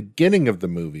in the beginning of the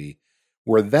movie,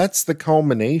 where that's the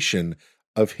culmination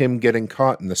of him getting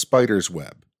caught in the spider's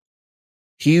web.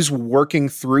 he's working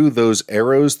through those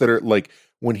arrows that are like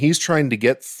when he's trying to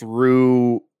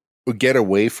get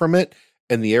away from it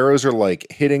and the arrows are like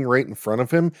hitting right in front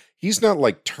of him. He's not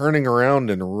like turning around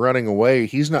and running away.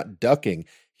 He's not ducking.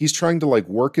 He's trying to like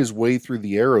work his way through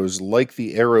the arrows like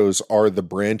the arrows are the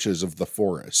branches of the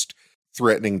forest,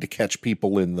 threatening to catch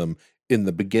people in them in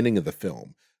the beginning of the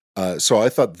film. So I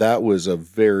thought that was a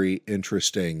very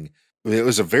interesting way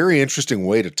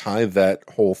to tie that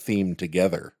whole theme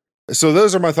together. So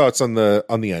those are my thoughts on the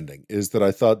ending, is that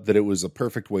I thought that it was a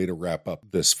perfect way to wrap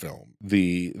up this film.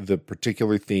 The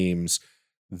particular themes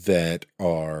that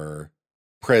are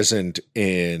present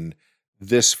in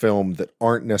this film that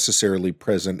aren't necessarily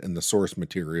present in the source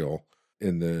material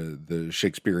in the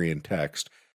Shakespearean text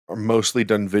are mostly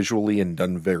done visually and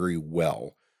done very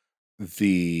well.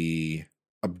 The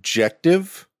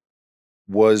objective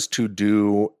was to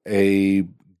do a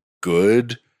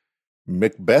good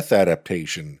Macbeth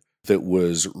adaptation that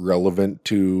was relevant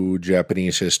to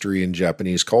Japanese history and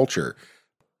Japanese culture.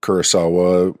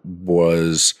 Kurosawa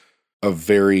was a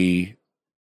very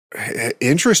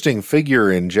interesting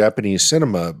figure in Japanese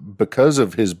cinema because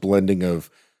of his blending of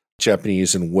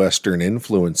Japanese and Western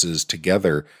influences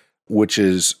together, which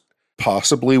is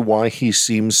possibly why he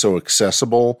seems so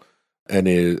accessible.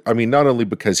 And not only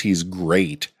because he's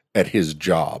great at his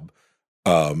job,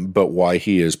 but why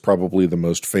he is probably the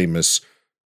most famous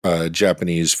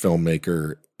Japanese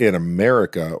filmmaker in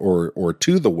America or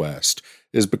to the West,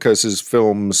 is because his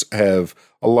films have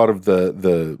a lot of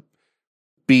the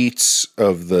beats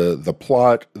of the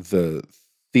plot, the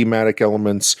thematic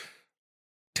elements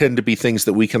tend to be things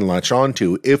that we can latch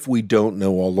onto if we don't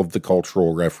know all of the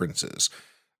cultural references.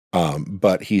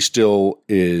 But he still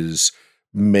is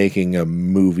making a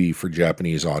movie for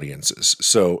Japanese audiences.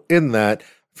 So in that,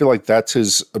 I feel like that's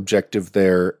his objective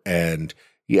there, and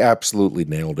he absolutely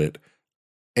nailed it.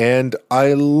 And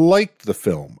I liked the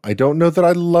film. I don't know that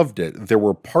I loved it. There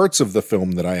were parts of the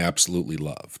film that I absolutely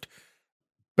loved.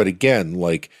 But again,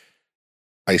 like,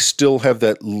 I still have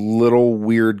that little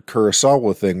weird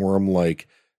Kurosawa thing where I'm like,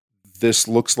 this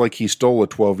looks like he stole a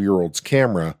 12-year-old's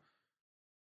camera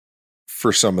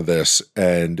for some of this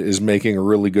and is making a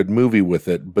really good movie with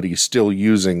it, but he's still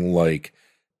using like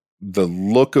the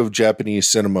look of Japanese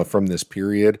cinema from this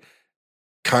period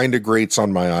kind of grates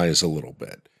on my eyes a little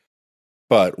bit.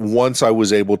 But once I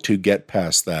was able to get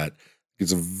past that,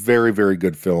 it's a very, very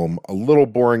good film. A little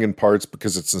boring in parts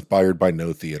because it's inspired by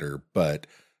no theater, but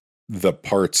the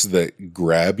parts that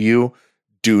grab you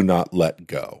do not let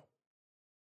go.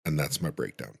 And that's my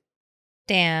breakdown.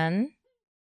 Dan?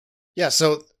 Yeah,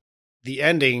 so the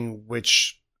ending,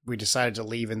 which we decided to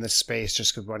leave in this space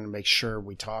just because we wanted to make sure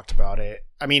we talked about it.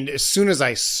 I mean, as soon as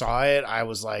I saw it, I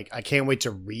was like, I can't wait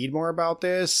to read more about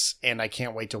this, and I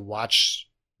can't wait to watch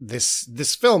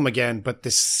this film again, but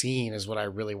this scene is what I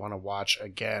really want to watch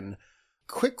again.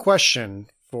 Quick question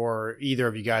for either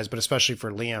of you guys, but especially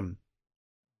for Liam.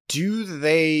 Do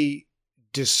they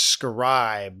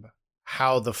describe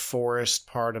how the forest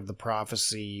part of the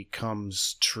prophecy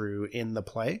comes true in the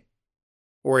play?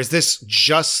 Or is this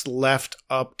just left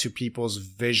up to people's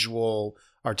visual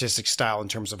artistic style in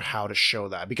terms of how to show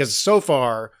that? Because so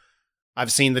far,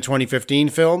 I've seen the 2015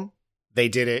 film. They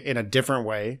did it in a different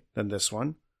way than this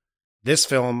one. This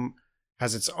film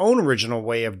has its own original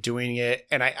way of doing it,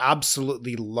 and I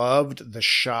absolutely loved the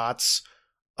shots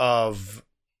of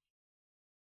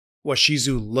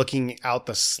Washizu looking out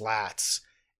the slats,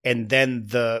 and then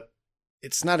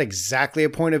it's not exactly a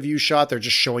point of view shot. They're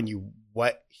just showing you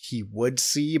what he would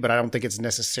see, but I don't think it's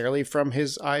necessarily from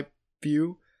his eye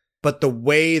view. But the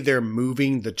way they're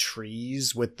moving the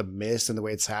trees with the mist and the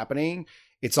way it's happening,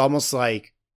 it's almost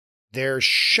like they're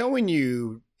showing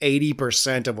you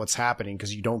 80% of what's happening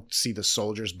because you don't see the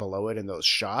soldiers below it in those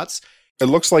shots. It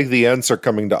looks like the Ents are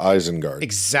coming to Isengard.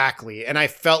 Exactly. And I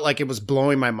felt like it was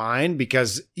blowing my mind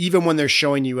because even when they're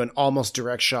showing you an almost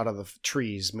direct shot of the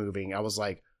trees moving, I was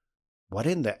like, what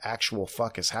in the actual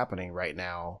fuck is happening right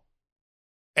now?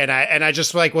 And I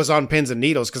just like was on pins and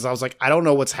needles because I was like, I don't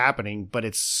know what's happening, but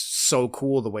it's so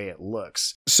cool the way it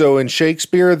looks. So in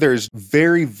Shakespeare, there's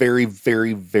very, very,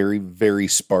 very, very, very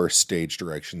sparse stage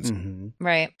directions. Mm-hmm.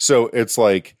 Right. So it's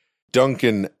like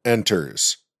Duncan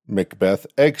enters, Macbeth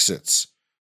exits.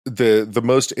 The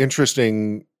most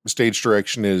interesting stage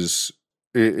direction is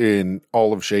in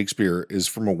all of Shakespeare is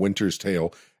from A Winter's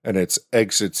Tale, and it's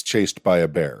exits chased by a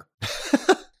bear.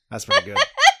 That's pretty good.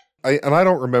 I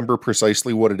don't remember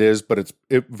precisely what it is, but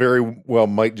it very well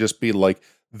might just be like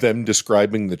them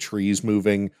describing the trees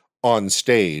moving on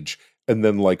stage, and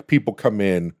then like people come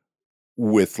in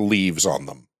with leaves on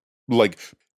them. Like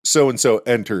so and so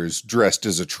enters dressed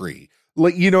as a tree.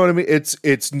 Like, you know what I mean?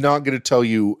 It's not going to tell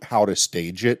you how to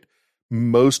stage it.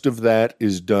 Most of that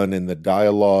is done in the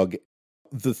dialogue.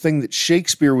 The thing that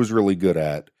Shakespeare was really good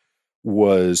at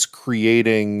was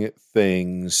creating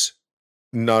things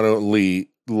not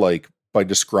only like by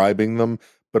describing them,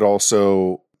 but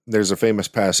also there's a famous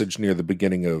passage near the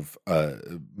beginning of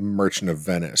Merchant of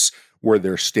Venice where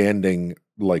they're standing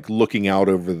like looking out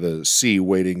over the sea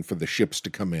waiting for the ships to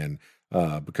come in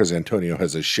because Antonio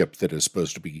has a ship that is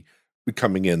supposed to be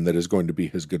coming in that is going to be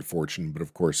his good fortune, but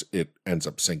of course it ends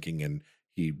up sinking and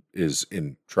he is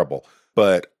in trouble.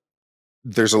 But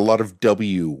there's a lot of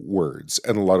W words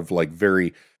and a lot of like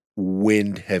very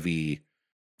wind heavy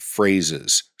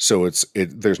phrases. So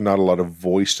there's not a lot of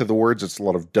voice to the words. It's a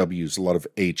lot of W's, a lot of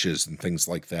H's and things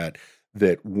like that,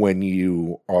 that when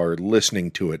you are listening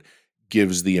to it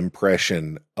gives the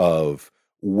impression of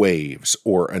waves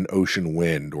or an ocean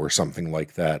wind or something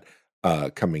like that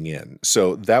coming in.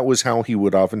 So that was how he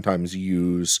would oftentimes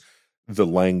use the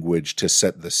language to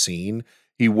set the scene.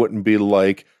 He wouldn't be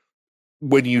like,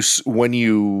 when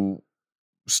you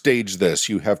stage this,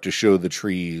 you have to show the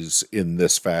trees in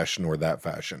this fashion or that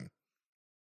fashion.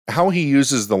 How he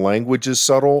uses the language is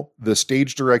subtle. The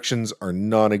stage directions are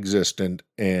non-existent,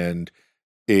 and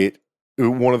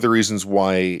one of the reasons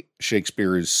why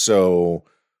Shakespeare is so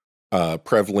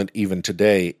prevalent even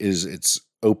today is its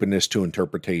openness to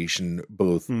interpretation,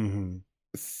 both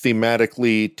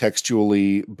thematically,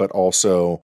 textually, but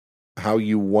also how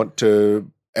you want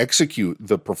to execute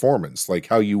the performance, like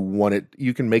how you want it.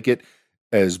 You can make it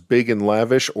as big and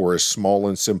lavish or as small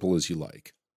and simple as you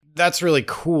like. That's really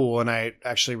cool, and I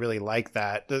actually really like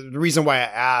that. The reason why I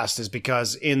asked is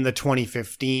because in the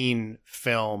 2015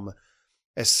 film,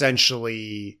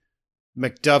 essentially,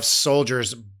 Macduff's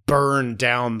soldiers burn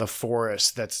down the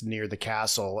forest that's near the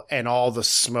castle, and all the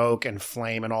smoke and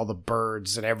flame and all the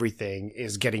birds and everything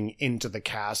is getting into the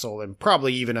castle and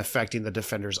probably even affecting the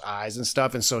defenders' eyes and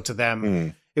stuff. And so to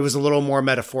them, it was a little more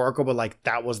metaphorical, but like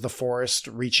that was the forest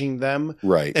reaching them.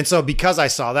 Right. And so because I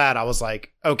saw that, I was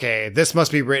like, okay, this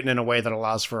must be written in a way that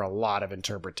allows for a lot of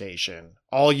interpretation.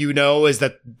 All you know is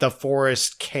that the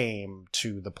forest came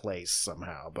to the place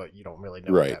somehow, but you don't really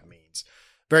know what that means.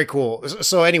 Very cool.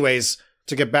 So anyways,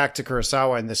 to get back to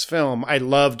Kurosawa in this film, I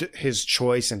loved his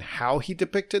choice and how he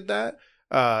depicted that.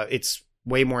 It's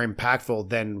way more impactful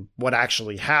than what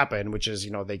actually happened, which is,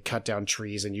 they cut down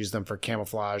trees and use them for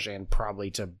camouflage and probably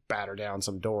to batter down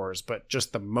some doors. But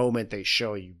just the moment they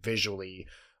show you visually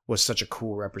was such a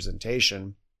cool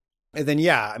representation. And then,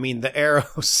 the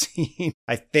arrow scene,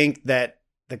 I think that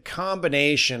the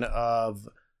combination of,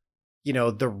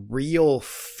 the real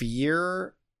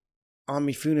fear on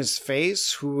Mifune's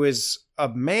face, who is a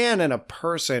man and a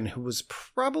person who was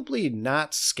probably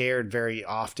not scared very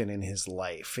often in his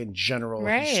life. In general,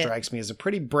 right. He strikes me as a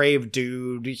pretty brave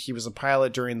dude. He was a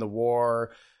pilot during the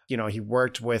war. He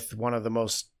worked with one of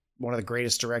the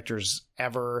greatest directors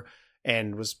ever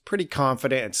and was pretty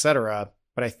confident, etc.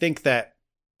 But I think that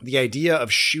the idea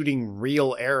of shooting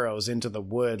real arrows into the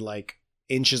wood, like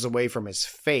inches away from his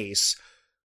face,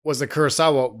 was that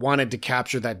Kurosawa wanted to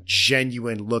capture that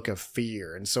genuine look of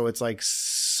fear. And so it's like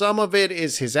some of it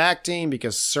is his acting,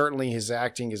 because certainly his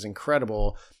acting is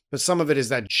incredible, but some of it is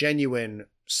that genuine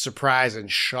surprise and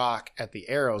shock at the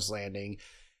arrows landing.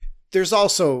 There's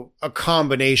also a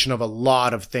combination of a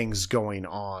lot of things going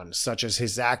on, such as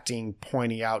his acting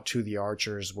pointing out to the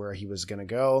archers where he was going to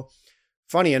go.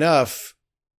 Funny enough,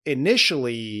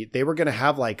 initially they were going to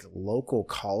have like local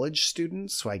college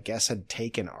students who I guess had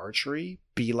taken archery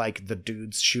be like the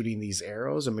dudes shooting these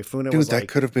arrows, and Mifune was like, that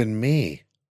could have been me.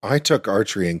 I took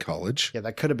archery in college. Yeah,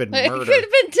 that could have been murder. It could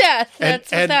have been death.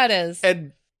 That's what that is.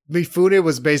 And Mifune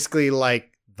was basically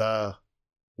like, the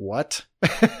what?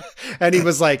 And he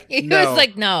was like,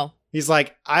 no. He's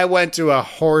like, I went to a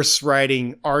horse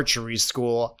riding archery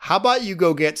school. How about you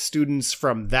go get students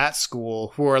from that school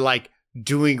who are like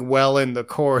doing well in the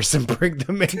course and bring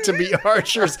them in to be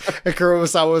archers? And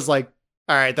Kurosawa was like,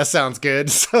 all right, that sounds good.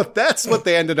 So that's what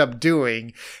they ended up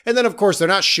doing. And then, of course, they're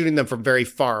not shooting them from very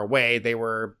far away. They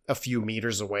were a few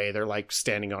meters away. They're like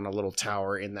standing on a little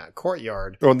tower in that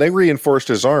courtyard. Oh, and they reinforced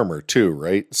his armor too,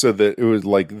 right? So that it was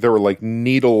like there were like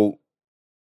needle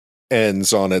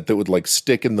ends on it that would like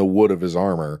stick in the wood of his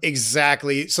armor.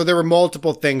 Exactly. So there were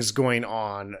multiple things going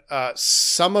on.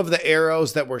 Some of the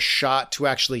arrows that were shot to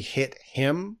actually hit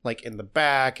him, like in the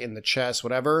back, in the chest,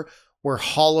 whatever, were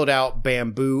hollowed out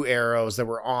bamboo arrows that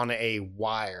were on a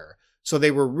wire. So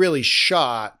they were really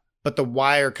shot, but the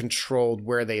wire controlled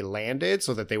where they landed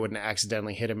so that they wouldn't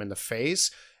accidentally hit him in the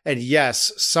face. And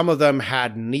yes, some of them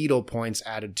had needle points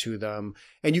added to them.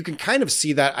 And you can kind of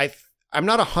see that. I'm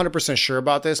not 100% sure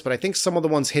about this, but I think some of the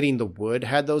ones hitting the wood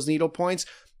had those needle points,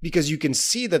 because you can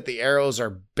see that the arrows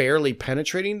are barely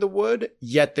penetrating the wood,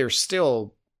 yet they're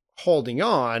still holding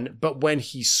on. But when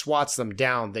he swats them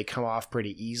down, they come off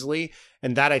pretty easily.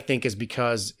 And that, I think, is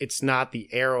because it's not the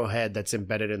arrowhead that's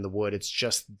embedded in the wood. It's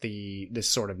just this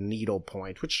sort of needle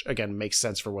point, which, again, makes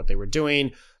sense for what they were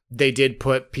doing. They did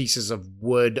put pieces of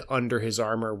wood under his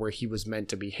armor where he was meant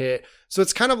to be hit. So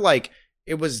it's kind of like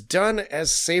it was done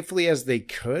as safely as they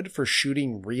could for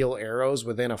shooting real arrows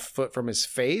within a foot from his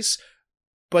face.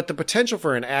 But the potential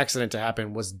for an accident to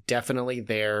happen was definitely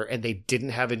there, and they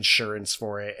didn't have insurance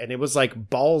for it. And it was like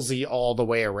ballsy all the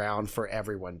way around for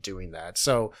everyone doing that.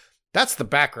 So that's the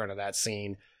background of that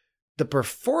scene. The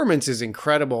performance is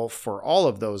incredible for all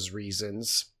of those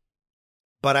reasons.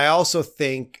 But I also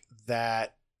think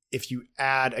that if you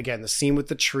add, again, the scene with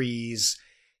the trees,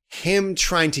 him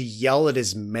trying to yell at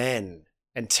his men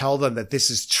and tell them that this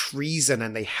is treason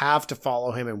and they have to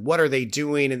follow him and what are they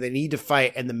doing and they need to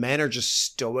fight, and the men are just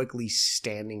stoically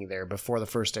standing there before the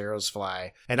first arrows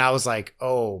fly. And I was like,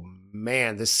 oh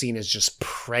man, this scene is just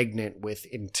pregnant with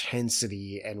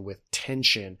intensity and with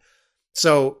tension.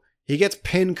 So he gets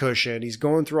pincushioned, he's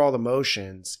going through all the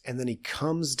motions, and then he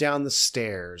comes down the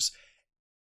stairs,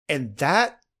 and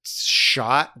that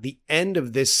shot, the end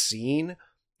of this scene,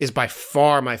 is by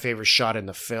far my favorite shot in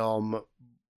the film.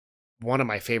 One of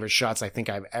my favorite shots I think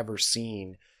I've ever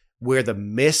seen, where the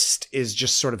mist is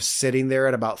just sort of sitting there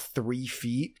at about 3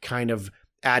 feet, kind of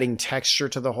adding texture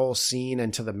to the whole scene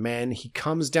and to the men. He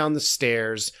comes down the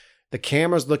stairs, the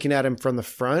camera's looking at him from the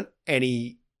front, and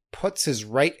he puts his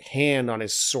right hand on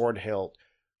his sword hilt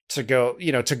to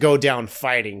go down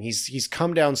fighting. He's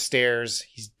come downstairs,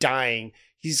 he's dying.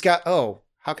 He's got,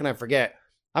 how can I forget?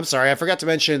 I'm sorry, I forgot to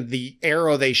mention the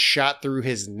arrow they shot through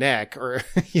his neck, or,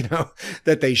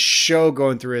 that they show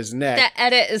going through his neck. That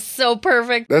edit is so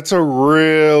perfect. That's a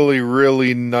really,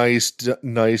 really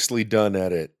nicely done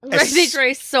edit. They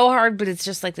try so hard, but it's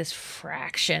just like this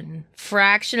fraction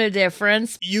of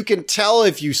difference. You can tell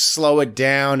if you slow it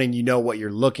down and you know what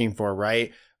you're looking for,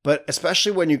 right? But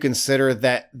especially when you consider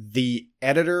that the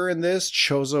editor in this,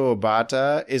 Chozo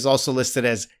Obata, is also listed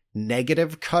as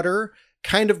negative cutter,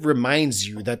 kind of reminds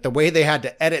you that the way they had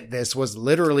to edit this was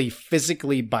literally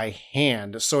physically by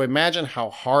hand. So imagine how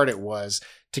hard it was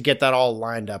to get that all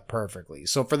lined up perfectly.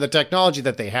 So for the technology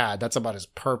that they had, that's about as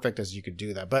perfect as you could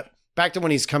do that. But back to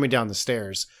when he's coming down the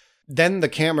stairs, then the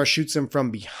camera shoots him from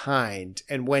behind.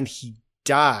 And when he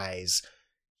dies,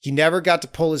 he never got to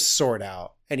pull his sword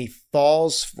out, and he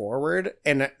falls forward,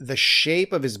 and the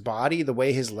shape of his body, the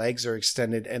way his legs are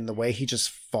extended and the way he just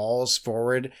falls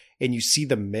forward, and you see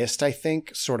the mist, I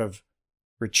think, sort of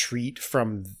retreat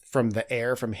from the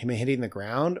air, from him hitting the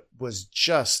ground, was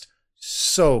just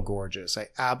so gorgeous. I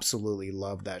absolutely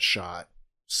love that shot.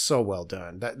 So well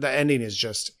done. The ending is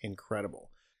just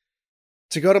incredible.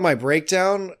 To go to my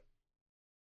breakdown,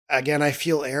 again, I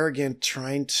feel arrogant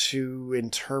trying to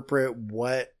interpret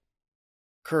what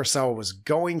Kurosawa was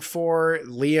going for.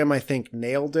 Liam, I think,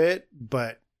 nailed it.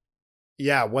 But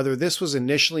yeah, whether this was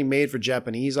initially made for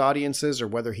Japanese audiences or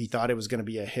whether he thought it was going to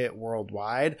be a hit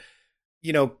worldwide,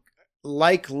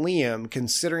 like Liam,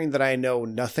 considering that I know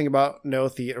nothing about No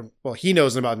Theater, well, he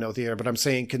knows about No Theater, but I'm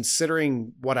saying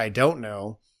considering what I don't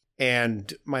know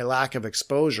and my lack of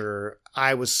exposure,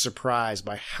 I was surprised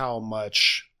by how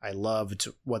much I loved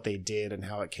what they did and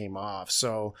how it came off.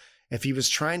 So if he was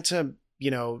trying to,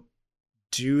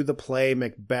 do the play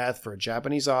Macbeth for a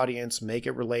Japanese audience, make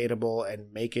it relatable,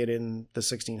 and make it in the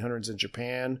 1600s in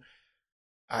Japan,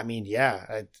 I mean,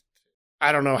 yeah,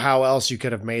 I don't know how else you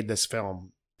could have made this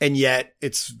film. And yet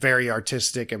it's very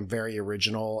artistic and very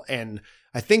original. And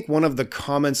I think one of the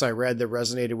comments I read that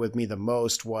resonated with me the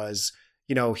most was,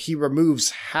 he removes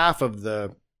half of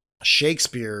the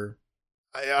Shakespeare.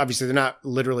 Obviously, they're not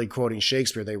literally quoting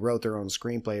Shakespeare. They wrote their own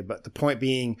screenplay. But the point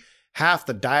being, half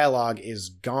the dialogue is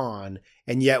gone,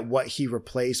 and yet what he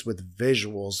replaced with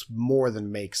visuals more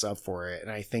than makes up for it.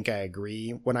 And I think I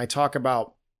agree. When I talk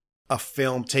about a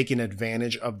film taking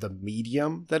advantage of the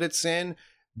medium that it's in,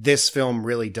 this film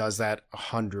really does that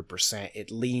 100%. It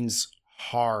leans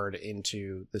hard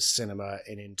into the cinema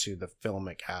and into the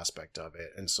filmic aspect of it.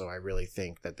 And so I really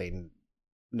think that they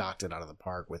knocked it out of the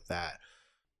park with that.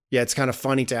 Yeah, it's kind of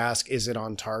funny to ask, is it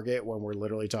on target when we're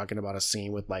literally talking about a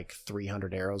scene with like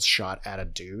 300 arrows shot at a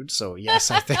dude? So yes,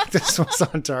 I think this was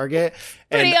on target.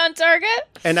 Pretty on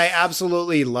target. And I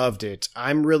absolutely loved it.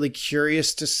 I'm really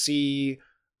curious to see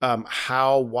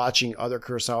how watching other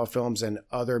Kurosawa films and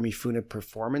other Mifune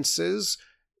performances,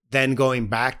 then going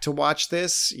back to watch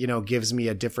this, gives me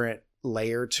a different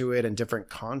layer to it and different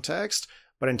context.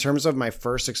 But in terms of my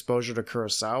first exposure to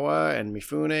Kurosawa and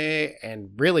Mifune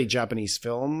and really Japanese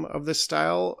film of this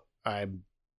style, I'm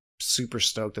super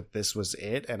stoked that this was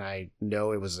it. And I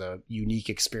know it was a unique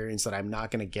experience that I'm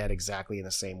not going to get exactly in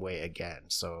the same way again.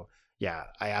 So yeah,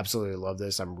 I absolutely love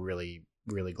this. I'm really,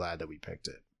 really glad that we picked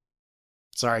it.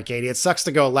 Sorry, Katie. It sucks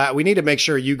to go last. We need to make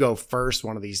sure you go first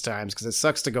one of these times because it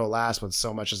sucks to go last when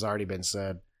so much has already been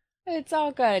said. It's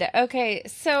all good. Okay,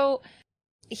 so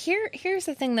here's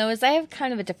the thing, though, is I have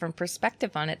kind of a different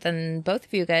perspective on it than both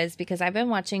of you guys because I've been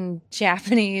watching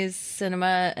Japanese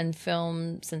cinema and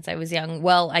film since I was young.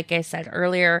 Well, like I said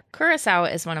earlier,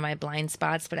 Kurosawa is one of my blind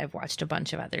spots, but I've watched a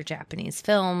bunch of other Japanese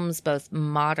films, both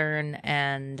modern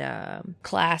and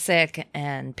classic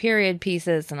and period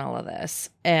pieces and all of this.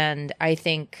 And I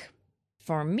think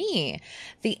for me,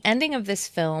 the ending of this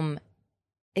film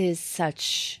is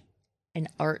such an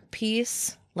art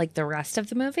piece like the rest of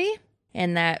the movie.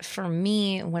 And that for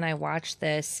me, when I watch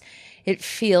this, it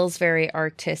feels very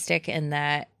artistic in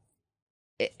that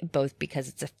both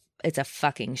because it's a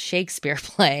fucking Shakespeare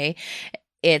play,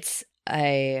 it's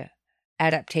a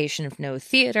adaptation of no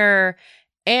theater,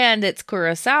 and it's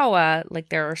Kurosawa. Like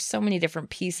there are so many different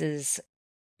pieces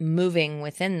moving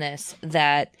within this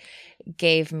that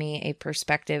gave me a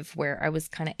perspective where I was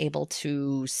kind of able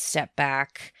to step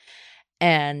back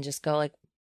and just go like,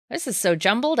 this is so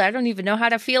jumbled. I don't even know how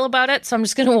to feel about it. So I'm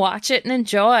just going to watch it and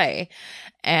enjoy.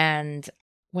 And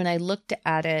when I looked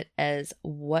at it as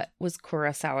what was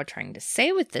Kurosawa trying to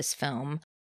say with this film,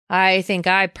 I think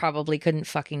I probably couldn't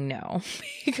fucking know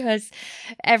because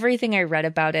everything I read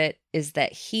about it is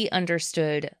that he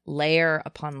understood layer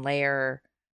upon layer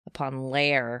upon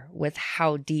layer with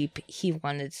how deep he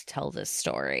wanted to tell this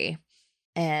story.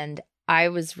 And I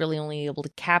was really only able to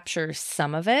capture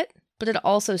some of it. But it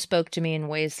also spoke to me in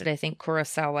ways that I think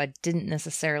Kurosawa didn't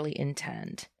necessarily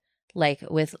intend. Like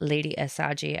with Lady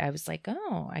Asagi, I was like,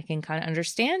 oh, I can kind of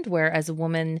understand where as a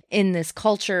woman in this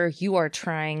culture, you are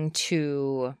trying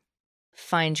to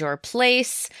find your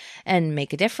place and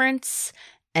make a difference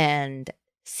and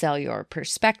sell your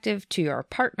perspective to your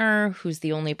partner, who's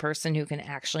the only person who can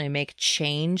actually make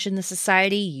change in the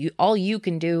society. All you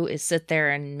can do is sit there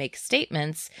and make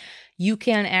statements. You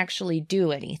can't actually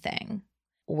do anything.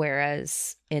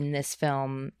 Whereas in this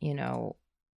film, you know,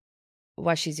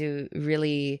 Washizu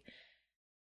really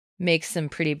makes some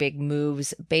pretty big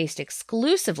moves based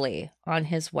exclusively on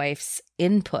his wife's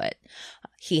input.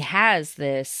 He has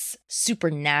this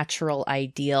supernatural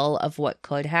ideal of what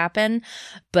could happen,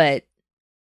 but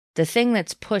the thing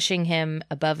that's pushing him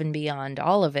above and beyond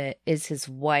all of it is his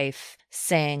wife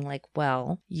saying like,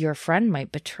 well, your friend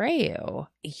might betray you.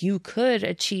 You could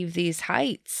achieve these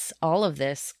heights. All of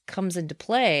this comes into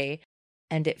play.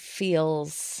 And it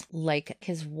feels like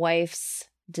his wife's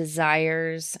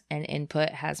desires and input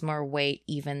has more weight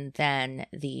even than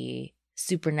the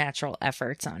supernatural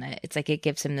efforts on it. It's like it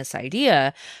gives him this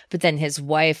idea, but then his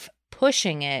wife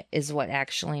pushing it is what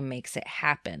actually makes it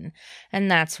happen. And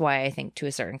that's why I think to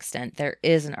a certain extent there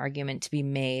is an argument to be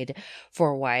made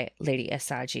for why Lady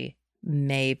Asagi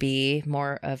may be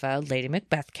more of a Lady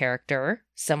Macbeth character,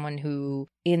 someone who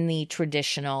in the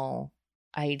traditional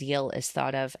ideal is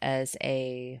thought of as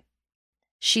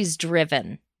she's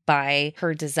driven by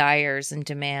her desires and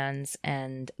demands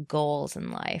and goals in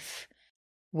life.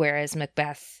 Whereas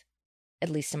Macbeth, at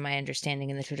least in my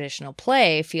understanding in the traditional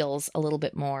play, feels a little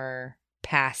bit more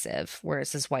passive,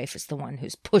 whereas his wife is the one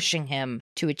who's pushing him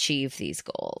to achieve these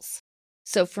goals.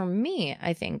 So for me,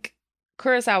 I think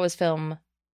Kurosawa's film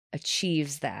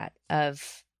achieves that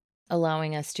of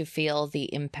allowing us to feel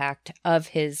the impact of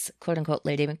his quote-unquote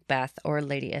Lady Macbeth or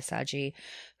Lady Asagi,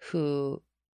 who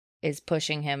is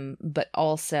pushing him, but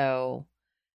also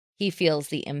he feels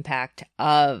the impact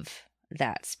of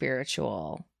that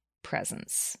spiritual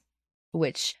presence,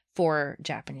 which for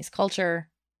Japanese culture,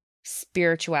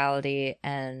 spirituality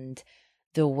and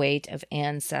the weight of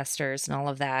ancestors and all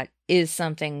of that is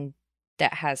something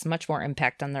that has much more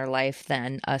impact on their life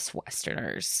than us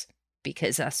Westerners.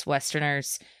 Because us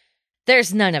Westerners,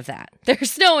 there's none of that.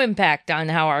 There's no impact on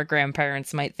how our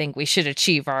grandparents might think we should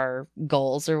achieve our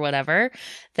goals or whatever.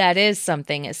 That is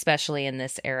something, especially in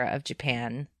this era of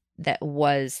Japan, that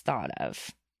was thought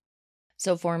of.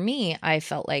 So for me, I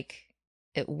felt like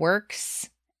it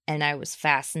works and I was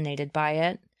fascinated by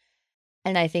it.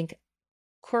 And I think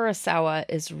Kurosawa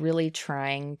is really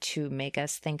trying to make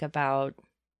us think about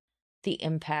the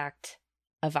impact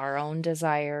of our own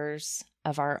desires,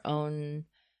 of our own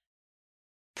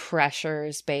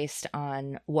pressures based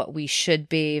on what we should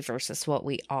be versus what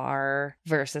we are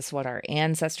versus what our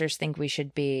ancestors think we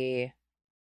should be.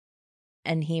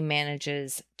 And he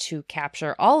manages to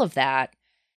capture all of that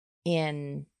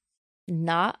in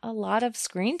not a lot of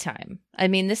screen time. I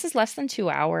mean, this is less than 2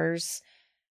 hours.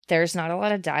 There's not a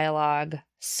lot of dialogue.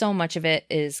 So much of it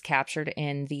is captured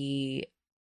in the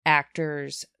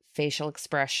actors' facial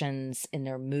expressions, in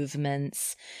their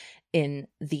movements, in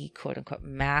the quote-unquote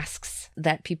masks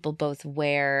that people both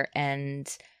wear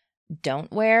and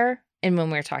don't wear. And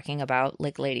when we're talking about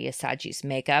like Lady Asaji's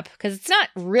makeup, because it's not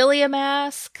really a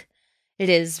mask. It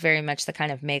is very much the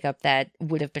kind of makeup that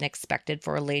would have been expected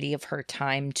for a lady of her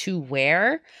time to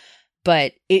wear.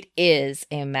 But it is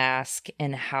a mask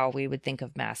in how we would think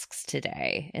of masks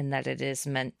today, in that it is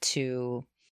meant to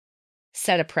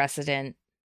set a precedent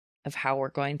of how we're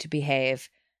going to behave,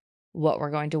 what we're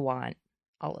going to want,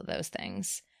 all of those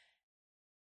things.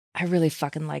 I really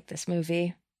fucking like this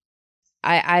movie.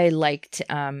 I liked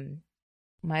the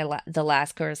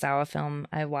last Kurosawa film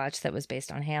I watched that was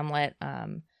based on Hamlet,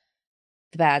 The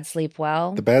Bad Sleep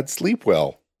Well. The Bad Sleep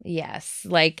Well. Yes,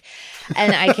 like,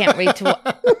 and I can't wait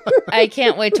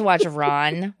to watch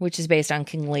Ron, which is based on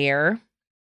King Lear.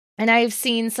 And I've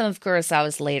seen some of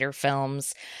Kurosawa's later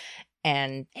films,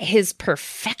 and his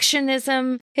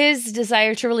perfectionism, his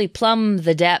desire to really plumb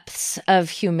the depths of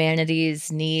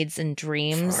humanity's needs and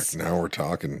dreams. Fuck, now we're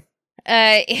talking.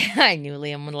 I knew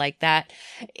Liam would like that,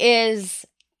 is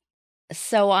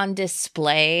so on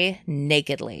display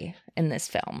nakedly in this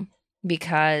film,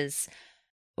 because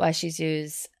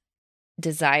Washizu's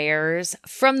desires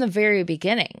from the very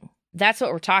beginning, that's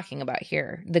what we're talking about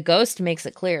here. The ghost makes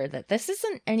it clear that this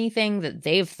isn't anything that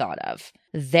they've thought of.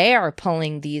 They are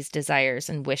pulling these desires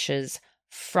and wishes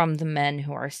from the men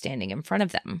who are standing in front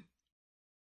of them.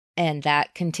 And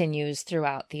that continues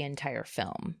throughout the entire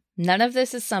film. None of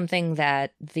this is something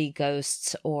that the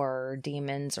ghosts or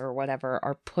demons or whatever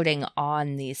are putting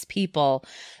on these people.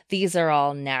 These are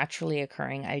all naturally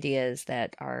occurring ideas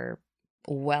that are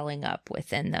welling up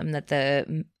within them, that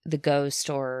the ghost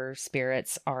or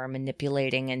spirits are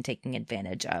manipulating and taking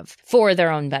advantage of for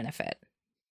their own benefit.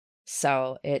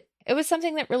 So it was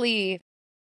something that really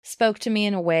spoke to me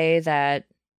in a way that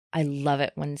I love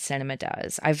it when cinema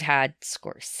does. I've had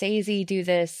Scorsese do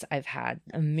this. I've had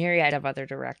a myriad of other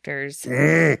directors.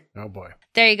 Oh boy.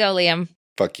 There you go, Liam.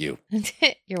 Fuck you.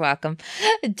 You're welcome.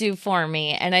 Do for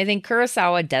me. And I think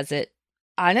Kurosawa does it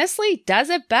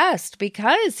best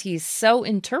because he's so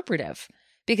interpretive.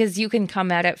 Because you can come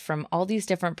at it from all these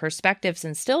different perspectives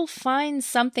and still find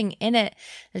something in it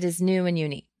that is new and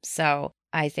unique. So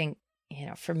I think,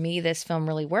 for me, this film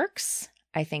really works.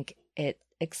 I think it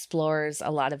explores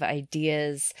a lot of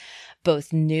ideas,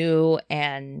 both new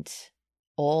and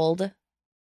old,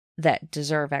 that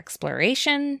deserve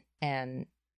exploration. And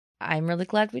I'm really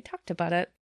glad we talked about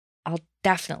it. I'll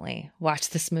definitely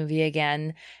watch this movie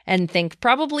again and think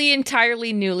probably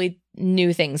entirely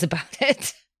new things about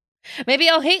it. Maybe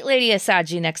I'll hate Lady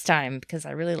Asaji next time because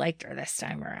I really liked her this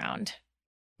time around.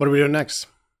 What are we doing next?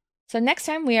 So next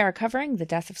time we are covering The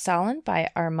Death of Stalin by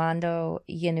Armando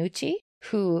Iannucci,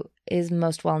 who is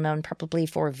most well known probably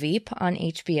for Veep on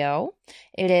HBO.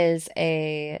 It is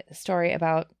a story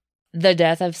about the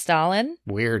death of Stalin.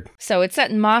 Weird. So it's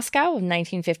set in Moscow of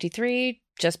 1953,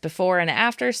 just before and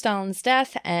after Stalin's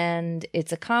death, and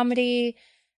it's a comedy,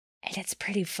 and it's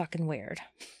pretty fucking weird.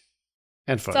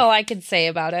 And fun. That's all I can say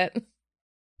about it.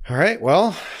 All right.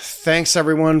 Well, thanks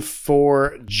everyone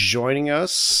for joining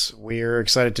us. We're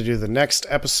excited to do the next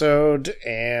episode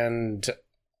and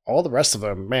all the rest of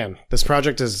them. Man, this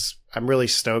project I'm really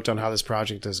stoked on how this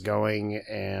project is going,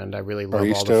 and I really love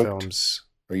all the films.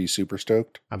 Are you super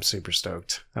stoked? I'm super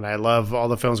stoked. And I love all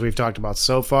the films we've talked about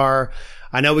so far.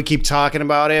 I know we keep talking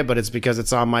about it, but it's because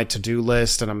it's on my to-do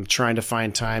list and I'm trying to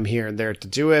find time here and there to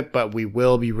do it. But we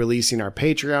will be releasing our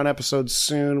Patreon episodes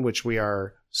soon, which we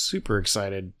are super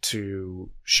excited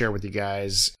to share with you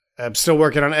guys. I'm still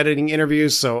working on editing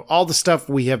interviews, so all the stuff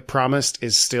we have promised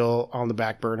is still on the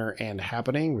back burner and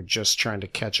happening. We're just trying to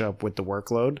catch up with the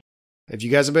workload. If you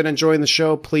guys have been enjoying the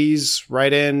show, please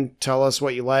write in, tell us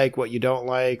what you like, what you don't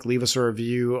like, leave us a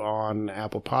review on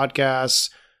Apple Podcasts.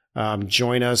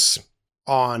 Join us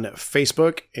on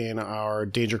Facebook in our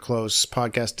Danger Close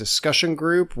podcast discussion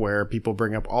group, where people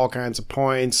bring up all kinds of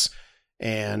points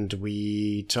and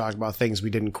we talk about things we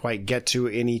didn't quite get to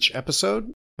in each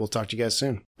episode. We'll talk to you guys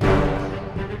soon.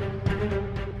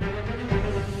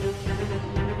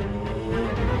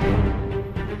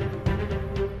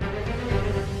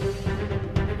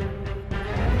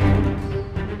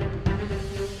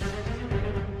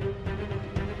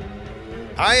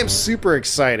 I am super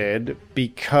excited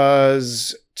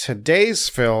because today's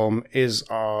film is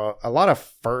a lot of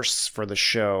firsts for the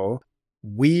show.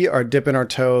 We are dipping our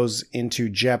toes into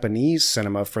Japanese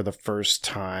cinema for the first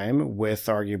time with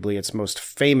arguably its most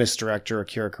famous director,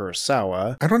 Akira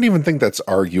Kurosawa. I don't even think that's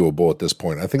arguable at this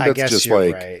point. I think that's just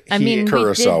like right. I mean,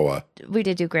 Kurosawa. We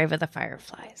did do Grave of the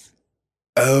Fireflies.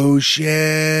 Oh, shit.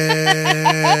 That's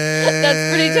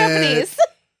pretty Japanese.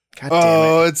 God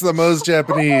damn it. It's the most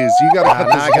Japanese. You got to cut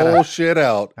now this I gotta- whole shit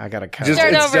out. I gotta cut Just, it.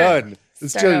 Start it's over. done.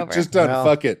 It's Start over. just done. Well,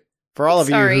 Fuck it. For all of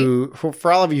Sorry. you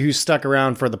who stuck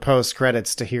around for the post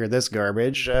credits to hear this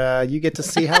garbage, you get to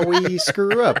see how we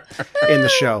screw up in the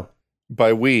show.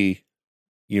 By we,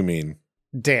 you mean,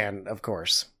 Dan, of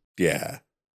course. yeah.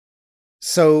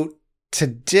 So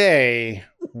today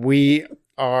we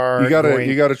are You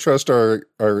gotta trust our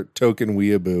token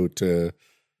weeaboo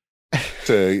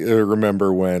to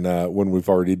remember when we've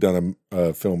already done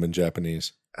a film in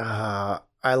Japanese. I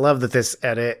love that this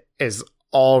edit is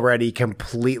already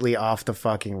completely off the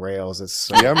fucking rails. It's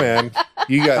so Yeah, man.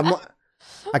 You got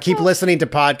I keep listening to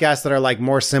podcasts that are like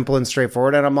more simple and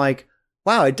straightforward, and I'm like,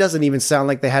 wow, it doesn't even sound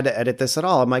like they had to edit this at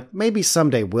all. I'm like, maybe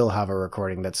someday we'll have a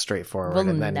recording that's straightforward, We'll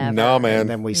and then never. No, man. and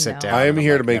then we sit No. down. I am and I'm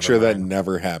here like, to make never sure that mind.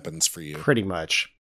 never happens for you. Pretty much.